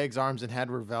 The legs, arms, and head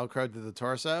were Velcroed to the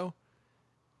torso.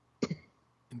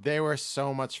 They were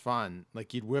so much fun.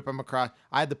 Like you'd whip them across.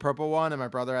 I had the purple one and my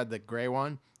brother had the gray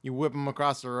one. You whip them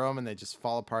across the room and they just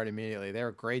fall apart immediately. They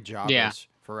were great jobbers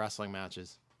for wrestling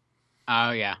matches.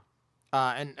 Oh, yeah.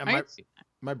 And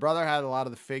my brother had a lot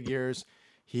of the figures.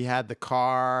 He had the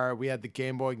car. We had the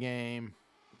Game Boy game.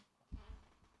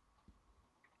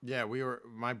 Yeah, we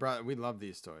loved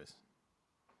these toys.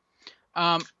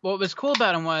 What was cool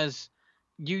about them was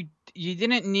you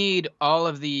didn't need all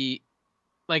of the,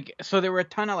 like, so there were a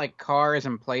ton of like cars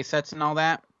and play sets and all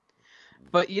that,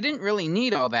 but you didn't really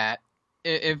need all that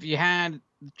if you had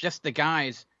just the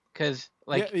guys, because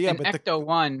Like Yeah, an but the- Ecto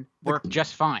 1 worked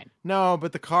just fine. No,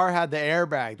 but the car had the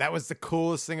airbag. That was the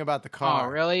coolest thing about the car.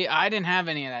 Oh, really? I didn't have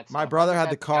any of that stuff. My brother I had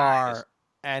the just car, guys.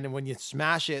 and when you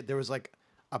smash it, there was like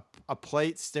a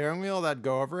plate steering wheel that'd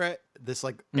go over it. This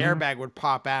like Mhm. airbag would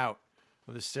pop out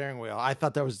of the steering wheel. I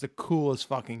thought that was the coolest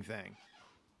fucking thing.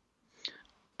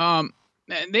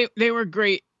 They were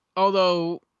great,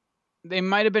 although they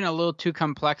might have been a little too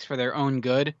complex for their own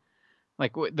good.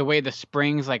 Like the way the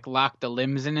springs like lock the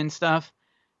limbs in and stuff.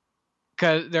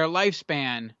 Because their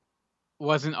lifespan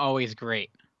wasn't always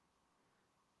great.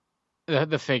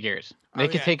 The figures. They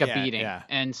could take a beating. Yeah.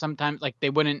 And sometimes like they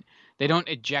don't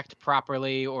eject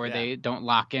properly, or Yeah. they don't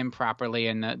lock in properly,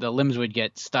 and the limbs would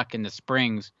get stuck in the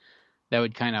springs that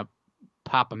would kind of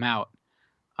pop them out.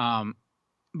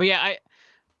 But yeah,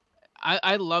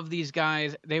 I love these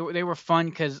guys. They were fun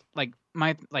because like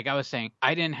I was saying,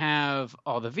 I didn't have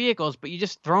all the vehicles, but you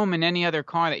just throw them in any other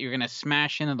car that you're gonna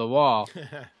smash into the wall,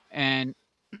 and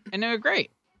they were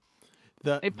great.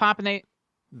 They pop and they.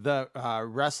 The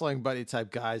wrestling buddy type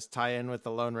guys tie in with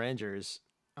the Lone Rangers.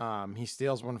 He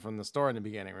steals one from the store in the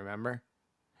beginning, remember?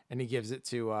 And he gives it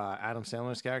to Adam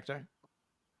Sandler's character.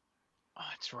 Oh,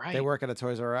 that's right. They work at a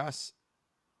Toys R Us.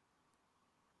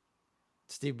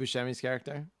 Steve Buscemi's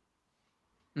character.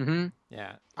 Mm-hmm.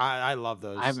 Yeah, I love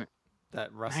those. I haven't.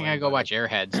 That I wrestling. gotta go buddy. watch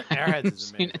Airheads. Airheads is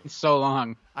Seen amazing. it in so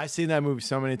long. I've seen that movie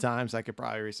so many times. I could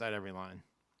probably recite every line.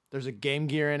 There's a Game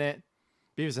Gear in it.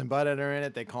 Beavis and Butthead are in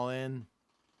it. They call in.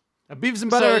 Beavis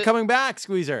and Butthead are coming back,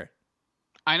 Squeezer.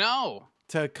 I know.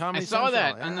 To Comedy I saw Central,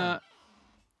 that on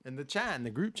in the chat, in the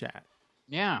group chat.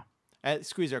 Yeah.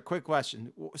 Squeezer, quick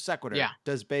question. Sequitur. Yeah.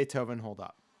 Does Beethoven hold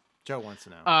up? Joe wants to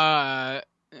know. I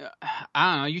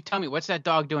don't know. You tell me. What's that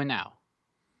dog doing now?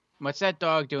 What's that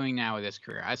dog doing now with his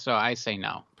career? I say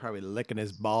no. Probably licking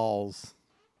his balls.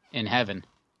 In heaven.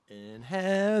 In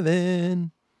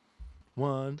heaven.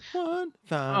 One time.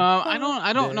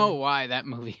 I don't know why that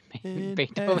movie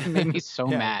Beethoven made me so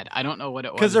mad. I don't know what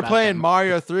it was. Because they're about playing that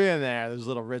Mario 3 in there. Those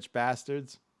little rich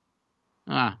bastards.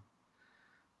 movie.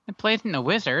 They played in The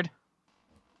Wizard.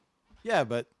 Yeah,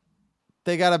 but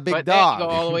they got a big but dog. They go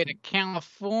all the way to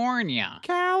California.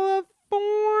 California.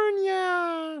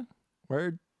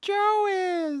 Where Joe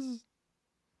is.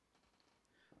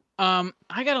 I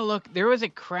gotta look. There was a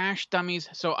Crash Dummies.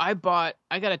 So I got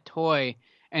a toy,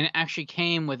 and it actually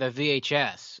came with a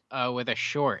VHS, with a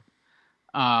short.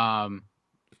 That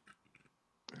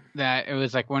it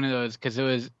was like one of those, because it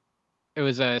was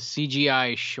a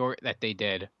CGI short that they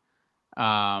did.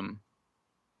 I'm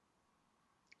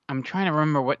trying to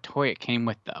remember what toy it came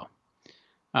with though.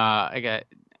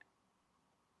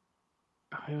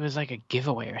 It was like a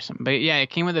giveaway or something. But yeah, it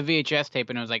came with a VHS tape,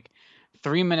 and it was like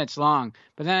 3 minutes long.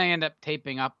 But then I ended up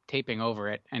taping over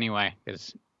it anyway,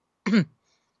 because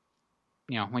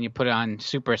when you put it on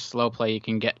super slow play, you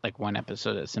can get like one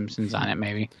episode of Simpsons on it,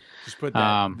 maybe. Just put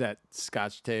that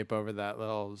Scotch tape over that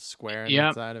little square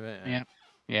inside of it.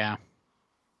 Yeah.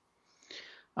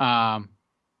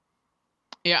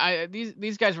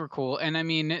 These guys were cool, and I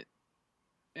mean,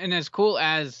 and as cool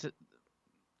as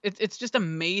it's just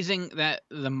amazing that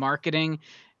the marketing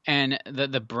and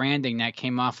the branding that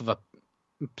came off of a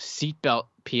seatbelt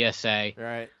PSA.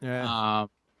 Right. Yeah.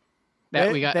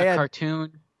 We got a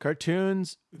cartoon.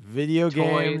 Cartoons, video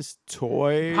games,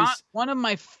 toys. One of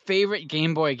my favorite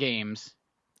Game Boy games.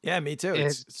 Yeah, me too.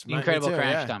 It's Incredible me too,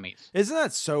 Crash yeah. Dummies. Isn't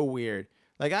that so weird?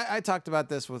 Like I talked about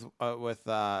this with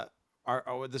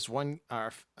this one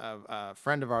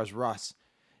friend of ours, Russ,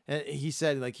 and he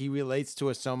said like he relates to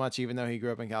us so much, even though he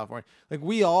grew up in California. Like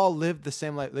we all lived the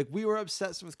same life. Like we were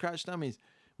obsessed with Crash Dummies.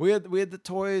 We had the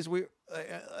toys. We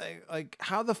like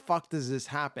how the fuck does this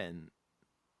happen?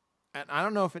 And I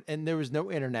don't know if and there was no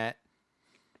internet.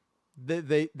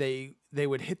 They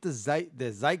would hit the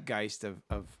zeitgeist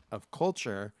of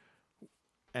culture,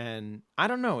 and I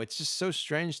don't know. It's just so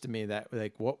strange to me that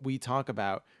like what we talk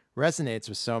about resonates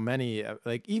with so many.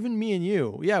 Like even me and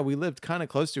you, yeah, we lived kind of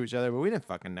close to each other, but we didn't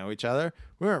fucking know each other.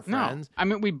 We weren't friends. No, I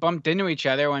mean we bumped into each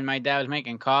other when my dad was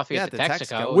making coffee at the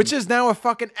Texaco, which is now a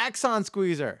fucking Exxon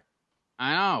squeezer.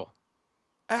 I know.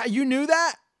 You knew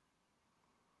that?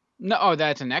 No,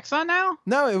 that's an Exxon now?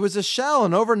 No, it was a Shell,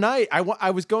 and overnight,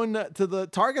 I was going to the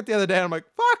Target the other day, and I'm like,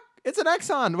 fuck, it's an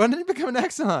Exxon. When did it become an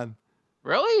Exxon?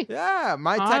 Really? Yeah,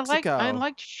 my Texaco. I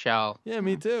liked Shell. Yeah,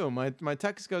 me too. My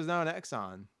Texaco is now an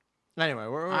Exxon. Anyway,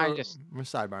 we're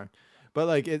sidebarring. But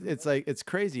like, it's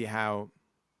crazy how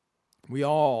we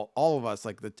all of us,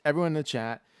 like everyone in the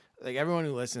chat, like everyone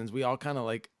who listens, we all kind of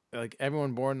like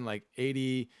everyone born in like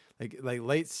 80, like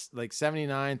late, like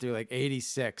 79 through like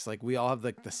 86, like we all have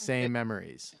like the same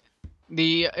memories. What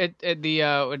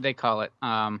do they call it?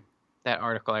 that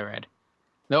article I read.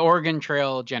 The Oregon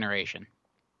Trail generation.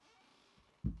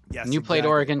 Yes, And you played exactly.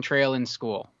 Oregon Trail in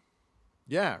school.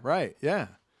 Yeah, right. Yeah.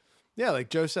 Yeah, like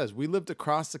Joe says, we lived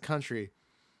across the country,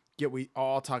 yet we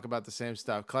all talk about the same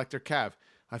stuff. Collector Kev,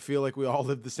 I feel like we all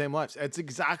lived the same lives. It's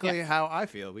exactly how I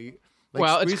feel. We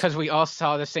Well, it's because we all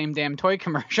saw the same damn toy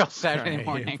commercial Saturday Right,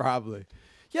 morning. Probably.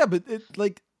 Yeah, but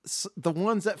the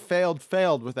ones that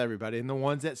failed with everybody, and the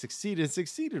ones that succeeded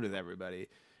with everybody.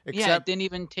 Yeah, it didn't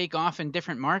even take off in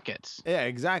different markets. Yeah,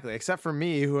 exactly. Except for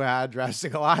me, who had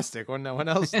Drastic Elastic, when no one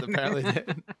else apparently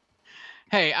did.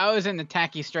 Hey, I was in the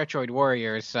Tacky Stretchoid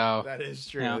Warriors, so That is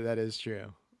true. you know. That is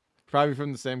true. Probably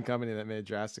from the same company that made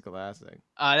Drastic Elastic.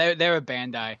 They were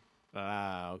Bandai.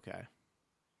 Ah, okay.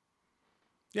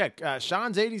 Yeah,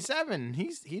 Sean's 87.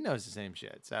 He knows the same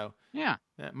shit. So yeah.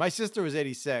 My sister was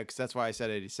 86. That's why I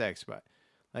said 86. But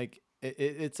like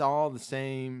it's all the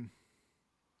same.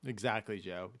 Exactly,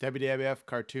 Joe. WWF,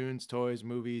 cartoons, toys,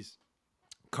 movies,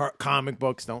 comic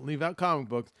books. Don't leave out comic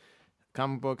books.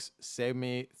 Comic books save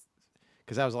me,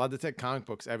 because I was allowed to take comic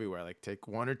books everywhere. Like, take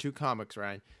 1 or 2 comics,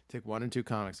 Ryan. Take 1 or 2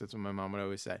 comics. That's what my mom would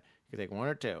always say. You could take 1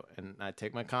 or 2. And I'd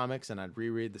take my comics and I'd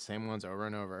reread the same ones over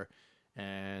and over.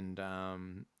 And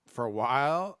for a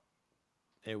while,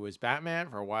 it was Batman.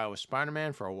 For a while, it was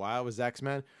Spider-Man. For a while, it was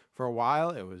X-Men. For a while,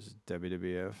 it was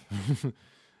WWF.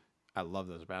 I love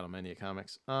those Battlemania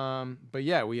comics. But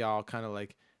yeah, we all kind of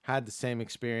like had the same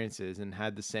experiences and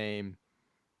had the same,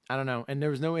 I don't know. And there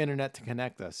was no internet to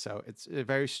connect us, so it's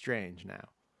very strange now.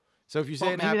 So if you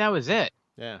say maybe that was it.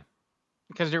 Yeah,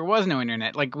 because there was no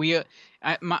internet. Like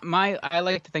I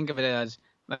like to think of it as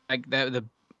like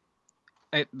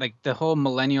like the whole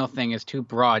millennial thing is too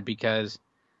broad, because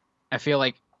I feel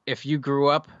like if you grew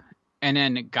up and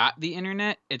then got the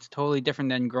internet, it's totally different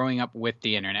than growing up with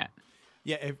the internet.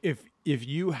 Yeah, if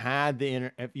you had the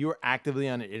internet, if you were actively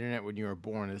on the internet when you were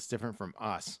born, it's different from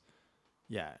us.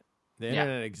 Yeah, the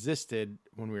internet existed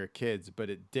when we were kids,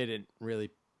 but it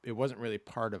wasn't really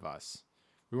part of us.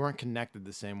 We weren't connected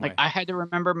the same way. Like I had to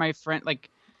remember my friend.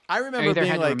 Like I remember either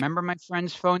being had like, to remember my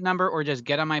friend's phone number, or just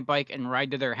get on my bike and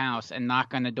ride to their house and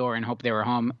knock on the door and hope they were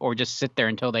home, or just sit there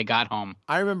until they got home.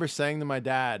 I remember saying to my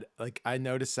dad, like, I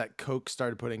noticed that Coke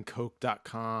started putting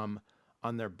Coke.com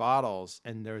on their bottles,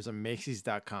 and there was a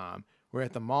Macy's.com. We're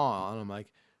at the mall, and I'm like,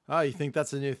 oh, you think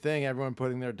that's a new thing? Everyone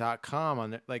putting their .com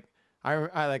on there. Like,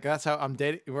 I like, that's how I'm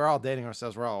dating. We're all dating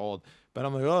ourselves. We're all old. But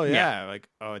I'm like, oh, yeah. Like,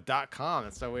 oh, .com.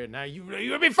 That's so weird. Now you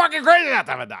would be fucking crazy not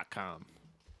to have a .com.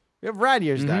 We have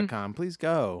radyears.com. Please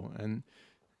go and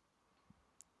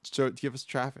give us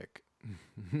traffic.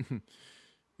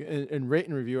 and rate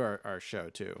and review our show,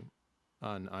 too,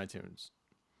 on iTunes.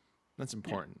 That's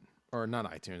important. Yeah. Or not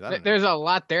iTunes. I don't know. There's a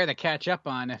lot there to catch up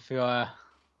on if you...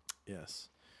 Yes.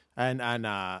 And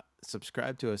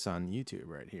subscribe to us on YouTube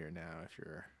right here now if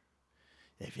you're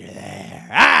there.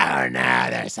 Oh, no,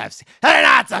 they're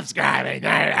not subscribing.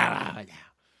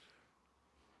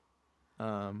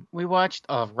 We watched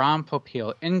a Ron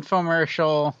Popeil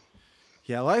infomercial.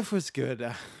 Yeah, life was good.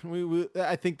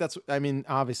 I think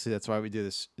obviously that's why we do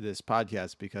this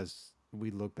podcast, because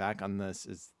we look back on this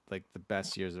as like the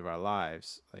best years of our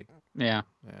lives. Like, yeah.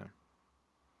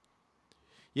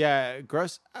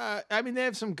 Gross. They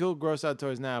have some cool gross out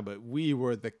toys now, but we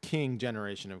were the king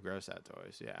generation of gross out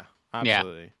toys. Yeah,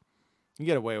 absolutely. Yeah. You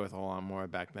get away with a lot more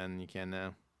back then than you can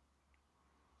now.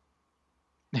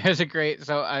 There's a great.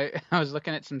 So I was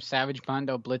looking at some Savage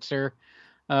Mondo Blitzer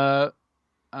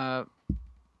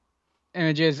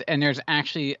images, and there's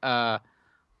actually a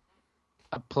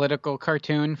political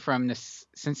cartoon from the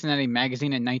Cincinnati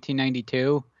Magazine in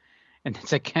 1992, and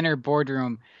it's a Kenner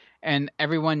boardroom, and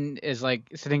everyone is like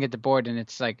sitting at the board, and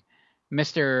it's like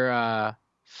Mr.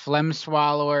 Phlegm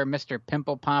Swallower, Mr.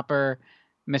 Pimple Popper,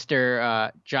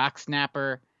 Mr. Jock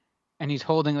Snapper, and he's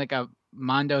holding like a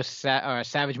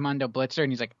Savage Mondo Blitzer,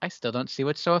 and he's like, I still don't see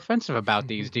what's so offensive about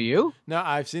these. Do you? No,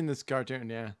 I've seen this cartoon.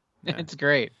 Yeah. It's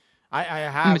great. I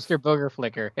have Mr. Booger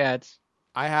Flicker. Yeah,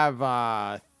 I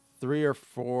have 3 or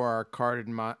 4 carded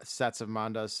sets of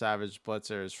Mondo Savage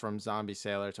Blitzers from Zombie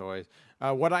Sailor Toys.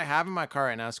 What I have in my car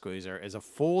right now, Squeezer, is a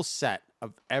full set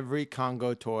of every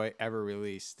Congo toy ever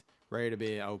released, ready to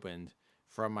be opened,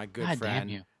 from my good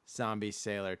friend Zombie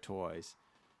Sailor Toys.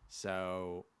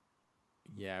 So,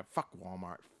 yeah, fuck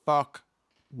Walmart. Fuck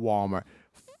Walmart.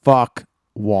 Fuck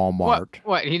Walmart.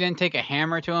 What? He didn't take a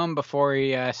hammer to him before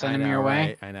he sent him your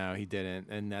way? Right? I know he didn't,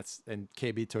 and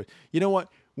KB Toys. You know what?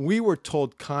 We were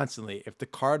told constantly, if the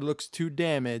card looks too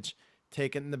damaged,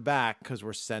 take it in the back, because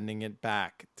we're sending it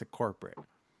back to corporate.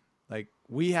 Like,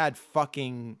 we had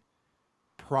fucking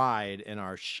pride in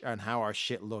on how our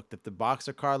shit looked. If the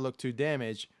boxer card looked too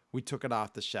damaged, we took it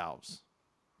off the shelves.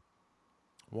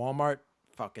 Walmart,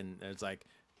 fucking, it's like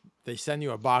they send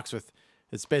you a box with,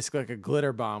 it's basically like a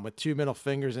glitter bomb with 2 middle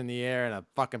fingers in the air and a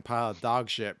fucking pile of dog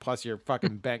shit, plus your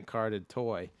fucking bent carded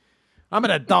toy. I'm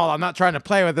an adult. I'm not trying to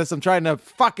play with this. I'm trying to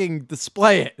fucking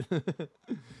display it.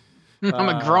 I'm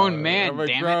a grown man, I'm a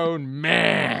damn grown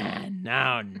man. No.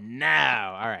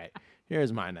 All right.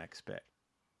 Here's my next pick.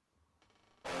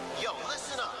 Yo,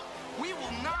 listen up. We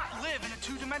will not live in a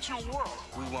two-dimensional world.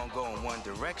 We won't go in one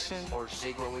direction Or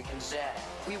zig where we can zag.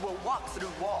 We will walk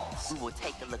through walls. We will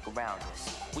take a look around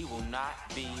us. We will not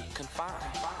be confined.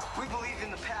 We believe in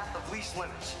the path of least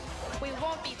limits. We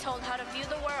won't be told how to view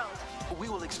the world. We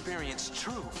will experience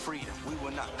true freedom. We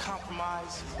will not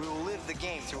compromise. We will live the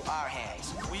game through our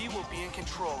hands. We will be in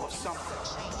control of something.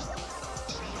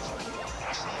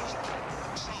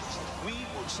 We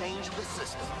will change the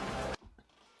system.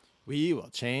 We will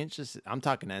change this. I'm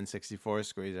talking N64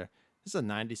 Squeezer. This is a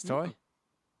 90s toy.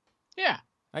 Yeah.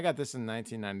 I got this in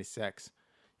 1996.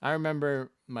 I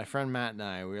remember my friend Matt and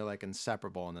I, we were like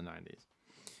inseparable in the 90s.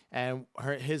 And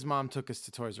his mom took us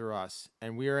to Toys R Us,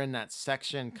 and we were in that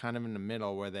section kind of in the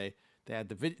middle where they had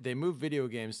they moved video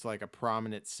games to like a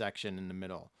prominent section in the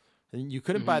middle. And you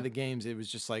couldn't buy the games. It was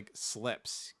just like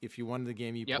slips. If you wanted the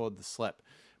game, you pulled the slip.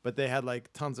 But they had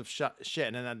like tons of shit.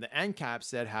 And then at the end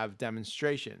caps, they'd have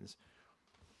demonstrations.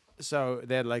 So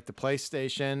they had like the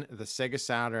PlayStation, the Sega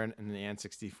Saturn, and the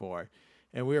N64.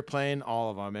 And we were playing all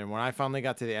of them. And when I finally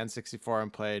got to the N64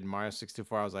 and played Mario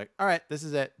 64, I was like, all right, this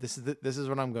is it. This is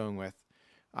what I'm going with.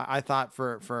 I thought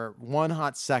for one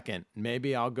hot second,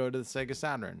 maybe I'll go to the Sega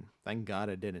Saturn. Thank God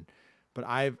I didn't. But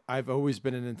I've always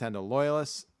been a Nintendo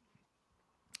loyalist.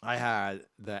 I had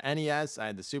the NES. I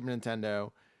had the Super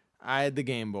Nintendo. I had the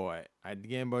Game Boy. I had the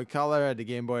Game Boy Color. I had the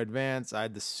Game Boy Advance. I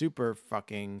had the Super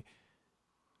fucking...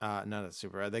 not the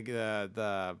Super.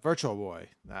 The Virtual Boy.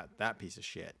 That piece of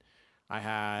shit. I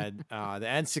had the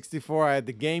N64. I had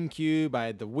the GameCube. I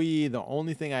had the Wii. The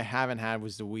only thing I haven't had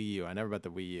was the Wii U. I never bought the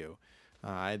Wii U.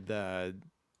 I had the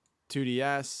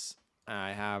 2DS.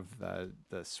 I have the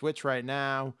Switch right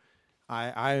now.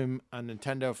 I'm a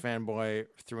Nintendo fanboy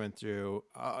through and through.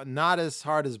 Not as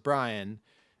hard as Brian.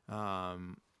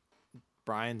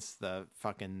 Brian's the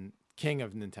fucking king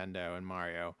of Nintendo and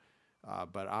Mario.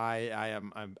 But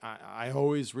I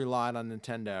always relied on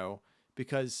Nintendo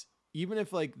because even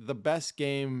if like the best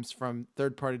games from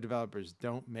third-party developers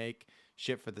don't make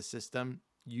shit for the system,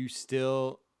 you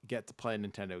still get to play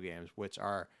Nintendo games, which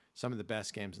are some of the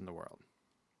best games in the world.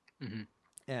 Mm-hmm.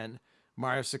 And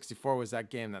Mario 64 was that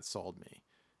game that sold me.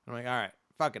 I'm like, all right,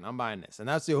 fuck it, I'm buying this. And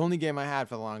that's the only game I had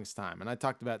for the longest time. And I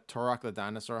talked about Turok the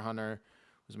Dinosaur Hunter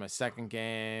was my second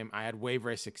game. I had Wave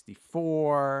Race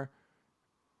 64,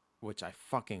 which I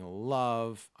fucking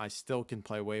love. I still can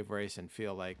play Wave Race and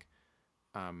feel like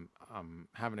I'm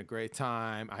having a great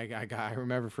time. I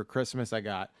remember for Christmas I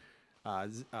got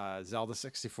Zelda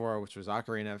 64, which was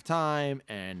Ocarina of Time,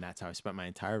 and that's how I spent my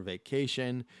entire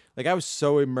vacation. Like I was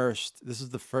so immersed. This is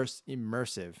the first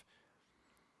immersive.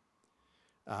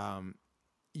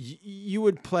 You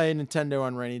would play Nintendo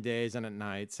on rainy days and at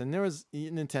nights, and there was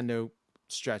Nintendo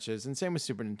stretches, and same with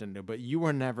Super Nintendo, but you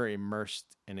were never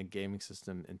immersed in a gaming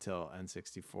system until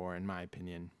N64, in my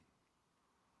opinion.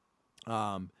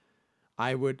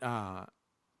 I would I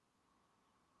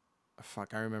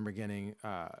remember getting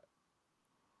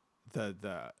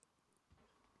the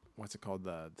what's it called,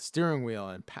 the steering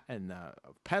wheel and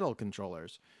pedal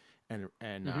controllers and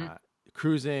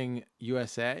Cruising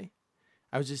USA.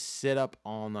 I would just sit up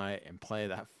all night and play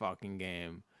that fucking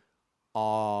game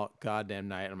all goddamn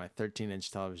night on my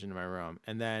 13-inch television in my room.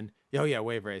 And then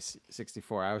Wave Race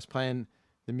 64. I was playing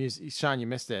the music. Sean, you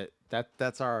missed it.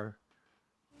 It's our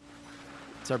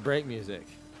break music.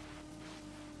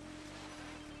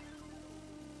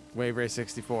 Wave Race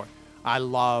 64. I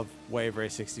love Wave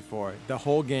Race 64. The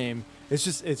whole game, it's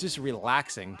just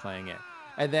relaxing playing it.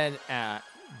 And then the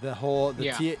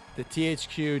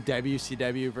THQ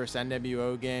WCW versus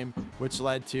NWO game, which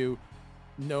led to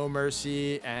No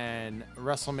Mercy and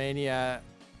WrestleMania.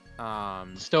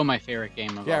 Still my favorite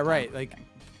game of all time. Right. Like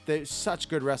there's such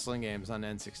good wrestling games on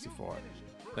N64.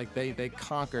 Like they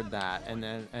conquered that and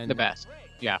the best.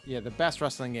 Yeah, the best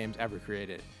wrestling games ever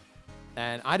created.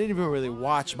 And I didn't even really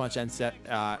watch much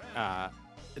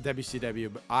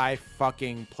WCW, but I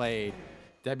fucking played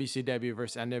WCW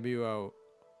versus NWO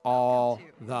all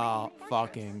the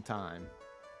fucking time.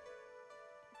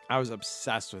 I was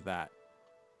obsessed with that.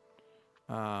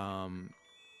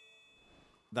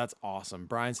 That's awesome.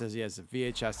 Brian says he has a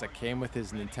VHS that came with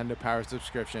his Nintendo Power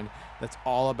subscription. That's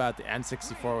all about the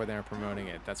N64 when they were promoting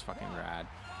it. That's fucking rad.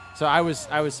 So I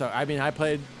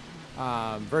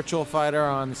Virtual Fighter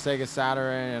on the Sega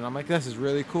Saturn, and I'm like, this is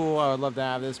really cool. I would love to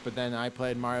have this, but then I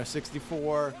played Mario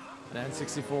 64 and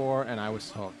N64, and I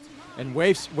was hooked. And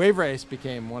Wave Race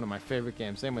became one of my favorite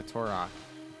games. Same with Turok.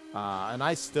 And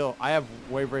I have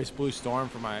Wave Race Blue Storm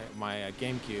for my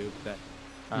GameCube that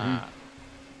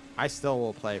I still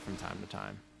will play from time to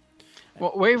time.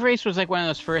 Well, Wave Race was like one of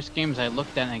those first games I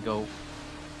looked at and I go,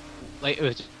 like, it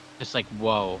was just like,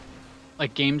 whoa.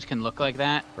 Like, games can look like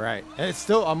that. Right. And it's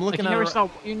still, I'm looking at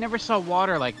it. You never saw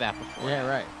water like that before. Yeah,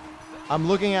 right. I'm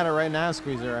looking at it right now,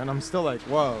 Squeezer, and I'm still like,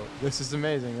 whoa, this is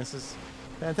amazing. This is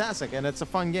fantastic, and it's a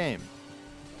fun game.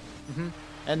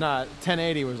 And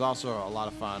 1080 was also a lot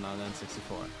of fun on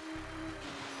N64.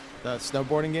 The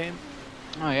snowboarding game.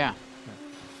 Oh, yeah.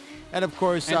 And, of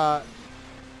course,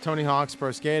 Tony Hawk's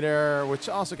Pro Skater, which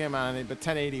also came out, but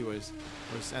 1080 was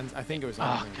I think it was. Oh,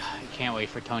 God, I can't wait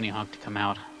for Tony Hawk to come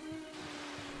out.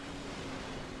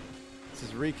 This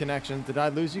is reconnection. Did I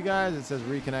lose you guys? It says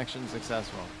reconnection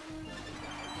successful.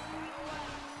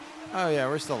 Oh, yeah,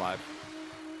 we're still live.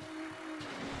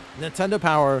 Nintendo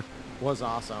Power was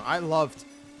awesome. I loved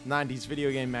 90s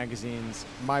video game magazines.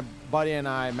 My buddy and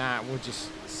I, Matt, would just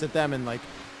sit them and like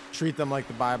treat them like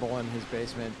the Bible in his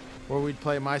basement, where we'd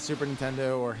play my Super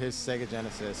Nintendo or his Sega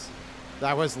Genesis.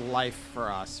 That was life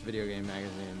for us, video game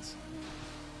magazines.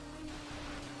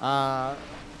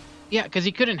 Yeah, because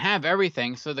he couldn't have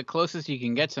everything, so the closest you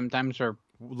can get sometimes are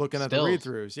looking stills. At the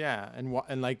read-throughs, yeah,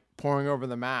 and like poring over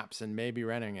the maps and maybe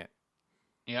renting it.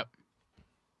 Yep.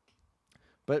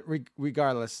 But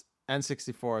regardless,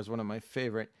 N64 is one of my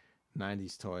favorite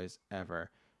 90s toys ever.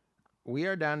 We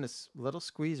are down to little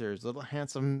Squeezers, little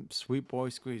handsome sweet boy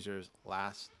Squeezers.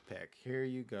 Last pick. Here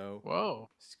you go. Whoa.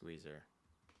 Squeezer.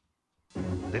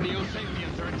 The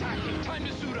Neo-Sapiens are attacking. Time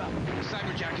to suit up.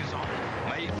 Cyberjack is on.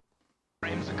 My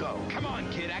frames ago. Come on,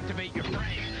 kid, activate your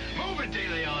frame. Move it, De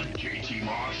Leon. JT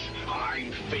Marsh,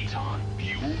 I'm Phaeton.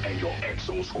 You and your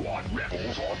Exo Squad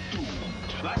rebels are doomed.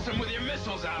 Blast them with your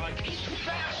missiles, Alec.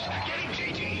 Fast! Get him,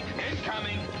 JT.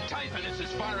 Incoming. Typhonus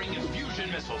is firing his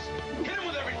fusion missiles. Hit him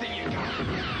with everything you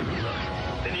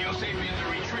got. The Neo-Sapiens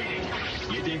are retreating.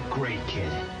 You did great,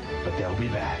 kid. But they'll be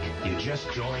back. You just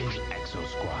joined Exo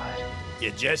Squad.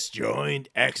 You just joined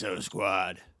Exo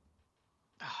Squad.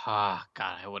 Ah,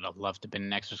 God, I would have loved to have been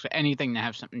an extra. Anything to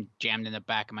have something jammed in the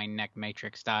back of my neck,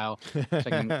 Matrix style, so I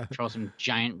can control some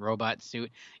giant robot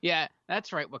suit. Yeah,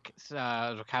 that's right,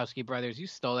 Wachowski brothers. You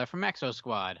stole that from Exo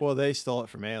Squad. Well, they stole it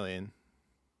from Alien.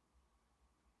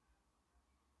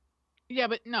 Yeah,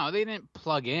 but no, they didn't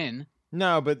plug in.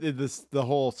 No, but the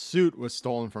whole suit was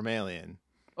stolen from Alien.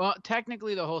 Well,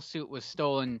 technically, the whole suit was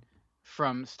stolen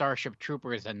from Starship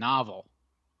Troopers, a novel.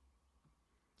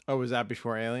 Oh, was that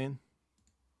before Alien?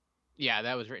 Yeah,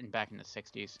 that was written back in the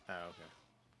 60s. Oh,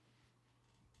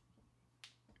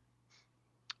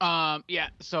 okay. Yeah,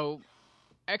 so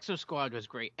Exo Squad was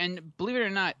great. And believe it or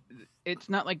not, it's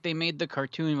not like they made the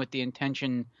cartoon with the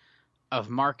intention of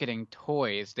marketing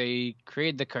toys. They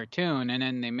created the cartoon, and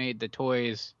then they made the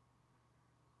toys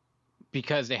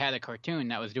because they had a cartoon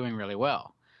that was doing really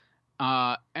well.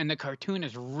 And the cartoon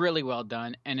is really well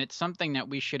done, and it's something that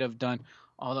we should have done,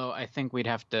 although I think you'd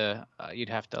have to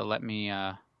let me...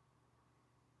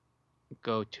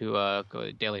 go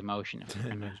to Daily Motion if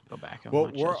we're gonna go back and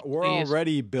watch this. We're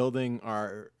already building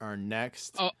our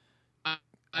next. Oh, I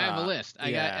have a list.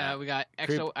 We got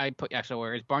Exo. I put Exo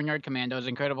Warriors, Barnyard Commandos,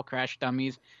 Incredible Crash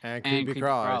Dummies, and Creepy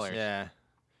Crawlers. Yeah.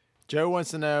 Joe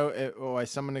wants to know why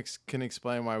someone can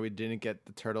explain why we didn't get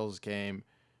the Turtles game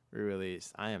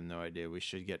re-released. I have no idea. We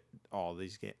should get all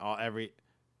these games. Oh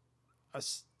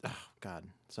God,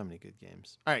 so many good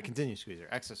games. All right, continue, Squeezer.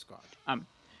 Exo Squad.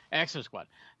 Exo Squad.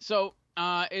 So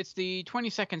it's the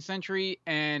 22nd century,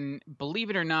 and believe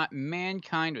it or not,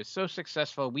 mankind was so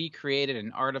successful, we created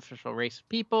an artificial race of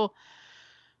people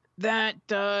that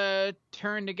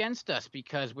turned against us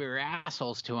because we were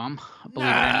assholes to them, believe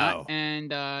it or not,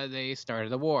 and they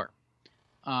started a war.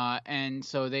 And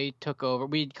so they took over.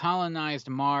 We'd colonized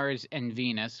Mars and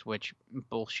Venus, which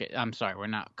bullshit. I'm sorry, we're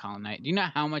not colonized. Do you know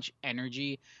how much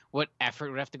energy, what effort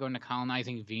would have to go into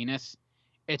colonizing Venus?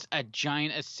 It's a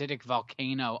giant acidic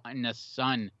volcano in the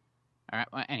sun. All right.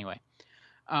 Well, anyway.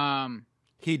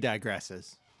 He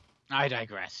digresses. I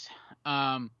digress.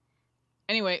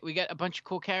 Anyway, we got a bunch of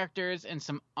cool characters and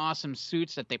some awesome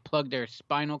suits that they plug their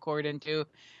spinal cord into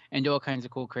and do all kinds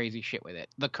of cool, crazy shit with it.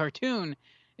 The cartoon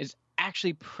is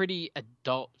actually pretty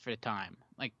adult for the time.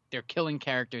 Like, they're killing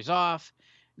characters off.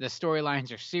 The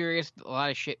storylines are serious. A lot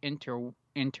of shit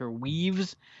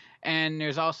interweaves. And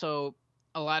there's also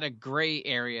a lot of gray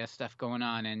area stuff going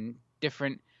on and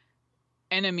different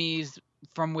enemies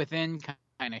from within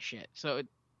kind of shit. So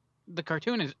the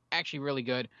cartoon is actually really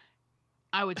good.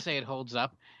 I would say it holds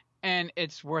up, and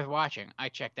it's worth watching. I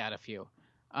checked out a few.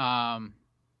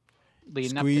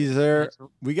 Leading up to this, Squeezer. and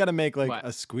We got to make like What?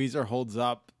 a Squeezer holds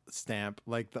up stamp,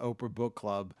 like the Oprah Book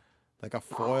Club, like a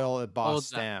foil embossed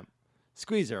Holds up. stamp.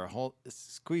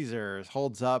 Squeezer's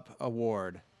holds up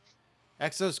award.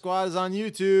 Exo Squad is on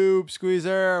YouTube.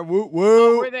 Squeezer, woo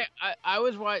woo. Were they? I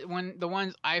was when the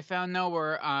ones I found though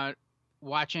were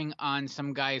watching on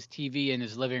some guy's TV in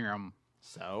his living room,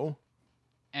 So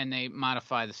and they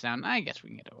modify the sound. I guess we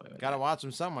can get away with gotta watch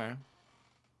them somewhere.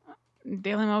 it.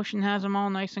 Daily Motion has them all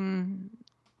nice and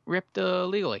ripped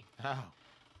legally.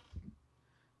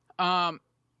 Oh.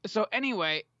 So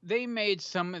anyway, they made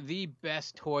some of the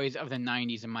best toys of the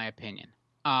 90s, in my opinion.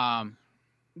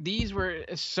 These were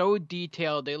so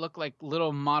detailed. They look like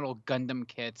little model Gundam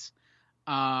kits.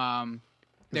 They're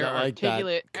that like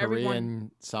articulate. that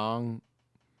Korean song,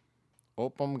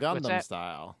 Opum Gundam that?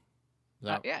 style. Is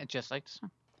that- Yeah, just like the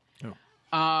song.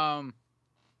 Oh.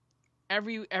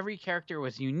 Every character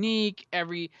was unique.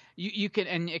 You can,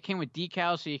 and it came with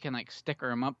decals, so you can like sticker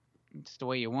them up just the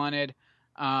way you wanted.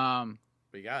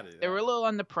 We got it. They were a little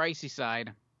on the pricey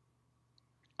side.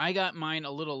 I got mine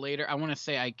a little later. I want to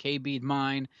say I KB'd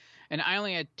mine, and I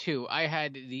only had two. I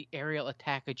had the aerial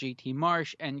attack of JT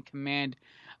Marsh and Command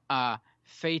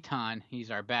Phaeton. He's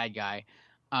our bad guy.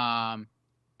 And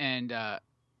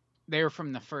they were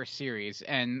from the first series,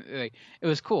 and it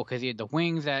was cool because he had the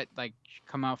wings that like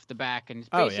come off the back, and it's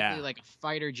basically like a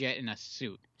fighter jet in a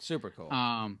suit. Super cool.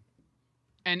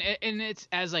 And it's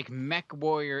as like mech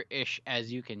warrior-ish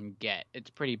as you can get.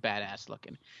 It's pretty badass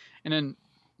looking. And then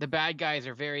the bad guys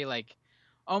are very like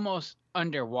almost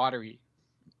underwatery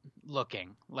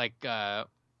looking, like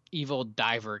evil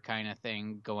diver kind of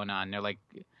thing going on. They're like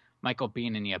Michael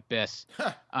Biehn in the Abyss.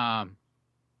 And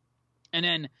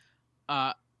then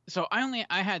so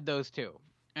I had those two,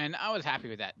 and I was happy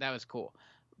with that. That was cool.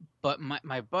 But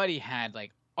my buddy had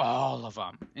like all of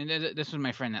them, and this was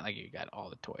my friend that like you got all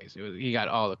the toys. He got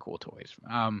all the cool toys.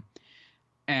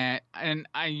 And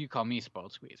you call me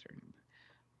spoiled squeezer.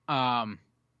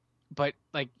 But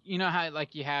like you know how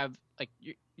like you have like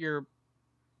your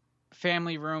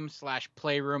family room /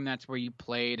 playroom, that's where you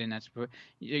played, and that's where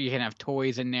you can have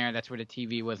toys in there. That's where the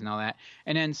TV was and all that.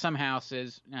 And then some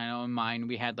houses, I know in mine,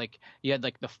 you had like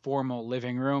the formal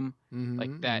living room,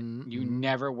 like that you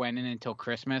never went in until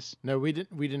Christmas. No, we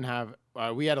didn't have.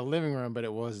 We had a living room, but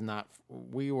it was not.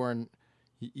 We weren't.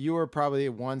 You were probably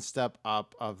one step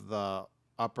up of the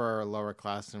upper lower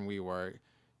class than we were.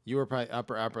 You were probably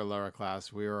upper lower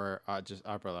class. We were just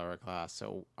upper lower class.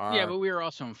 So yeah, but we were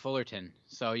also in Fullerton,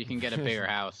 so you can get a bigger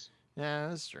house. Yeah,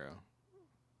 that's true.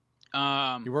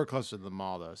 You were closer to the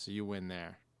mall though, so you win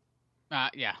there.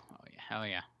 Yeah. Oh yeah. Hell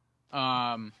yeah.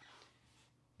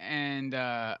 And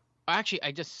actually,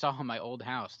 I just saw my old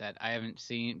house that I haven't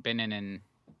been in.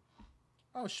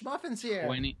 Oh, Schmuffin's here.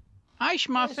 20. Hi,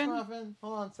 Schmuffin. Hi, Schmuffin.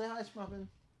 Hold on. Say hi, Schmuffin.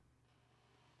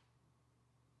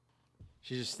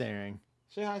 She's just staring.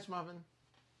 Say hi, Schmuffin.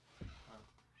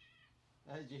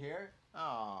 Oh. Did you hear it?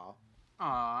 Oh.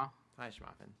 Aw. Hi,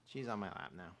 Schmuffin. She's on my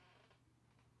lap now.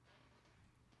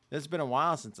 It's been a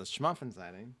while since a Schmuffin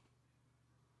sighting.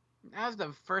 That was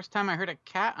the first time I heard a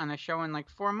cat on a show in like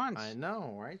 4 months. I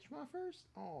know, right, Schmuffers?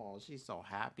 Oh, she's so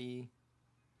happy.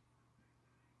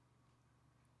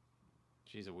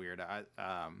 She's a weird.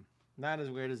 Not as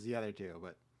weird as the other two,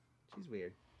 but she's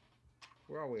weird.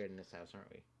 We're all weird in this house,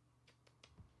 aren't we?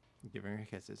 Giving her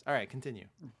kisses. All right, continue.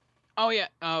 Oh yeah,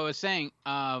 I was saying,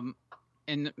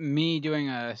 in me doing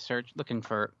a search looking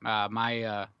for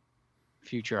my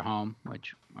future home,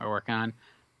 which I work on,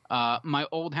 my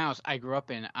old house I grew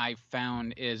up in, I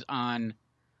found is on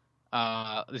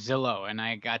Zillow, and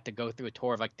I got to go through a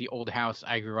tour of like the old house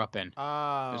I grew up in.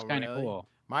 Oh, it was kind of really? cool.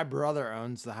 My brother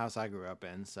owns the house I grew up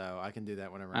in, so I can do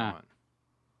that whenever I want.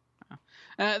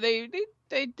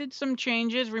 They did some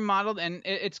changes, remodeled, and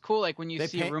it's cool. Like when you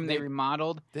see a room they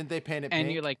remodeled. Didn't they paint it and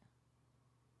pink? you're like,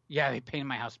 yeah, they painted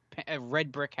my house a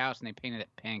red brick house, and they painted it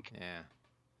pink. Yeah.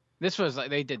 This was like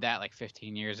they did that like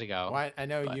 15 years ago. Well, I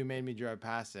know you made me drive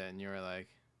past it, and you were like,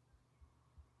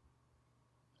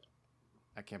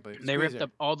 I can't believe they ripped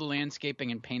up all the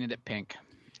landscaping and painted it pink.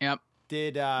 Yep.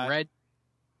 Did red?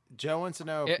 Joe wants to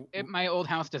know if my old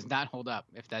house does not hold up,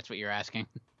 if that's what you're asking.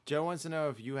 Joe wants to know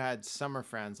if you had summer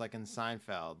friends like in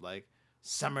Seinfeld, like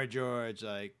Summer George,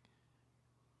 like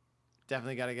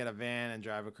definitely got to get a van and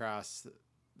drive across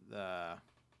the.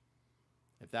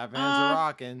 If that van's a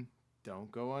rocking, don't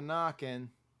go a knocking.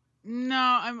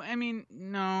 No, I mean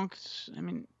no, 'cause, I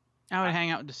mean I would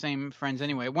hang out with the same friends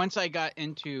anyway. Once I got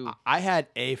into, I had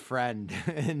a friend,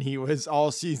 and he was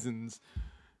all seasons.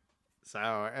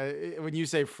 So when you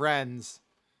say friends,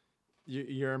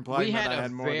 you're implying that I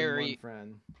had more than one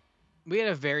friend. We had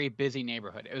a very busy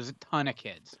neighborhood. It was a ton of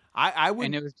kids. I would,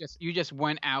 and it was you just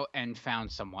went out and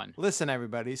found someone. Listen,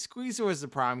 everybody, Squeezer was the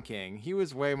prom king. He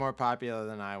was way more popular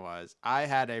than I was. I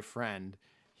had a friend.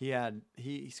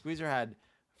 Squeezer had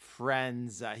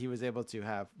friends that he was able to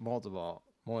have more than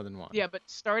one. Yeah, but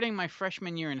starting my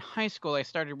freshman year in high school, I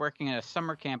started working at a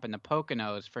summer camp in the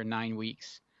Poconos for 9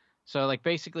 weeks. So like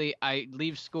basically, I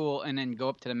leave school and then go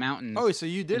up to the mountains. Oh, so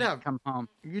you did come home.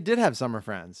 You did have summer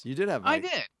friends. You did have. I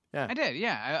did. Yeah, I did.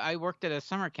 Yeah, I worked at a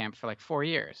summer camp for like 4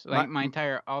 years. Like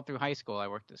all through high school, I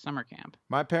worked at summer camp.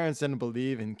 My parents didn't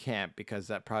believe in camp because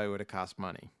that probably would have cost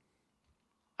money.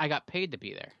 I got paid to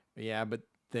be there. Yeah, but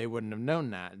they wouldn't have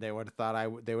known that. They would have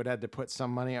thought they would have had to put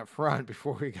some money up front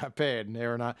before we got paid, and they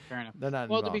were not. Fair enough. They're not.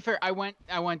 Well, involved. to be fair, I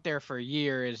went there for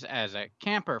years as a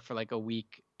camper for like a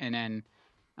week, and then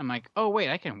I'm like, oh wait,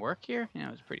 I can work here. Yeah,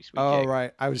 it was a pretty sweet. Oh gig.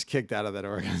 Right, I was kicked out of that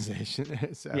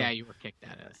organization. So. Yeah, you were kicked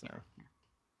out of it. So. Yeah.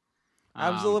 I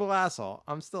was a little asshole.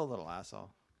 I'm still a little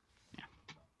asshole. Yeah.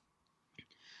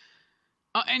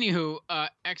 Anywho,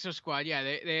 Exo Squad. Yeah,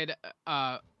 they had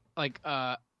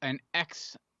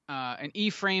an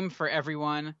E-frame for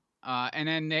everyone, and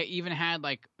then they even had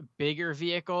like bigger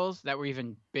vehicles that were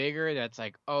even bigger. That's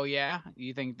like, oh yeah,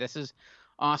 you think this is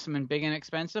awesome and big and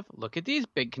expensive? Look at these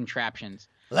big contraptions.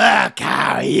 Look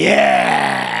how huge!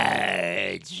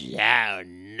 Oh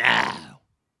no!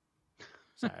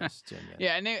 Sorry,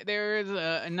 yeah, and there was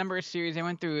a number of series. I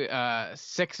went through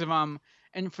 6 of them,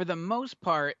 and for the most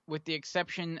part, with the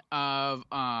exception of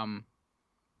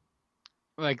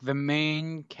like the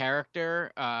main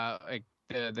character, like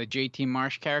the JT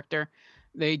Marsh character,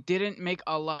 they didn't make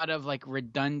a lot of like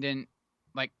redundant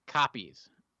like copies.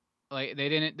 Like they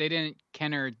didn't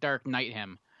Kenner Dark Knight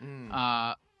him.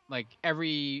 Like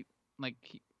it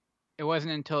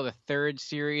wasn't until the 3rd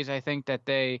series, I think, that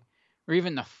or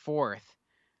even the 4th,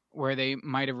 where they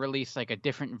might have released like a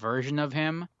different version of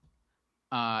him.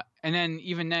 And then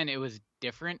even then it was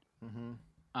different.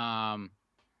 Mm-hmm.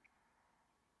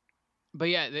 But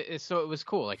yeah, so it was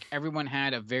cool. Like everyone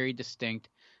had a very distinct,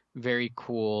 very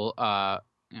cool,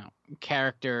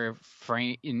 character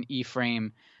frame in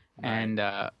E-frame,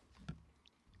 right.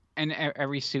 And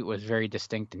every suit was very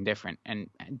distinct and different, and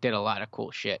did a lot of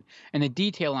cool shit. And the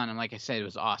detail on them, like I said,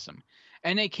 was awesome.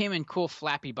 And they came in cool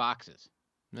flappy boxes.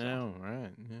 No,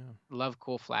 right, yeah. Love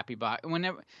cool flappy box.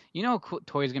 Whenever cool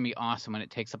toy's gonna be awesome when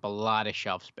it takes up a lot of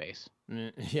shelf space.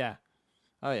 Yeah.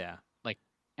 Oh yeah. Like,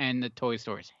 and the toy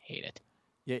stores hate it.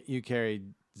 Yeah, you carry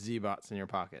Z-Bots in your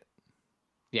pocket.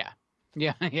 Yeah.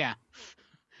 Yeah.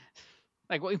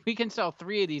 Like we can sell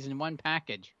 3 of these in one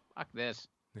package. Fuck this.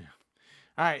 Yeah.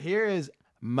 All right, here is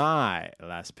my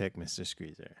last pick, Mr.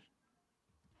 Squeezer.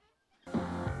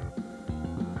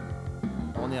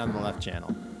 Only on the left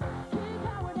channel.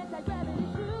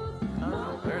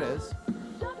 Oh, there it is.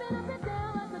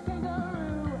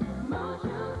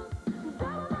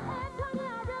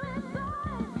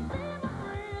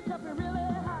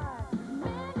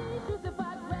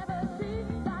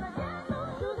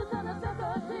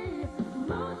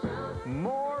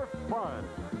 More fun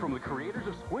from the creators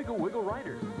of Squiggle Wiggle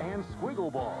Riders and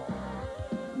Squiggle Ball.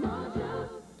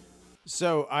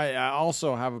 So I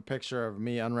also have a picture of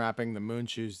me unwrapping the moon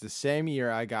shoes the same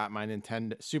year I got my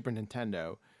Super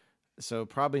Nintendo. So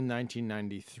probably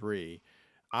 1993.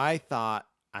 I thought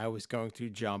I was going to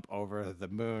jump over the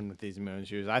moon with these moon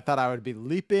shoes. I thought I would be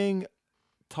leaping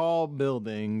tall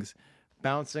buildings,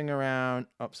 bouncing around.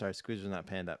 Oh, sorry, Squeezer's not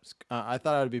panned up. I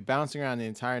thought I would be bouncing around the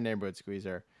entire neighborhood,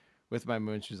 Squeezer, with my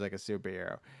moon shoes like a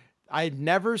superhero. I had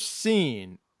never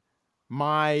seen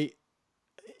my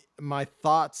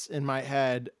thoughts in my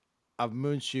head of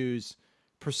moon shoes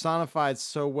personified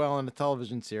so well in a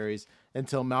television series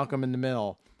until Malcolm in the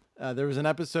Middle. There was an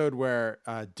episode where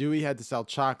Dewey had to sell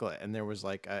chocolate, and there was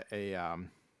like a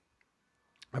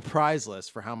prize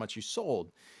list for how much you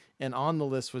sold. And on the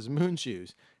list was moon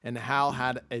shoes. And Hal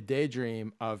had a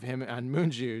daydream of him on moon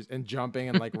shoes and jumping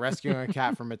and like rescuing a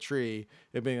cat from a tree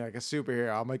and being like a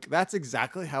superhero. I'm like, that's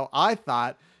exactly how I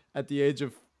thought at the age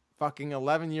of fucking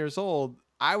 11 years old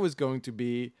I was going to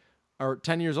be, or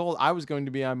 10 years old, I was going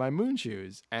to be on my moon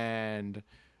shoes. And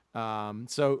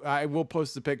so I will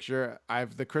post the picture. I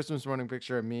have the Christmas morning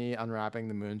picture of me unwrapping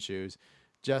the moon shoes,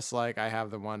 just like I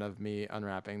have the one of me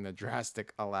unwrapping the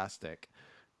Drastic Elastic.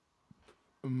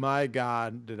 My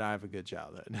God, did I have a good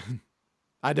childhood.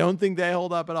 I don't think they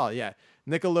hold up at all. Yeah.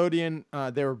 Nickelodeon,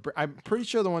 I'm pretty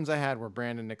sure the ones I had were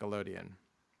branded Nickelodeon.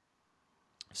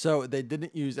 So they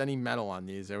didn't use any metal on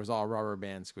these. It was all rubber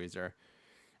band, Squeezer.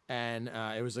 And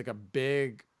it was like a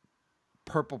big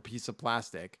purple piece of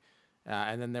plastic.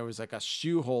 And then there was like a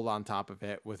shoe hole on top of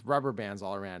it with rubber bands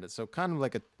all around it. So kind of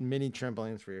like a mini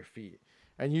trampoline for your feet.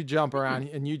 And you jump around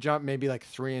and you jump maybe like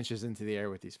 3 inches into the air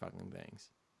with these fucking things.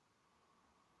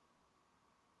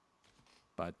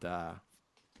 But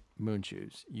moon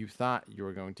shoes. You thought you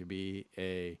were going to be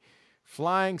a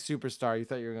flying superstar. You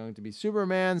thought you were going to be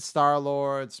Superman,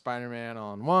 Star-Lord, Spider-Man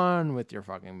all in one with your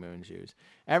fucking moon shoes.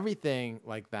 Everything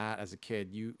like that as a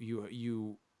kid, you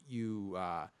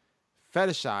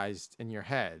fetishized in your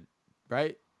head,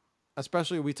 right?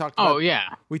 Especially we talked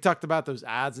about those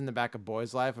ads in the back of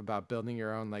Boy's Life about building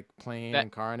your own like plane and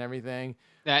car and everything.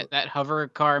 That hover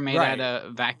car made out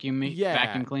of vacuum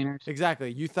cleaners.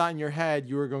 Exactly. You thought in your head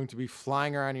you were going to be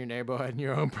flying around your neighborhood in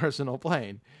your own personal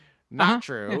plane. Not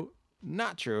true. Yeah.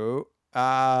 Not true.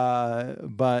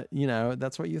 But you know,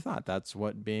 that's what you thought. That's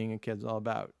what being a kid's all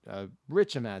about. A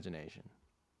rich imagination.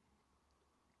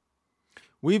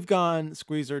 We've gone,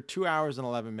 Squeezer, 2 hours and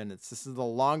 11 minutes. This is the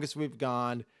longest we've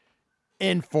gone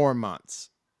in 4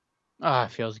 months. Oh,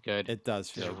 it feels good. It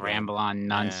does feel Just good. Ramble on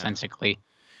nonsensically.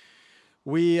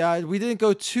 Yeah. We didn't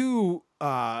go too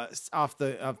off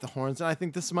the horns, and I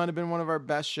think this might have been one of our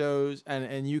best shows.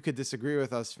 And you could disagree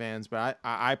with us, fans, but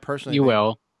I personally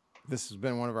think this has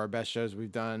been one of our best shows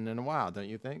we've done in a while. Don't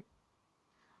you think?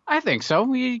 I think so.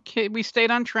 We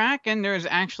stayed on track, and there's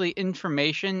actually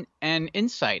information and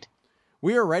insight.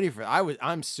 We are ready for it.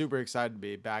 I'm super excited to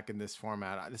be back in this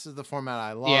format. This is the format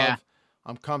I love. Yeah.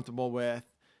 I'm comfortable with,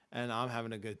 and I'm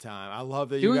having a good time. I love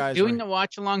that you guys doing the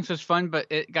watch-alongs was fun, but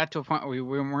it got to a point where we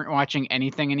weren't watching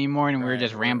anything anymore, and we were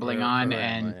just rambling on.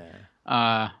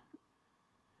 Now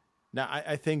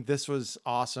I think this was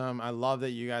awesome. I love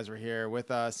that you guys were here with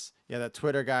us. Yeah, that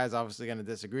Twitter guy is obviously going to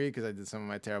disagree because I did some of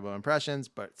my terrible impressions,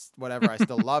 but whatever. I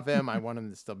still love him. I want him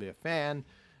to still be a fan.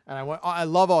 And I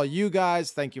love all you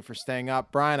guys. Thank you for staying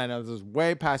up. Brian, I know this is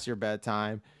way past your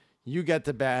bedtime. You get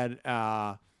to bed.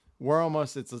 We're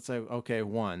almost, let's say,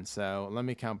 1. So let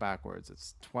me count backwards.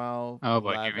 It's 12,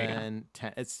 11,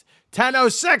 10. It's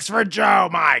 10:06 for Joe.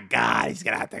 My God, he's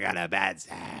going to have to go to bed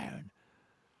soon.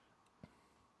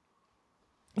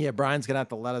 Yeah, Brian's going to have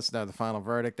to let us know the final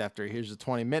verdict after he hears the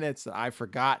 20 minutes that I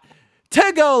forgot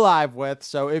to go live with.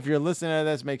 So if you're listening to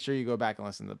this, make sure you go back and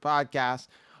listen to the podcast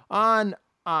on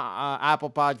Apple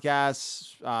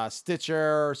Podcasts,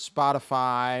 Stitcher,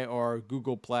 Spotify, or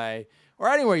Google Play, or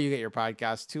anywhere you get your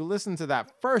podcasts to listen to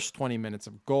that first 20 minutes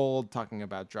of gold talking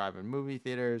about drive-in movie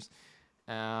theaters.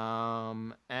 Whoa,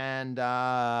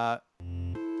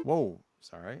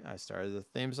 sorry, I started the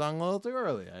theme song a little too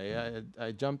early.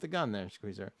 I jumped the gun there,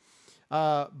 Squeezer.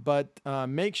 But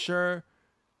make sure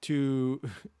to...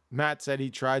 Matt said he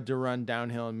tried to run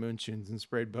downhill in Moonshoes and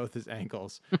sprayed both his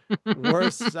ankles.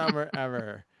 Worst summer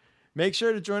ever. Make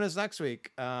sure to join us next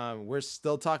week. We're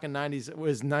still talking 90s.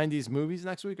 Was 90s movies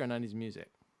next week or 90s music?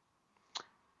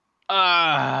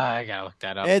 I gotta look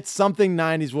that up. It's something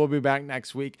 90s. We'll be back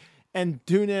next week. And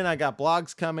tune in. I got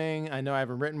blogs coming. I know I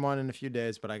haven't written one in a few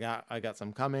days, but I got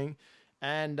some coming.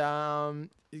 And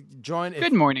join.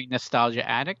 Good morning, Nostalgia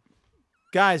Addict.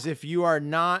 Guys, if you are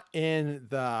not in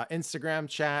the Instagram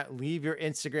chat, leave your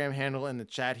Instagram handle in the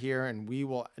chat here, and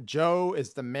Joe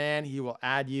is the man. He will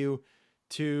add you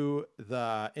to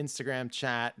the Instagram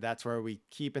chat. That's where we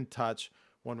keep in touch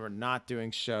when we're not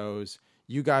doing shows.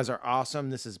 You guys are awesome.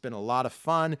 This has been a lot of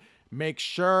fun. Make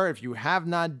sure, if you have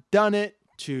not done it,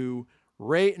 to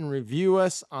rate and review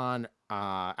us on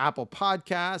Apple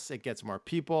Podcasts. It gets more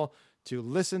people to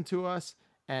listen to us,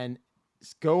 and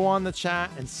go on the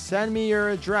chat and send me your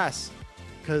address,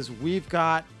 because we've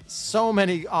got so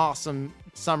many awesome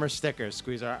summer stickers,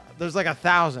 Squeezer. There's like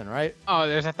 1,000, right? Oh,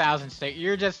 there's 1,000 stickers.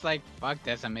 You're just like, fuck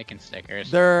this, I'm making stickers.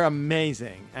 They're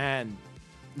amazing, and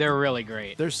they're really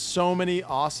great. There's so many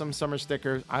awesome summer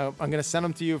stickers. I'm going to send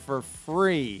them to you for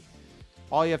free.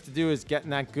 All you have to do is get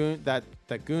in that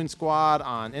Goon Squad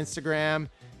on Instagram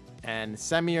and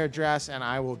send me your address, and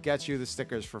I will get you the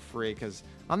stickers for free, because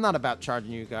I'm not about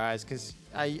charging you guys, because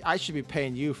I should be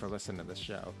paying you for listening to this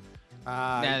show.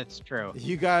 That's true.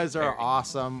 You guys are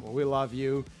awesome. We love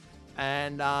you.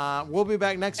 And we'll be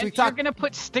back next week. You're going to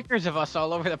put stickers of us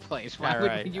all over the place. Why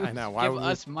would you give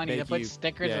us money to put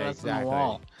stickers of us on the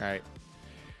wall? Right.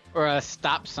 Or a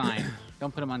stop sign.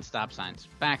 Don't put them on stop signs.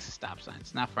 Backs of stop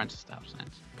signs, not fronts of stop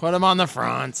signs. Put them on the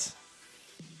fronts.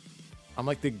 I'm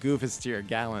like the Goofus to your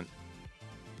Gallant.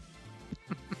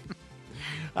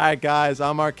 All right, guys.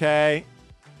 I'm RK.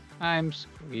 I'm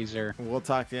Squeezer. We'll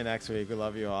talk to you next week. We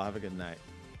love you all. Have a good night.